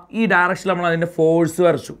വരുന്ന ഈ ഡയറക്ഷനിൽ നമ്മൾ അതിൻ്റെ ഫോഴ്സ്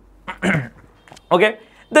വരച്ചു. ഓക്കെ,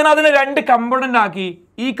 ദെൻ അതിനെ രണ്ട് കമ്പോണൻ്റ് ആക്കി.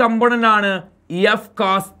 ഈ കമ്പോണൻ്റ് ആണ് എഫ്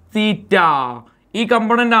കോസ് തീറ്റ, ഈ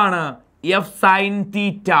കമ്പോണൻ്റ് ആണ് എഫ് സൈൻ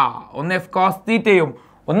തീറ്റ. ഒന്ന് എഫ് കോസ് തീറ്റയും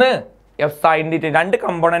ഒന്ന് എഫ് സൈൻ തീറ്റ, രണ്ട്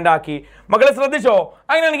കമ്പോണന്റ് ആക്കി. മക്കളെ ശ്രദ്ധിച്ചോ?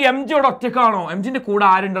 അങ്ങനെയാണെങ്കിൽ എം ജിയുടെ ഒറ്റക്കാണോ? എം ജിന്റെ കൂടെ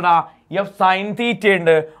ആരുണ്ടടാ? എഫ് സൈൻ തീറ്റ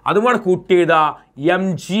ഉണ്ട്. അതുകൂടെ കൂട്ടി എഴുതാ M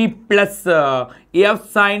G plus F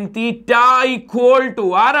sine theta equal to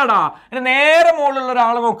ആരാടാ? എന്റെ നേരെ മുകളിലുള്ള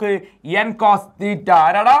ഒരാൾ നോക്ക്, എൻ കോസ് തീറ്റ.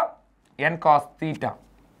 ആരാടാ? N cos theta.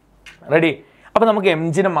 റെഡി? അപ്പൊ നമുക്ക് എം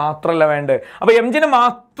ജിനെ മാത്രമല്ല വേണ്ടത്. അപ്പൊ M ജിനെ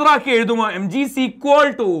മാത്രമാക്കി എഴുതുമോ? M G is equal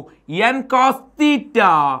to N cos theta,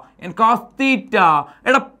 N cos theta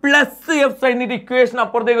എടാ plus F sine theta. Equation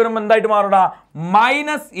അപ്പുറത്തേക്ക് വരുമ്പോൾ എന്തായിട്ട് മാറൂടാ?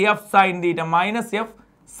 Minus F sine theta, minus F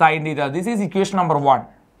sine theta. This is equation number 1.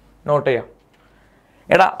 Not ചെയ്യാം.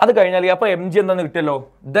 എടാ അത് കഴിഞ്ഞാൽ അപ്പോൾ എം ജി എന്താന്ന് കിട്ടിയല്ലോ.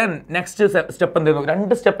 ദെൻ നെക്സ്റ്റ് സ്റ്റെപ്പ് എന്തായിരുന്നു?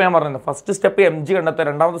 രണ്ട് സ്റ്റെപ്പ് ഞാൻ പറഞ്ഞത്. ഫസ്റ്റ് സ്റ്റെപ്പ് എം ജി കണ്ടെത്തുക,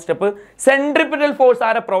 രണ്ടാമത്തെ സ്റ്റെപ്പ് സെൻട്രിപിറ്റൽ ഫോഴ്സ്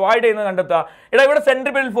ആരെ പ്രൊവൈഡ് ചെയ്യുന്നത് കണ്ടെത്തുക. എടാ ഇവിടെ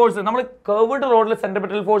സെൻട്രിപിറ്റൽ ഫോഴ്സ്, നമ്മൾ കർവ്ഡ് റോഡിൽ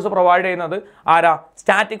സെൻട്രിപിറ്റൽ ഫോഴ്സ് പ്രൊവൈഡ് ചെയ്യുന്നത് ആരാ?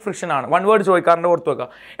 സ്റ്റാറ്റിക് ഫ്രിക്ഷൻ ആണ്. വൺ വേർഡ് ചോദിക്കാറുണ്ട്, ഓർത്ത് വെക്കുക.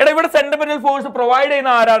 എടാ ഇവിടെ സെൻട്രിപിറ്റൽ ഫോഴ്സ് പ്രൊവൈഡ്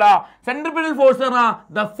ചെയ്യുന്ന ആരാടാ? സെൻട്രിപിറ്റൽ ഫോഴ്സ് എന്ന് പറഞ്ഞാൽ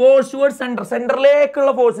the force toward centre,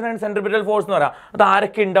 സെന്ററിലേക്കുള്ള ഫോഴ്സിനാണ് centripetal force എന്ന് പറയാം. അത്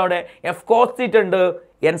ആരൊക്കെ ഉണ്ട് അവിടെ? എഫ് കോസ് തീറ്റ ഉണ്ട്,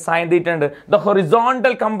 എൻ സൈൻ തീറ്റ ഉണ്ട്. The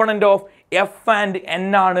horizontal component of F and N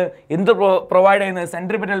ആണ് എന്ത് പ്രൊവൈഡ് ചെയ്യുന്നത്?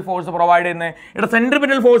 സെൻട്രിപിറ്റൽ ഫോഴ്സ് പ്രൊവൈഡ് ചെയ്യുന്നത്. എടാ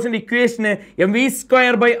സെൻട്രിപിറ്റൽ ഫോഴ്സിന്റെ ഇക്വേഷന് M V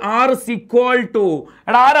square by R is equal to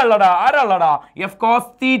എടാ ആരാളടാ F cos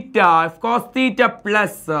theta, F cos theta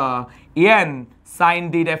plus n sine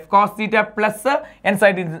theta, F cos theta plus n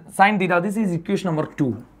sine theta. This is equation number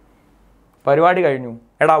 2. പരിപാടി കഴിഞ്ഞു.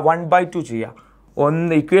 എടാ 1/2 ചെയ്യാം.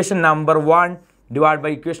 ഒന്ന് equation number 1 divide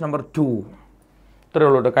by equation number 2. ഇത്രയേ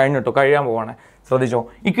ഉള്ളൂ കേട്ടോ. കഴിഞ്ഞിട്ടോ, കഴിയാൻ പോവാണ്. ശ്രദ്ധിച്ചോ,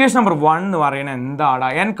 ഇക്വേഷൻ നമ്പർ 1 എന്ന് പറയുന്നത് എന്താടാ?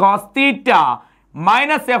 N cos theta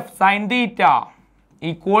minus F sine theta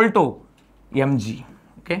equal to M G.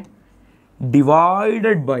 Okay,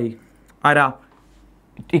 divided by ആരാ?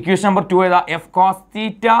 ഇക്വേഷൻ നമ്പർ 2 ഏതാ? F cos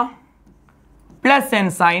theta plus n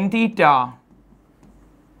sine theta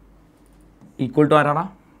equal to ആരാടാ?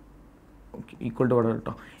 ഈക്വൽ ടു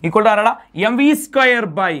കേട്ടോ, ഈക്വൽ ടു ആരാടാ? M V square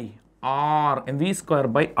by R, M V square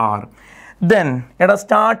by R. Then എടാ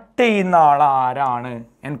start ചെയ്യുന്ന ആൾ ആരാണ്?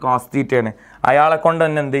 N cos തീറ്റയാണ്. അയാളെ കൊണ്ട്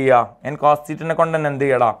തന്നെ എന്ത് ചെയ്യുക? എൻ കോസ് തീറ്റനെ കൊണ്ട് തന്നെ എന്ത്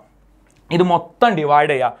ചെയ്യടാ? ഇത് മൊത്തം ഡിവൈഡ്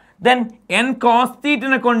ചെയ്യുക. ദെൻ എൻ കോസ്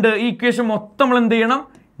തീറ്റനെ കൊണ്ട് ഈ ഇക്വേഷൻ മൊത്തം നമ്മൾ എന്ത് ചെയ്യണം?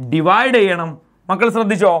 ഡിവൈഡ് ചെയ്യണം. മക്കൾ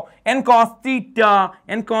ശ്രദ്ധിച്ചോ, N cos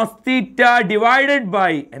theta divided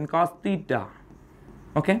by N cos theta,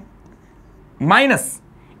 okay, minus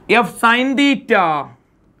F sine theta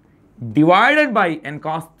divided by N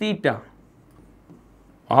cos theta,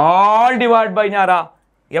 all divided by nyara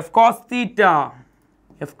f cos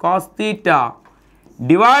theta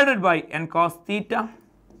divided by n cos theta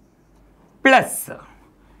plus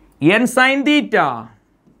n sin theta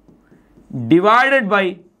divided by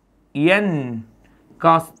n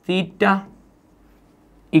cos theta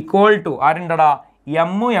equal to ആരുണ്ടടാ?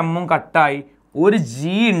 എമ്മും കട്ടായി, ഒരു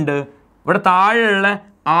G ഉണ്ട്. ഇവിടെ താഴെയുള്ള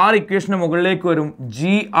R ഇക്വേഷന് മുകളിലേക്ക് വരും.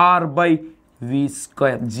 G R by V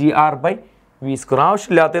square, G R by V square.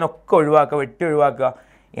 ആവശ്യമില്ലാത്തതിനൊക്കെ ഒഴിവാക്കുക, വെട്ടി ഒഴിവാക്കുക.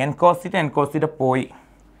 എൻ കോസ് തീറ്റ പോയി.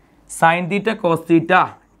 Sine theta cos theta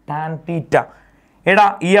tan theta. എടാ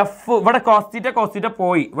എഫ് ഇവിടെ കോസ് തീറ്റ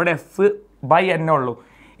പോയി, ഇവിടെ എഫ് ബൈ എൻ ഉള്ളൂ.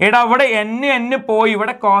 എടാ ഇവിടെ എൻ പോയി,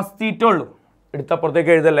 ഇവിടെ കോസ് തീറ്റ ഉള്ളൂ.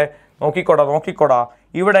 എടുത്തപ്പുറത്തേക്ക് എഴുതല്ലേ, നോക്കിക്കോടാ.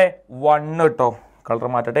 ഇവിടെ 1 കേട്ടോ, കളർ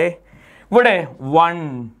മാറ്റട്ടെ. ഇവിടെ 1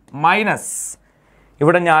 മൈനസ്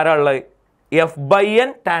ഇവിടെ ഞാനുള്ളത് F by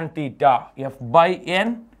N tan theta, F by N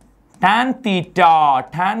tan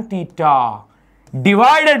theta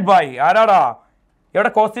divided by ആരാടാ? ഇവിടെ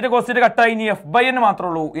cos theta കട്ടായി, ഇനി എഫ് ബൈ എൻ മാത്രമേ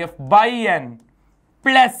ഉള്ളൂ. F by N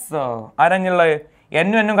plus ആരഞ്ഞുള്ളത്?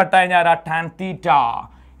 എന്നും കട്ടായി ഞാനാ? Tan theta.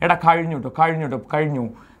 എടാ കഴിഞ്ഞു.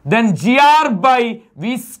 Then G R by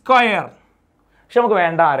V square. പക്ഷെ നമുക്ക്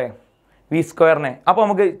വേണ്ട ആരെ? വി സ്ക്വയറിനെ. അപ്പോൾ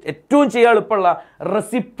നമുക്ക് ഏറ്റവും ചെയ്യാൻ എളുപ്പമുള്ള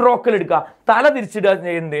റെസിപ്രോക്കൽ എടുക്കുക, തല തിരിച്ചിടുക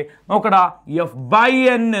ചെയ്യുന്നത്. നോക്കടാ, F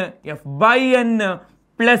by N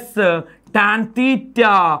plus tan theta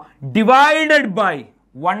divided by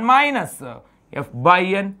 1 minus F by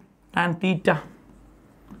N tan theta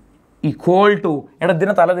equal to എടാ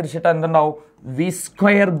ഇതിനെ തല തിരിച്ചിട്ട് എന്തുണ്ടാവും? V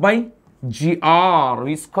square by G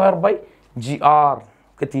R.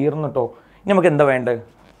 ഒക്കെ തീർന്നു കേട്ടോ. ഇനി നമുക്ക് എന്താ വേണ്ടത്?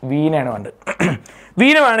 വീനാണ് വേണ്ടത്.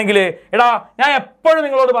 വീന വേണമെങ്കിൽ എടാ ഞാൻ എപ്പോഴും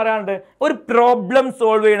നിങ്ങളോട് പറയാറുണ്ട്, ഒരു പ്രോബ്ലം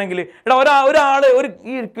സോൾവ് ചെയ്യണമെങ്കിൽ എടാ ഒരാൾ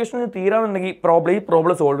ഈ ഇക്വേഷൻ തീരാന്നുണ്ടെങ്കിൽ ഈ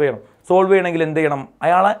പ്രോബ്ലം സോൾവ് ചെയ്യണമെങ്കിൽ എന്ത് ചെയ്യണം?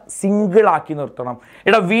 അയാളെ സിംഗിൾ ആക്കി നിർത്തണം.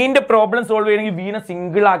 എടാ വീന്റെ പ്രോബ്ലം സോൾവ് ചെയ്യണമെങ്കിൽ വീനെ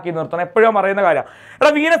സിംഗിൾ ആക്കി നിർത്തണം. എപ്പോഴും പറയുന്ന കാര്യം.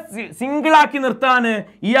 എടാ വീനെ സിംഗിൾ ആക്കി നിർത്താൻ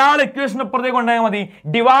ഇയാൾ ഇക്വേഷൻ അപ്പുറത്തേക്ക് കൊണ്ടുപോയാൽ മതി.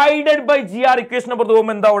 Divided by G R equation അപ്പുറത്ത്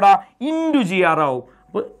പോകുമ്പോൾ എന്താ അവിടെ? ഇൻറ്റു ജി ആർ ആവും.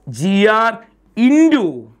 അപ്പോൾ G R into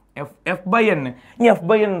F by N. ഇനി എഫ്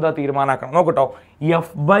ബൈ എൻ എന്താ തീരുമാനമാക്കണം. നോക്കട്ടോ,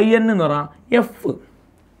 എഫ് ബൈ എൻ എന്ന് പറഞ്ഞാൽ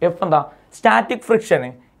എഫ് എന്താ? Static ഫ്രിക്ഷന്.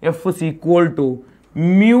 F is equal to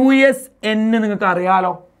mu S N നിങ്ങൾക്ക്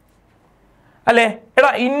അറിയാലോ അല്ലേ? എടാ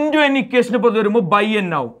ഇൻറ്റു എൻ ഇക്വേഷന് പുറത്ത് വരുമ്പോൾ ബൈ എൻ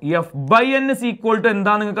ആവും. F by N is equal to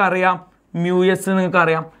എന്താ നിങ്ങൾക്ക് അറിയാം? മ്യൂ എസ് നിങ്ങൾക്ക്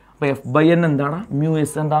അറിയാം. അപ്പോൾ എഫ് ബൈ എൻ എന്താണ്? മ്യൂ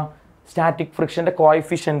എസ് എന്താ? Static ഫ്രിക്ഷൻ്റെ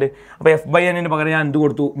coefficient. അപ്പോൾ എഫ് ബൈ എന്നിന് പകരം ഞാൻ എന്ത്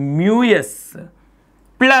കൊടുത്തു? Mu S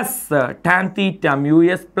plus tan theta, mu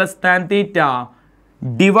S plus tan theta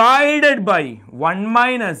divided by 1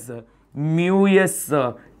 minus mu S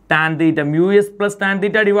tan theta. Mu S plus tan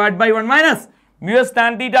theta divide by 1 minus mu S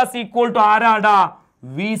tan theta is equal to ആരാടാ?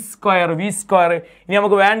 V square. V square ഇനി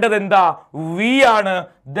നമുക്ക് വേണ്ടത് എന്താ? V ആണ്.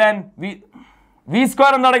 Then we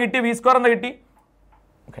square എന്താണ് കിട്ടി? V square എന്താ കിട്ടി?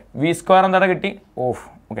 ഓക്കെ, വി സ്ക്വയർ എന്താണ് കിട്ടി? ഓഫ്.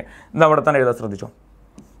 ഓക്കെ, ഇത് അവിടെ തന്നെ എഴുതാൻ ശ്രദ്ധിച്ചോ.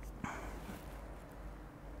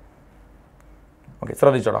 ഓക്കെ,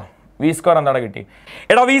 ശ്രദ്ധിച്ചോടാ. വി സ്ക്വയർ എന്താണ് കിട്ടി?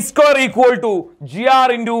 എടാ V square equal to G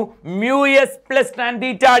R into mu S plus tan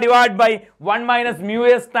theta divide by 1 minus mu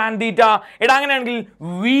S tan theta. എടാ അങ്ങനെയാണെങ്കിൽ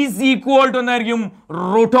വി ഇസ് ഈക്വൽ ടു എന്തായിരിക്കും?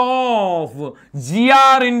 Root of G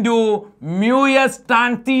R into mu S tan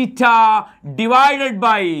theta divided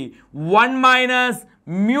by 1 minus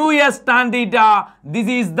mu s tan theta. This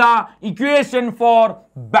is the equation for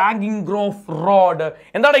banging groove rod.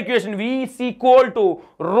 എന്താണ് equation? V is equal to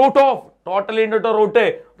root of total into root.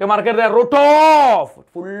 Okay, മറക്കരുത് root of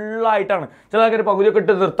full ആയിട്ടാണ്. ചില ആൾക്കാർ പകുതിയൊക്കെ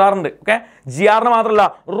ഇട്ട് നിർത്താറുണ്ട്. Okay, G ആറിന് മാത്രമല്ല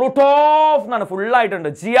root of എന്നാണ് full ആയിട്ടുണ്ട്.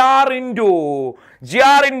 ജി ആർ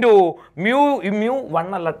ഇൻറ്റു മ്യൂ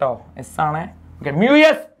 1 അല്ല കേട്ടോ, എസ് ആണ്. Okay, mu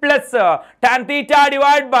s plus tan theta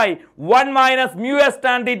divided by 1 minus mu s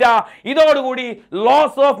tan theta. ഇതോടുകൂടി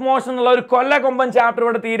ലോസ് ഓഫ് മോഷൻ ഉള്ള ഒരു കൊല്ലകൊമ്പൻ ചാപ്റ്റർ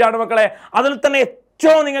ഇവിടെ തീരാണ് മക്കളെ. അതിൽ തന്നെ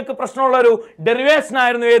ഏറ്റവും നിങ്ങൾക്ക് പ്രശ്നമുള്ള ഒരു ഡെറിവേഷൻ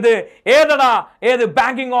ആയിരുന്നു ഏത്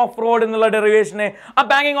ബാങ്കിങ് ഓഫ് റോഡ് എന്നുള്ള ഡെറിവേഷന്. ആ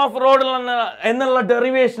ബാങ്കിങ് ഓഫ് റോഡ് എന്നുള്ള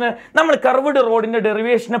ഡെറിവേഷന് നമ്മൾ കർവ്ഡ് റോഡിന്റെ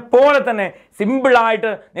ഡെറിവേഷനെ പോലെ തന്നെ സിമ്പിൾ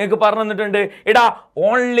ആയിട്ട് നിങ്ങൾക്ക് പറഞ്ഞു തന്നിട്ടുണ്ട്. ഇടാ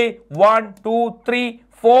ഓൺലി 1 2 3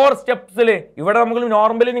 4 സ്റ്റെപ്സിൽ ഇവിടെ നമുക്ക്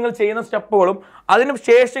നോർമലി നിങ്ങൾ ചെയ്യുന്ന സ്റ്റെപ്പുകളും അതിന്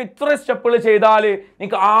ശേഷം ഇത്ര സ്റ്റെപ്പുകൾ ചെയ്താൽ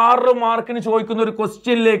നിങ്ങൾക്ക് 6 മാർക്കിന് ചോദിക്കുന്ന ഒരു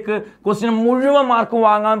ക്വസ്റ്റ്യൻ മുഴുവൻ മാർക്ക്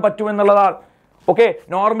വാങ്ങാൻ പറ്റുമെന്നുള്ളതാണ്. ഓക്കെ,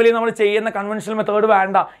 നോർമലി നമ്മൾ ചെയ്യുന്ന കൺവെൻഷണൽ മെത്തേഡ്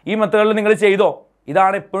വേണ്ട. ഈ മെത്തേഡിൽ നിങ്ങൾ ചെയ്തോ.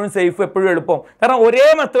 ഇതാണ് എപ്പോഴും സേഫ്, എപ്പോഴും എളുപ്പം. കാരണം ഒരേ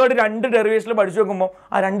മെത്തേഡ് 2 ഡെറിവേഷനിൽ പഠിച്ചു വെക്കുമ്പോൾ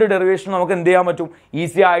ആ 2 ഡെറിവേഷൻ നമുക്ക് എന്ത് ചെയ്യാൻ പറ്റും?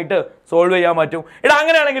 ഈസി ആയിട്ട് സോൾവ് ചെയ്യാൻ പറ്റും. എടാ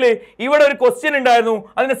അങ്ങനെയാണെങ്കിൽ ഇവിടെ ഒരു ക്വസ്റ്റ്യൻ ഉണ്ടായിരുന്നു.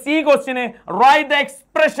 അതിന്റെ C question write the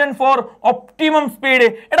expression for optimum speed.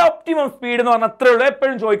 എടാ ഒപ്റ്റിമം സ്പീഡ് എന്ന് പറഞ്ഞാൽ അത്രേ ഉള്ളൂ,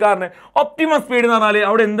 എപ്പോഴും ചോദിക്കാറുണ്ട്. ഒപ്റ്റിമം സ്പീഡ് എന്ന് പറഞ്ഞാൽ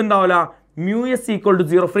അവിടെ എന്തുണ്ടാവില്ല? Mu S equal to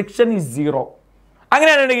 0, friction is 0.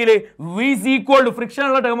 അങ്ങനെയാണെങ്കിൽ V is equal to friction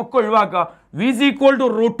ഉള്ള ടേം ഒക്കെ ഒഴിവാക്കുക. V is equal to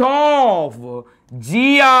root of G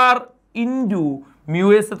R into mu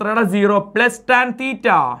S എത്രയാണ്? 0 plus tan theta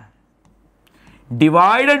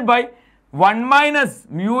divided by 1 minus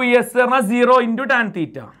mu S പറഞ്ഞാൽ 0 into tan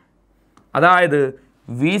theta. അതായത്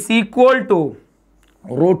V is equal to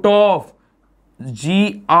root of G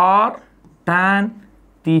R tan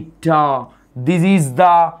theta. This is the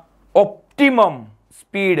optimum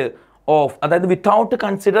speed of, അതായത് without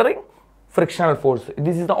considering frictional force.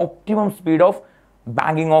 This is the optimum speed of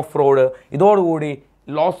banking off road. ഇതോടുകൂടി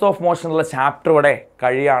loss of motion ഉള്ള chapter ഇവിടെ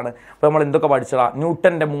കഴിയാണ്. അപ്പോൾ നമ്മൾ എന്തൊക്കെ പഠിച്ചതാ?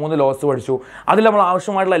 ന്യൂട്ടൻ്റെ 3 loss പഠിച്ചു. അതിൽ നമ്മൾ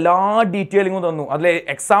ആവശ്യമായിട്ടുള്ള എല്ലാ ഡീറ്റെയിലിങ്ങും തന്നു. അതിലെ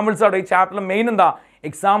എക്സാമ്പിൾസ് അവിടെ ഈ ചാപ്റ്ററിൽ മെയിൻ എന്താ?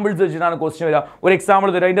 എക്സാമ്പിൾസ് വെച്ചിട്ടാണ് ക്വസ്റ്റ്യൻ വരിക. ഒരു എക്സാമ്പിൾ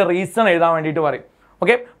തരും, അതിൻ്റെ റീസൺ എഴുതാൻ വേണ്ടിയിട്ട് പറയും.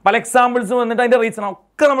 ഓക്കെ, പല എക്സാമ്പിൾസ് വന്നിട്ട് അതിൻ്റെ റീസൺ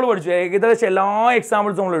ഒക്കെ നമ്മൾ പഠിച്ചു. ഏകദേശം എല്ലാ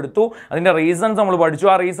എക്സാമ്പിൾസും നമ്മൾ എടുത്തു, അതിൻ്റെ റീസൺസ് നമ്മൾ പഠിച്ചു.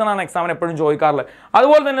 ആ റീസണാണ് എക്സാമിന് എപ്പോഴും ചോദിക്കാറുള്ളത്.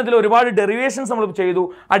 അതുപോലെ തന്നെ ഇതിൽ ഒരുപാട് ഡെറിവേഷൻസ് നമ്മൾ ചെയ്തു.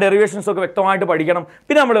 ആ ഡെറിവേഷൻസ് ഒക്കെ വ്യക്തമായിട്ട് പഠിക്കണം.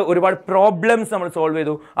 പിന്നെ നമ്മൾ ഒരുപാട് പ്രോബ്ലംസ് നമ്മൾ സോൾവ്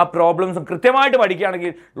ചെയ്തു. ആ പ്രോബ്ലംസ് കൃത്യമായിട്ട്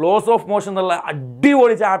പഠിക്കുകയാണെങ്കിൽ ലോസ് ഓഫ് മോഷൻ എന്നുള്ള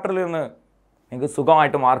അടിപൊളി ചാപ്റ്ററിൽ നിന്ന് നിങ്ങൾക്ക്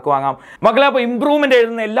സുഖമായിട്ട് മാർക്ക് വാങ്ങാം മക്കളെ. അപ്പോൾ ഇമ്പ്രൂവ്മെൻ്റ്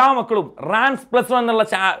എഴുതുന്ന എല്ലാ മക്കളും റാൻസ് +1 എന്നുള്ള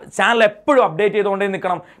ചാനൽ എപ്പോഴും അപ്ഡേറ്റ് ചെയ്തുകൊണ്ടേ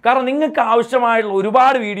നിൽക്കണം. കാരണം നിങ്ങൾക്ക് ആവശ്യമായിട്ടുള്ള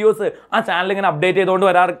ഒരുപാട് വീഡിയോസ് ആ ചാനൽ ഇങ്ങനെ അപ്ഡേറ്റ് ചെയ്തുകൊണ്ട്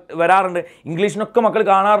വരാറുണ്ട്. ഇംഗ്ലീഷിനൊക്കെ മക്കൾ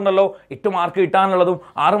കാണാറുണ്ടല്ലോ, 8 മാർക്ക് കിട്ടാനുള്ളതും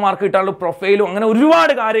 6 മാർക്ക് കിട്ടാനുള്ള പ്രൊഫൈലും അങ്ങനെ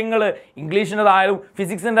ഒരുപാട് കാര്യങ്ങൾ ഇംഗ്ലീഷിൻ്റെതായാലും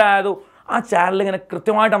ഫിസിക്സിൻ്റെ ആയതും ആ ചാനൽ ഇങ്ങനെ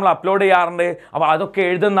കൃത്യമായിട്ട് നമ്മൾ അപ്ലോഡ് ചെയ്യാറുണ്ട്. അപ്പോൾ അതൊക്കെ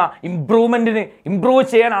എഴുതുന്ന ഇമ്പ്രൂവ്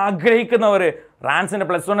ചെയ്യാൻ ആഗ്രഹിക്കുന്നവർ റാൻസിൻ്റെ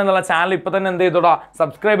 +1 എന്നുള്ള ചാനൽ ഇപ്പോൾ തന്നെ എന്ത് ചെയ്തോടാ?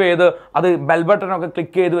 സബ്സ്ക്രൈബ് ചെയ്ത് അത് ബെൽ ബട്ടണൊക്കെ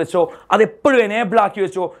ക്ലിക്ക് ചെയ്ത് വെച്ചോ. അത് എപ്പോഴും എനേബിൾ ആക്കി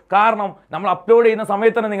വെച്ചോ. കാരണം നമ്മൾ അപ്ലോഡ് ചെയ്യുന്ന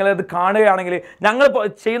സമയത്ത് തന്നെ നിങ്ങളത് കാണുകയാണെങ്കിൽ, ഞങ്ങൾ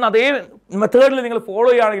ചെയ്യുന്ന അതേ മെത്തേഡിൽ നിങ്ങൾ ഫോളോ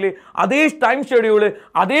ചെയ്യുകയാണെങ്കിൽ, അതേ ടൈം ഷെഡ്യൂൾ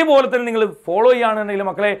അതേപോലെ തന്നെ നിങ്ങൾ ഫോളോ ചെയ്യുകയാണെന്നുണ്ടെങ്കിൽ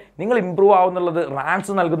മക്കളെ നിങ്ങൾ ഇമ്പ്രൂവ് ആവുന്നുള്ളത്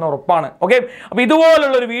റാൻസ് നൽകുന്ന ഉറപ്പാണ്. ഓക്കെ, അപ്പോൾ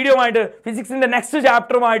ഇതുപോലുള്ളൊരു വീഡിയോ ആയിട്ട് ഫിസിക്സിൻ്റെ നെക്സ്റ്റ്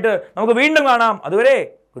ചാപ്റ്ററുമായിട്ട് നമുക്ക് വീണ്ടും കാണാം. അതുവരെ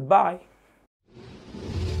ഗുഡ് ബൈ.